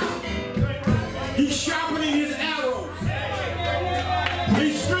planning now. He's sharpening his arrows.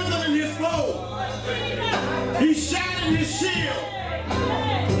 He's strengthening his bow. He's shining his shield.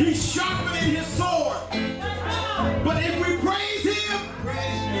 He's sharpening his sword. But if we praise him,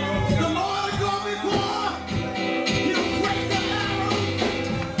 the Lord will go before. He'll break the arrows.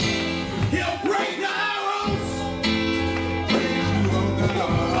 He'll break the arrows.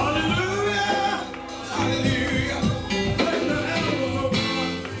 Hallelujah. Hallelujah. Break the arrows, oh God.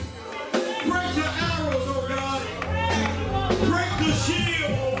 Break the arrows, oh God. Break the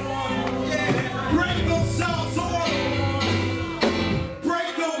shield, oh Lord. Break the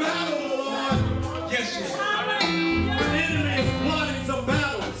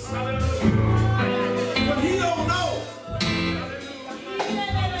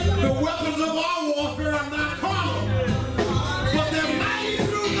weapons of our warfare are not carnal, but they're mighty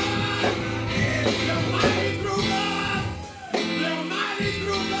through God. They're mighty through God. They're mighty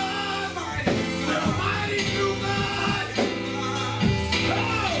through God. They're mighty through God.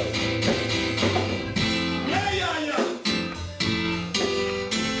 Oh! Yeah, yeah, yeah.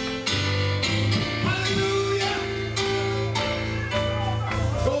 Hallelujah.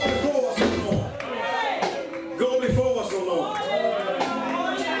 Go before us, O Lord. Go before us, O Lord.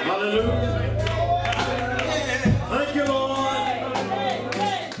 Hallelujah. Thank you, Lord.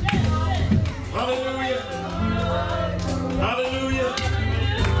 Hallelujah. Hallelujah.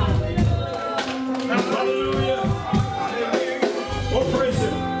 Hallelujah. Oh, praise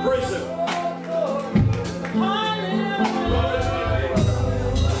him. Praise him.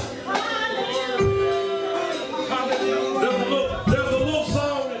 There's a little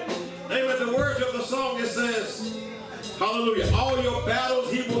song. Amen. The words of the song, it says, hallelujah. All your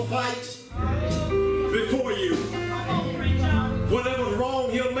battles he will fight before you. Whatever's wrong,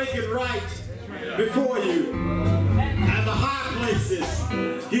 he'll make it right before you. And the high places,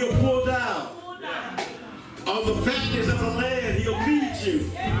 he'll pull down. On the fatness of the land, he'll feed you.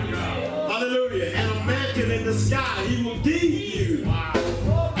 Hallelujah. And a mansion in the sky, he will give you.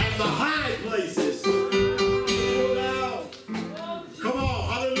 And the high places, pull down. Come on.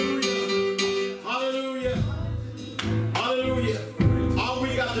 Hallelujah. Hallelujah. Hallelujah. All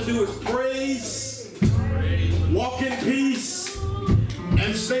we got to do is praise, walk in peace,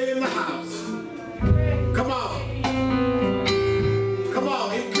 and stay in the house. Come on. Come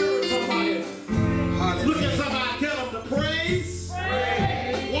on. Encourage somebody. Look at somebody. Tell them to praise,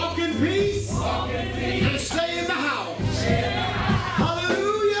 walk in peace, and stay in the house.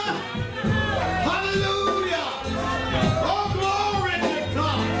 Hallelujah. Hallelujah. Oh, glory to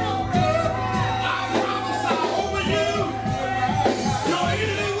God. I prophesy over you. Your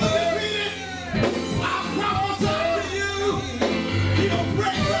enemy will be defeated. I prophesy to you. He'll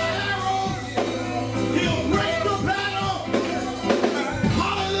break the arrows. He'll break the battle.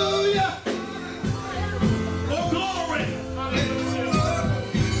 Hallelujah. Oh, glory.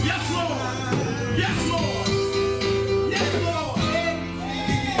 Yes, Lord. Yes, Lord. Yes, Lord.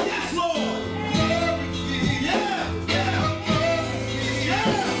 Yes, Lord. Yeah. Yeah.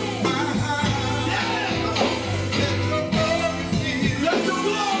 Yeah. Let your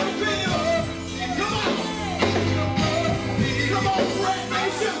glory fill. Come on. Come on, great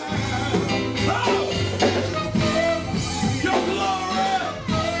nation. Oh. Your glory.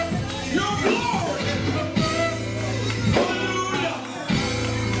 Your glory. Hallelujah.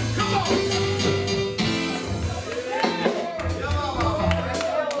 Come on.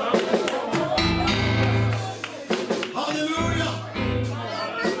 Hallelujah.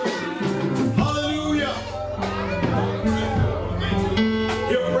 Hallelujah.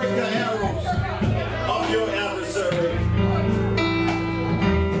 He'll break the arrows of your adversary.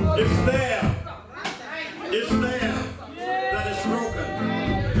 It's there. It's there that is broken.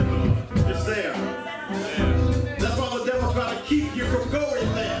 It's there. That's why the devil trying to keep you from going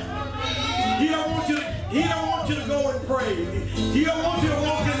there. He don't want you to go and pray. He don't want you to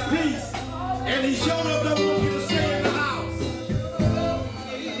walk in peace. And he showed up don't want you to stay in the house.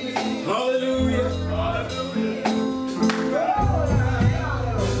 Hallelujah.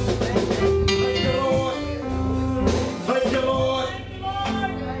 Thank you, Lord. Thank you, Lord.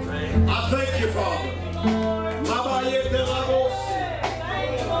 I thank you, Father.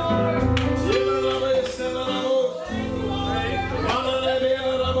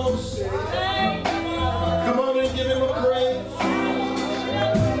 Come on and give him a praise.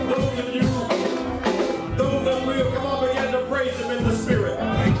 Those of you, those that will, come on, begin to praise him in the spirit.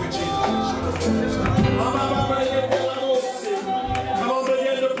 Thank you, Jesus. Come on,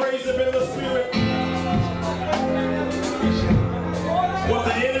 begin to praise him in the spirit. What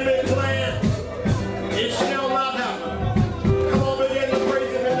the enemy planned, it shall not happen. Come on, begin to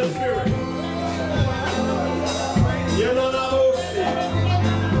praise him in the spirit.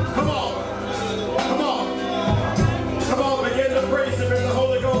 Come on. Come on. Come on, begin to praise him in the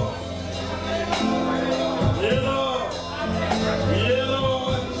Holy Ghost. Yeah, Lord. Yeah,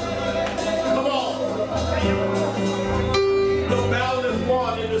 Lord. Come on. The battle is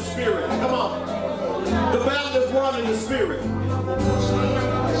won in the spirit. Come on. The battle is won in the spirit.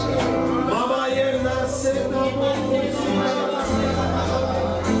 Mama, yeah, I said no more.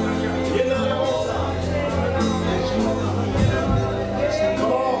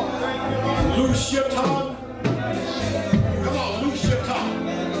 Come on. Loose your tongue. Come on, loose your tongue.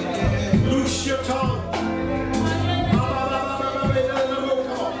 Loose your tongue.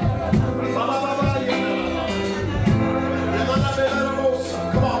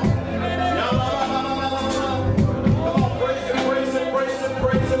 Come on.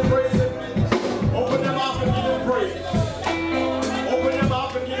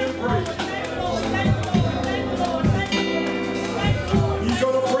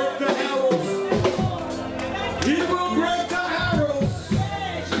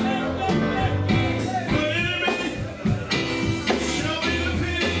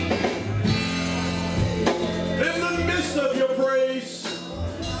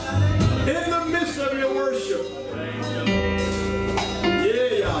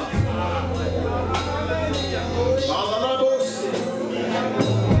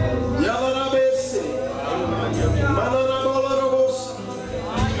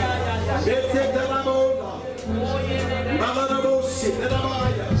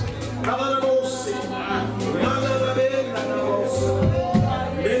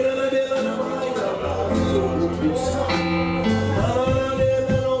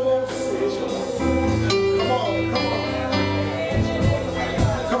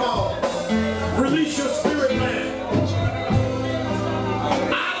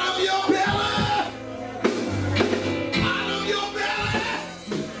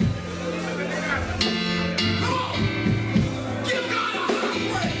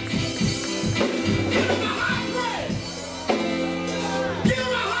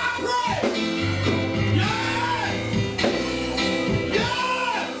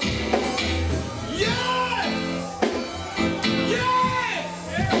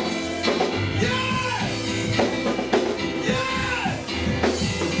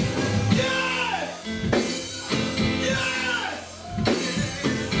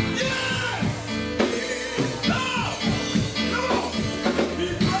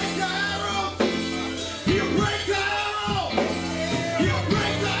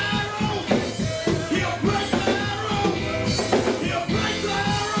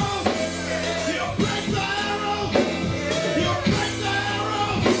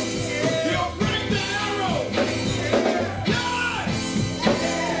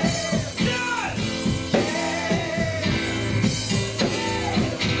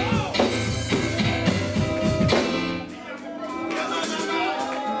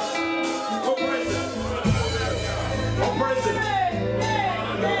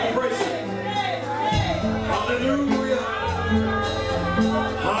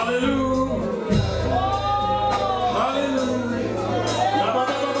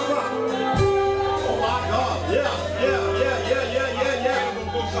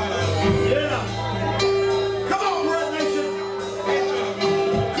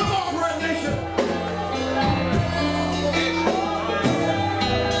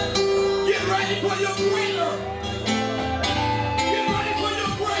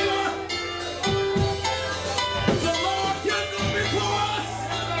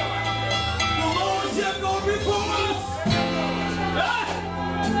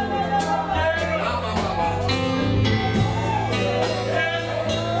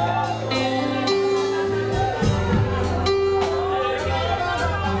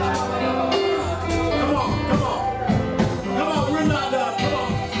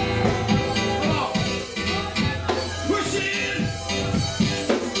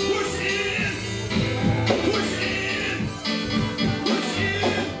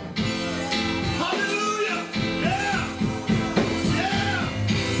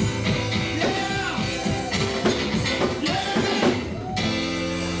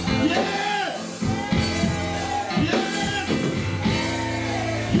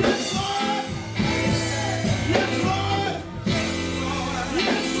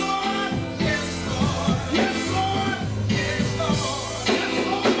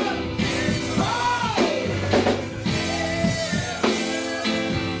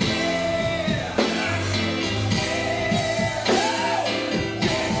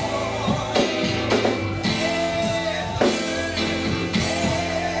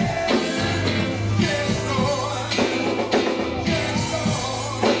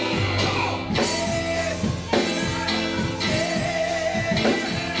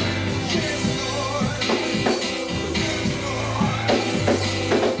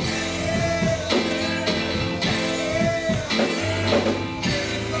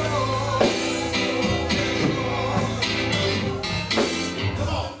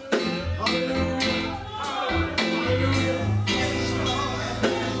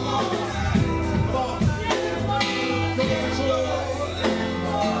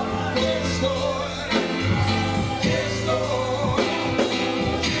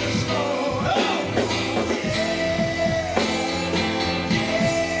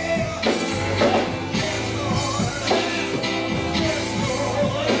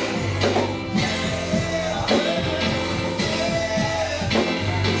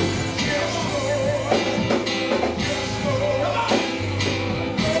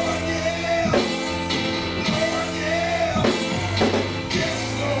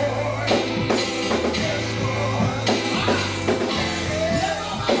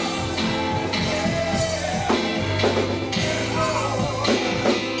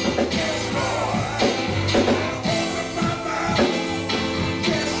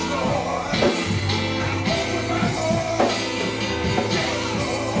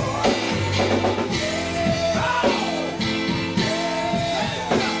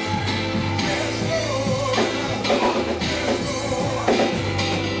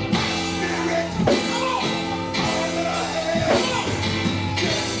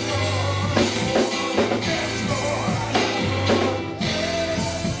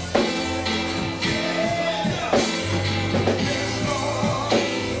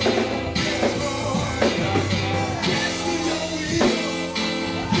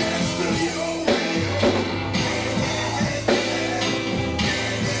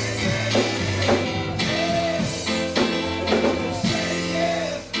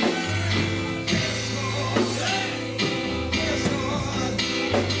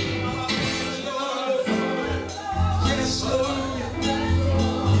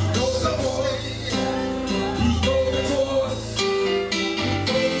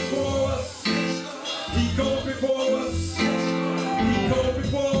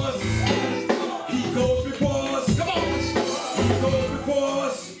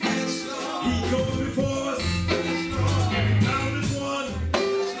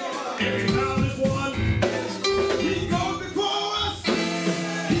 Every time there's one, he goes before us.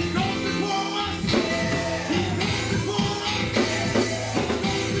 He goes before us. He goes before us. He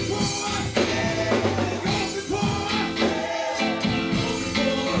goes before us. He goes before us.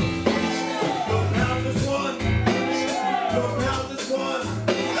 Go down this one. Go down this one.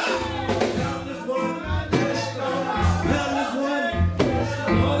 Down this one. Down this one.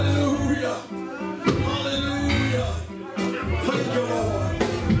 Hallelujah. Hallelujah. Thank you, Lord.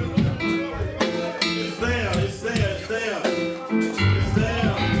 It's there. It's there. It's there. It's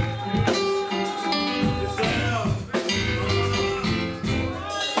there. It's there.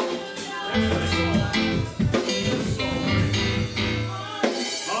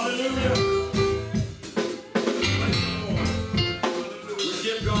 Hallelujah. We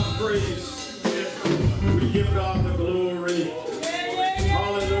give God praise. We give God the glory.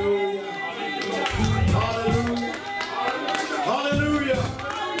 Hallelujah. Hallelujah. Hallelujah.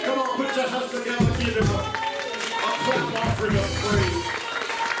 Come on, put your hands together. Give him a clap offering of praise.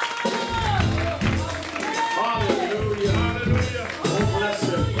 Hallelujah. Hallelujah. Oh, bless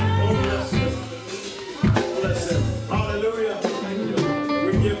him. Oh, bless him. Bless him. Hallelujah.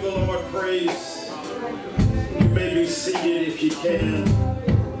 We give the Lord praise. You may be seated if you can.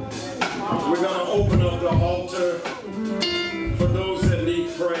 We're going to open up the altar for those that need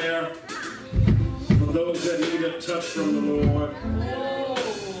prayer, for those that need a touch from the Lord.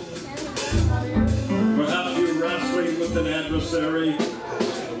 Perhaps you're wrestling with an adversary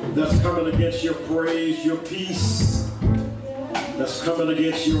that's coming against your praise, your peace, that's coming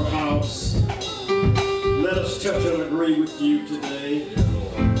against your house. Let us touch and agree with you today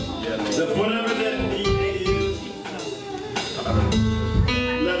that whatever that need is,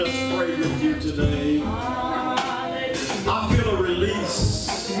 let us pray with you today. I feel a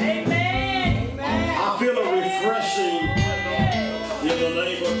release. Amen. I feel a refreshing in the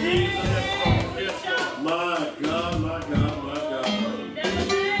name of Jesus. My God, my God, my God.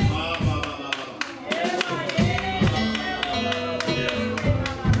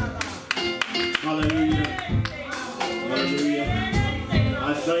 Hallelujah. Hallelujah.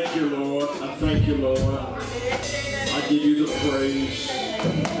 I thank you, Lord. I thank you, Lord. I give you the praise.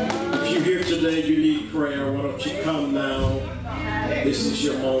 If you're here today, you need prayer, why don't you come now? This is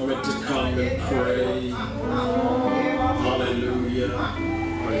your moment to come and pray. Hallelujah.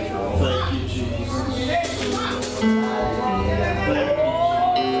 Thank you, Jesus.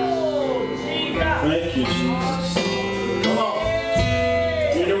 Thank you, Jesus. Come on.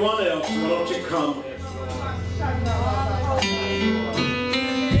 Anyone else, why don't you come?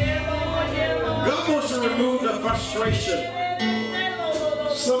 God wants to remove the frustration.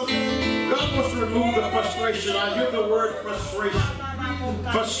 God wants to remove the frustration. I hear the word frustration.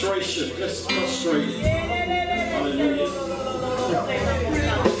 Frustration. Just frustrated. Hallelujah.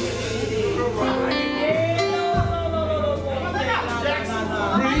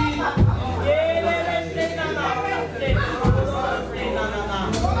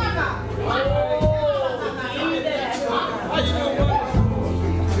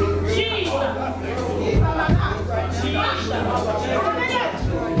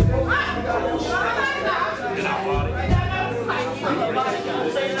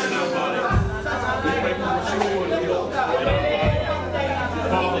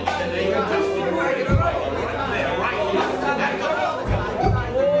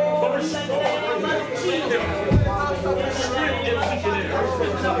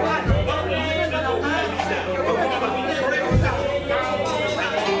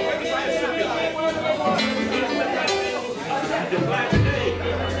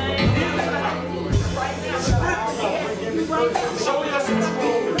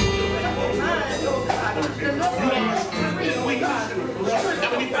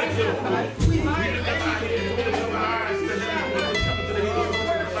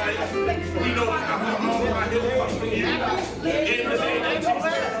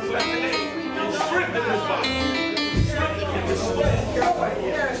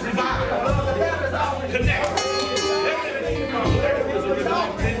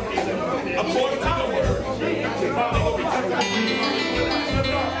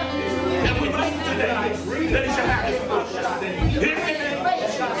 That is your happiness.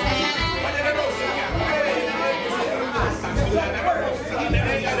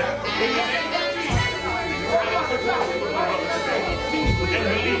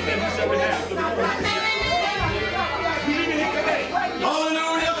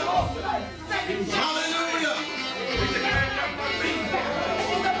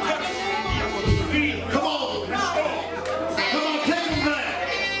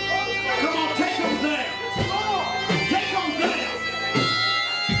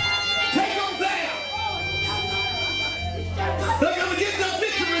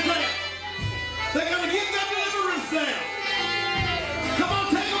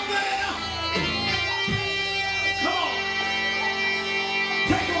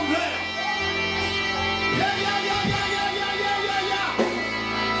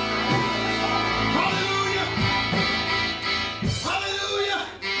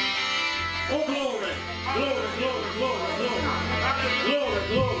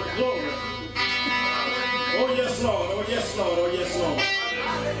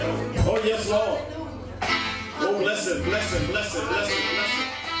 Lord. Oh, bless him, bless him, bless him, bless him, bless him.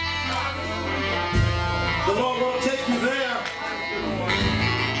 The Lord will take you there.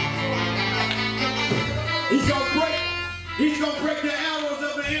 He's going to break the arrows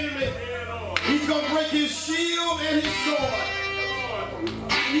of the enemy. He's going to break his shield and his sword.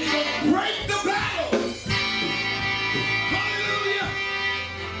 He's going to break the battle. Hallelujah.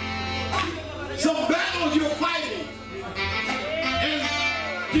 Some battles you're fighting and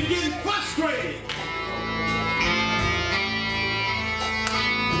you're getting frustrated.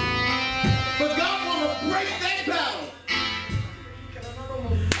 But God want to break that battle.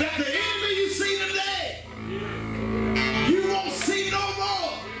 That the enemy you see today, you won't see no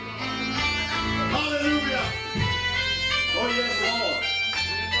more. Hallelujah. Oh yes, Lord.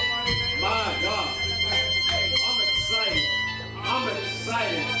 My God. I'm excited. I'm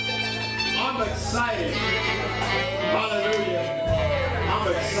excited. I'm excited. Hallelujah. I'm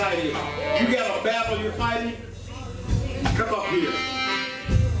excited. You got a battle you're fighting? Come up here.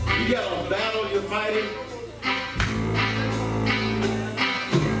 You got a battle you're fighting?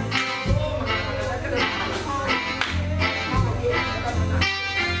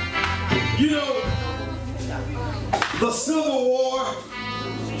 You know, the Civil War,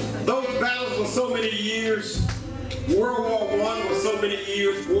 those battles were so many years. World War I was so many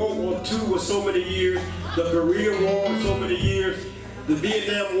years. World War II was so many years. The Korean War was so many years. The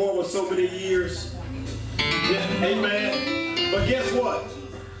Vietnam War was so many years. Amen. But guess what?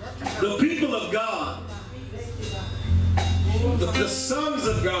 The people of God, the sons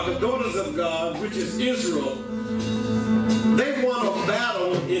of God, the daughters of God, which is Israel, they won a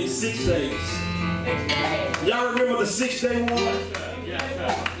battle in 6 days. Y'all remember the 6-day war?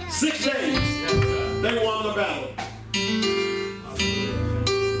 6 days, they won the battle.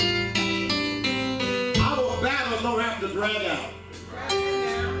 Our battles don't have to drag out.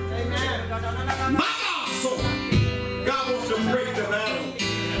 God wants to break the battle.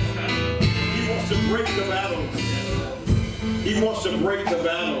 He wants to break the battles. He wants to break the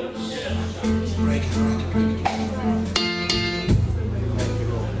battles. Break it, break it,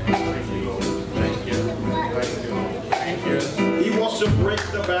 break it. He wants to break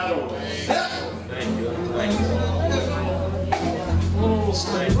the battle. Thank you. Thank you.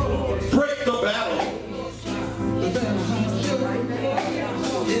 Break the battle.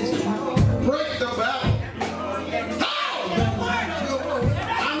 Break the battle.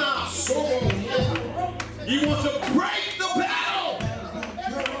 He wants to break the battle.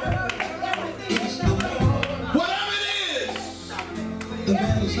 Whatever it is.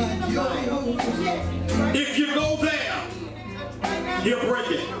 If you go there, he'll break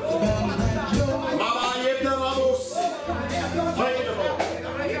it.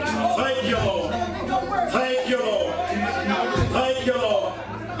 Thank you, Lord. Thank you, Lord. Thank you, Lord.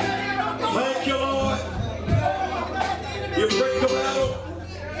 Thank you, Lord. You break the battle.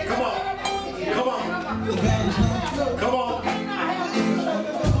 Come on. Come on. Come on.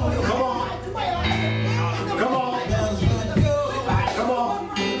 Come on. Come on. Come on. Come on.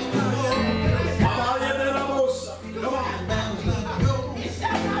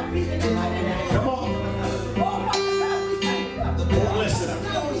 Come on. Oh, listen.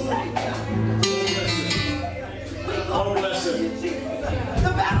 Oh, listen.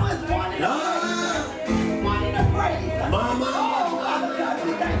 The battle is won in the praise. Mama.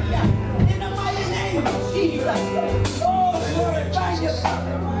 In the mighty name of Jesus. Oh, glorify you,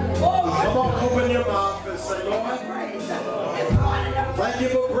 Father. Come on, open your mouth and say, Lord, thank you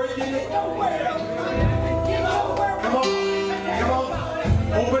for breaking it. Come on, come on.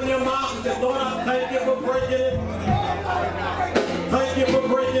 Open your mouth and say, Lord, I thank you for breaking it. Thank you for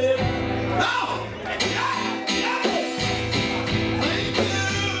breaking it. No!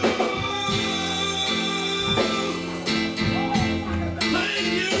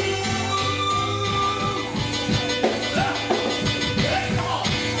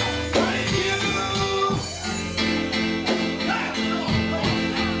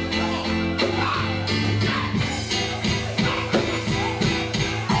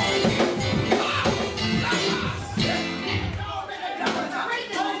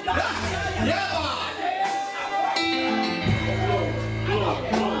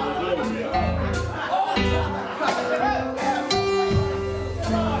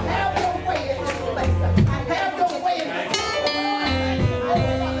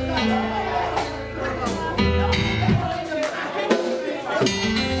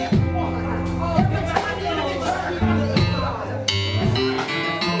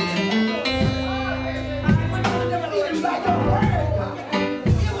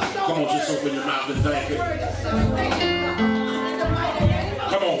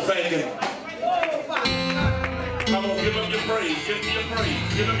 Give him your praise.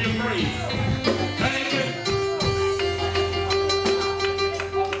 Give him your praise. Thank him.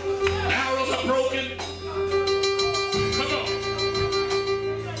 Arrows are broken. Come on.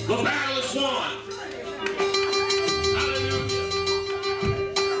 The battle is won. Hallelujah.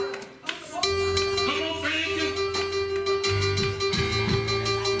 Come on, thank him.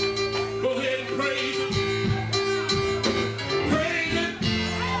 Go ahead and praise him. Praise him.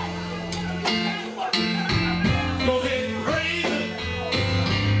 Go ahead and praise him.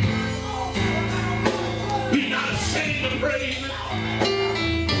 Be not ashamed to praise him.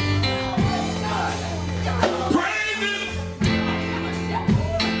 Praise him.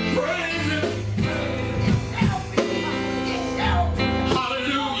 Praise him.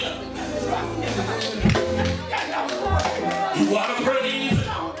 Hallelujah. You ought to praise him.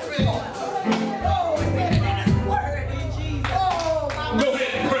 Go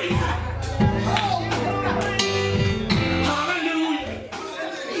ahead and praise him. Hallelujah.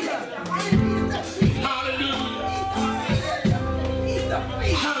 Hallelujah.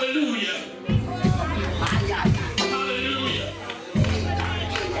 Hallelujah. Hallelujah.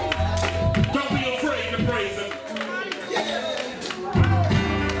 Don't be afraid to praise him.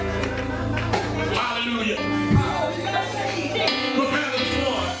 Hallelujah. The battle is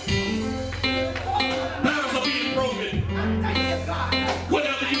won. Battles are being broken.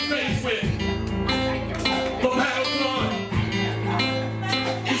 Whatever you face with, the battle's won.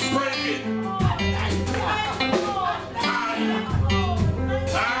 It's breaking.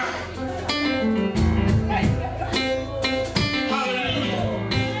 Hallelujah.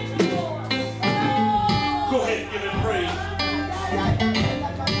 Go ahead and give him praise.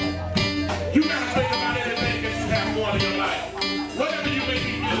 You gotta think about everything that you have going in your life. Whatever you may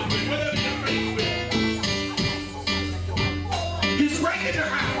be dealing with, whatever you're faced with. He's breaking your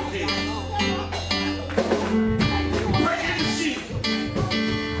house here. Breaking the sheep.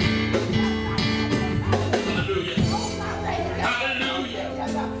 Hallelujah. Hallelujah.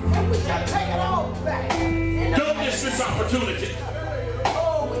 Don't miss this opportunity.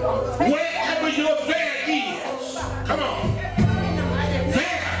 Wherever your there is, come on.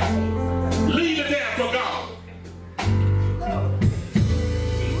 There. Leave it there for God.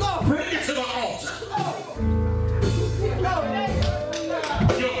 Bring it to the altar.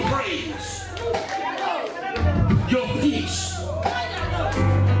 Your praise. Your peace.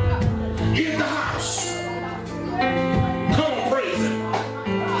 In the house. Come on, praise him.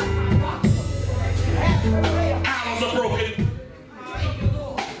 Arrows are broken.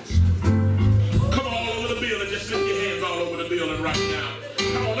 Come on, all over the building. Just lift your hands all over the building right now.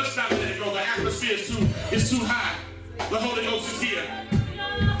 Come on, let's not let it go. The atmosphere is too high. The Holy Ghost is here.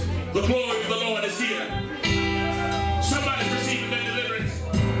 The glory of the Lord is here. Somebody's receiving their deliverance.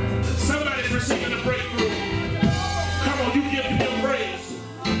 Somebody's receiving a breakthrough. Come on, you give him your praise.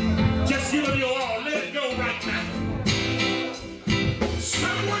 Just give him your all. Let it go right now.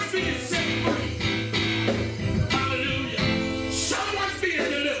 Someone's being set free. Hallelujah. Someone's being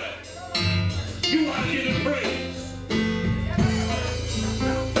delivered. You ought to give him praise.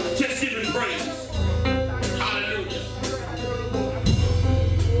 Just give him praise. Hallelujah.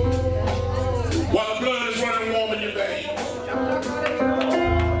 While the blood is running warm in your veins,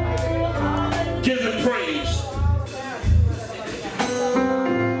 give him praise.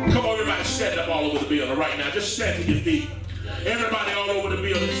 Come on, everybody, stand up all over the building right now. Just stand to your feet. Everybody all over the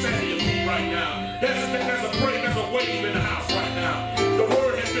building, stand to your feet right now. There's a praise, there's a wave in the house right now.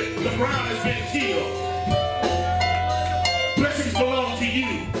 The ground has been healed. Blessings belong to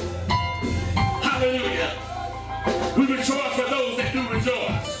you. Hallelujah. We rejoice for those that do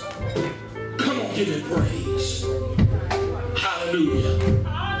rejoice. Come on, give him praise. Hallelujah.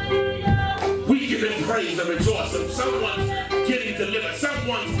 We give him praise and rejoice. And someone's getting delivered.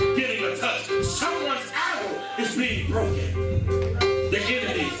 Someone's getting a touch. Someone's arrow is being broken. The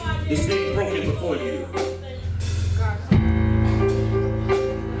enemy is being broken before you.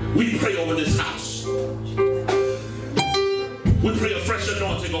 We pray over this house. We pray a fresh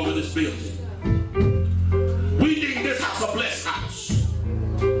anointing over this building. We deem this house a blessed house.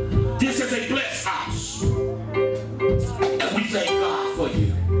 This is a blessed house. And we thank God for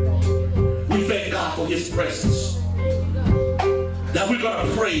you. We thank God for his presence. Now we're going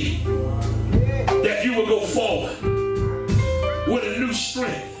to pray that you will go forward with a new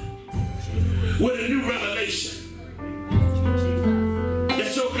strength, with a new revelation.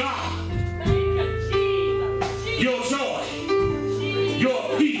 That your God, your joy,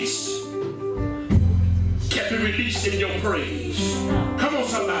 your peace can be released in your praise. Come on,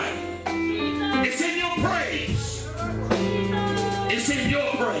 somebody. It's in your praise. It's in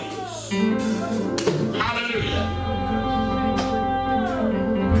your praise. Hallelujah.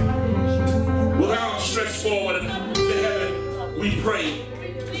 pray.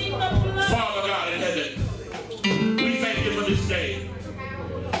 Father God in heaven, we thank you for this day.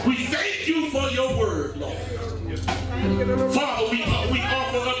 We thank you for your word, Lord. Father, we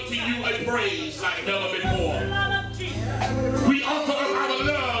offer up to you a praise like never before. We offer up our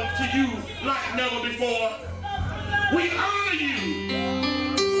love to you like never before. We honor you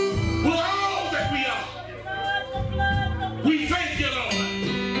with all that we are. We thank you, Lord.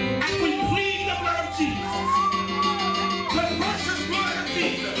 And we plead the blood of Jesus, the precious blood of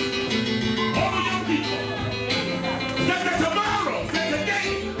Jesus, over your people. That the tomorrow, that today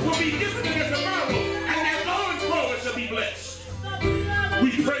will be different than the tomorrow, and that going forward shall be blessed. We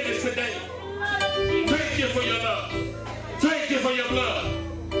pray this today. Thank you for your love. Thank you for your blood.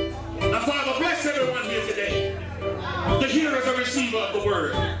 Now, Father, bless everyone here today. The hearers and receiver of the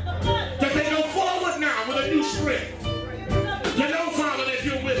word. That they go forward now with a new strength. You know, Father, that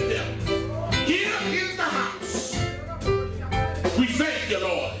you're with them. Here in the house. We thank you,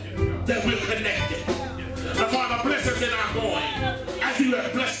 Lord, that we're connected. Now, Father, bless us in our going, as you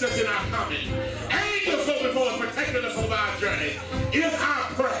have blessed us in our coming. Angels go before us, protecting us over our journey. Is our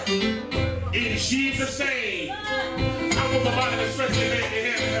prayer. In Jesus' name, I want the body to stretch their hand.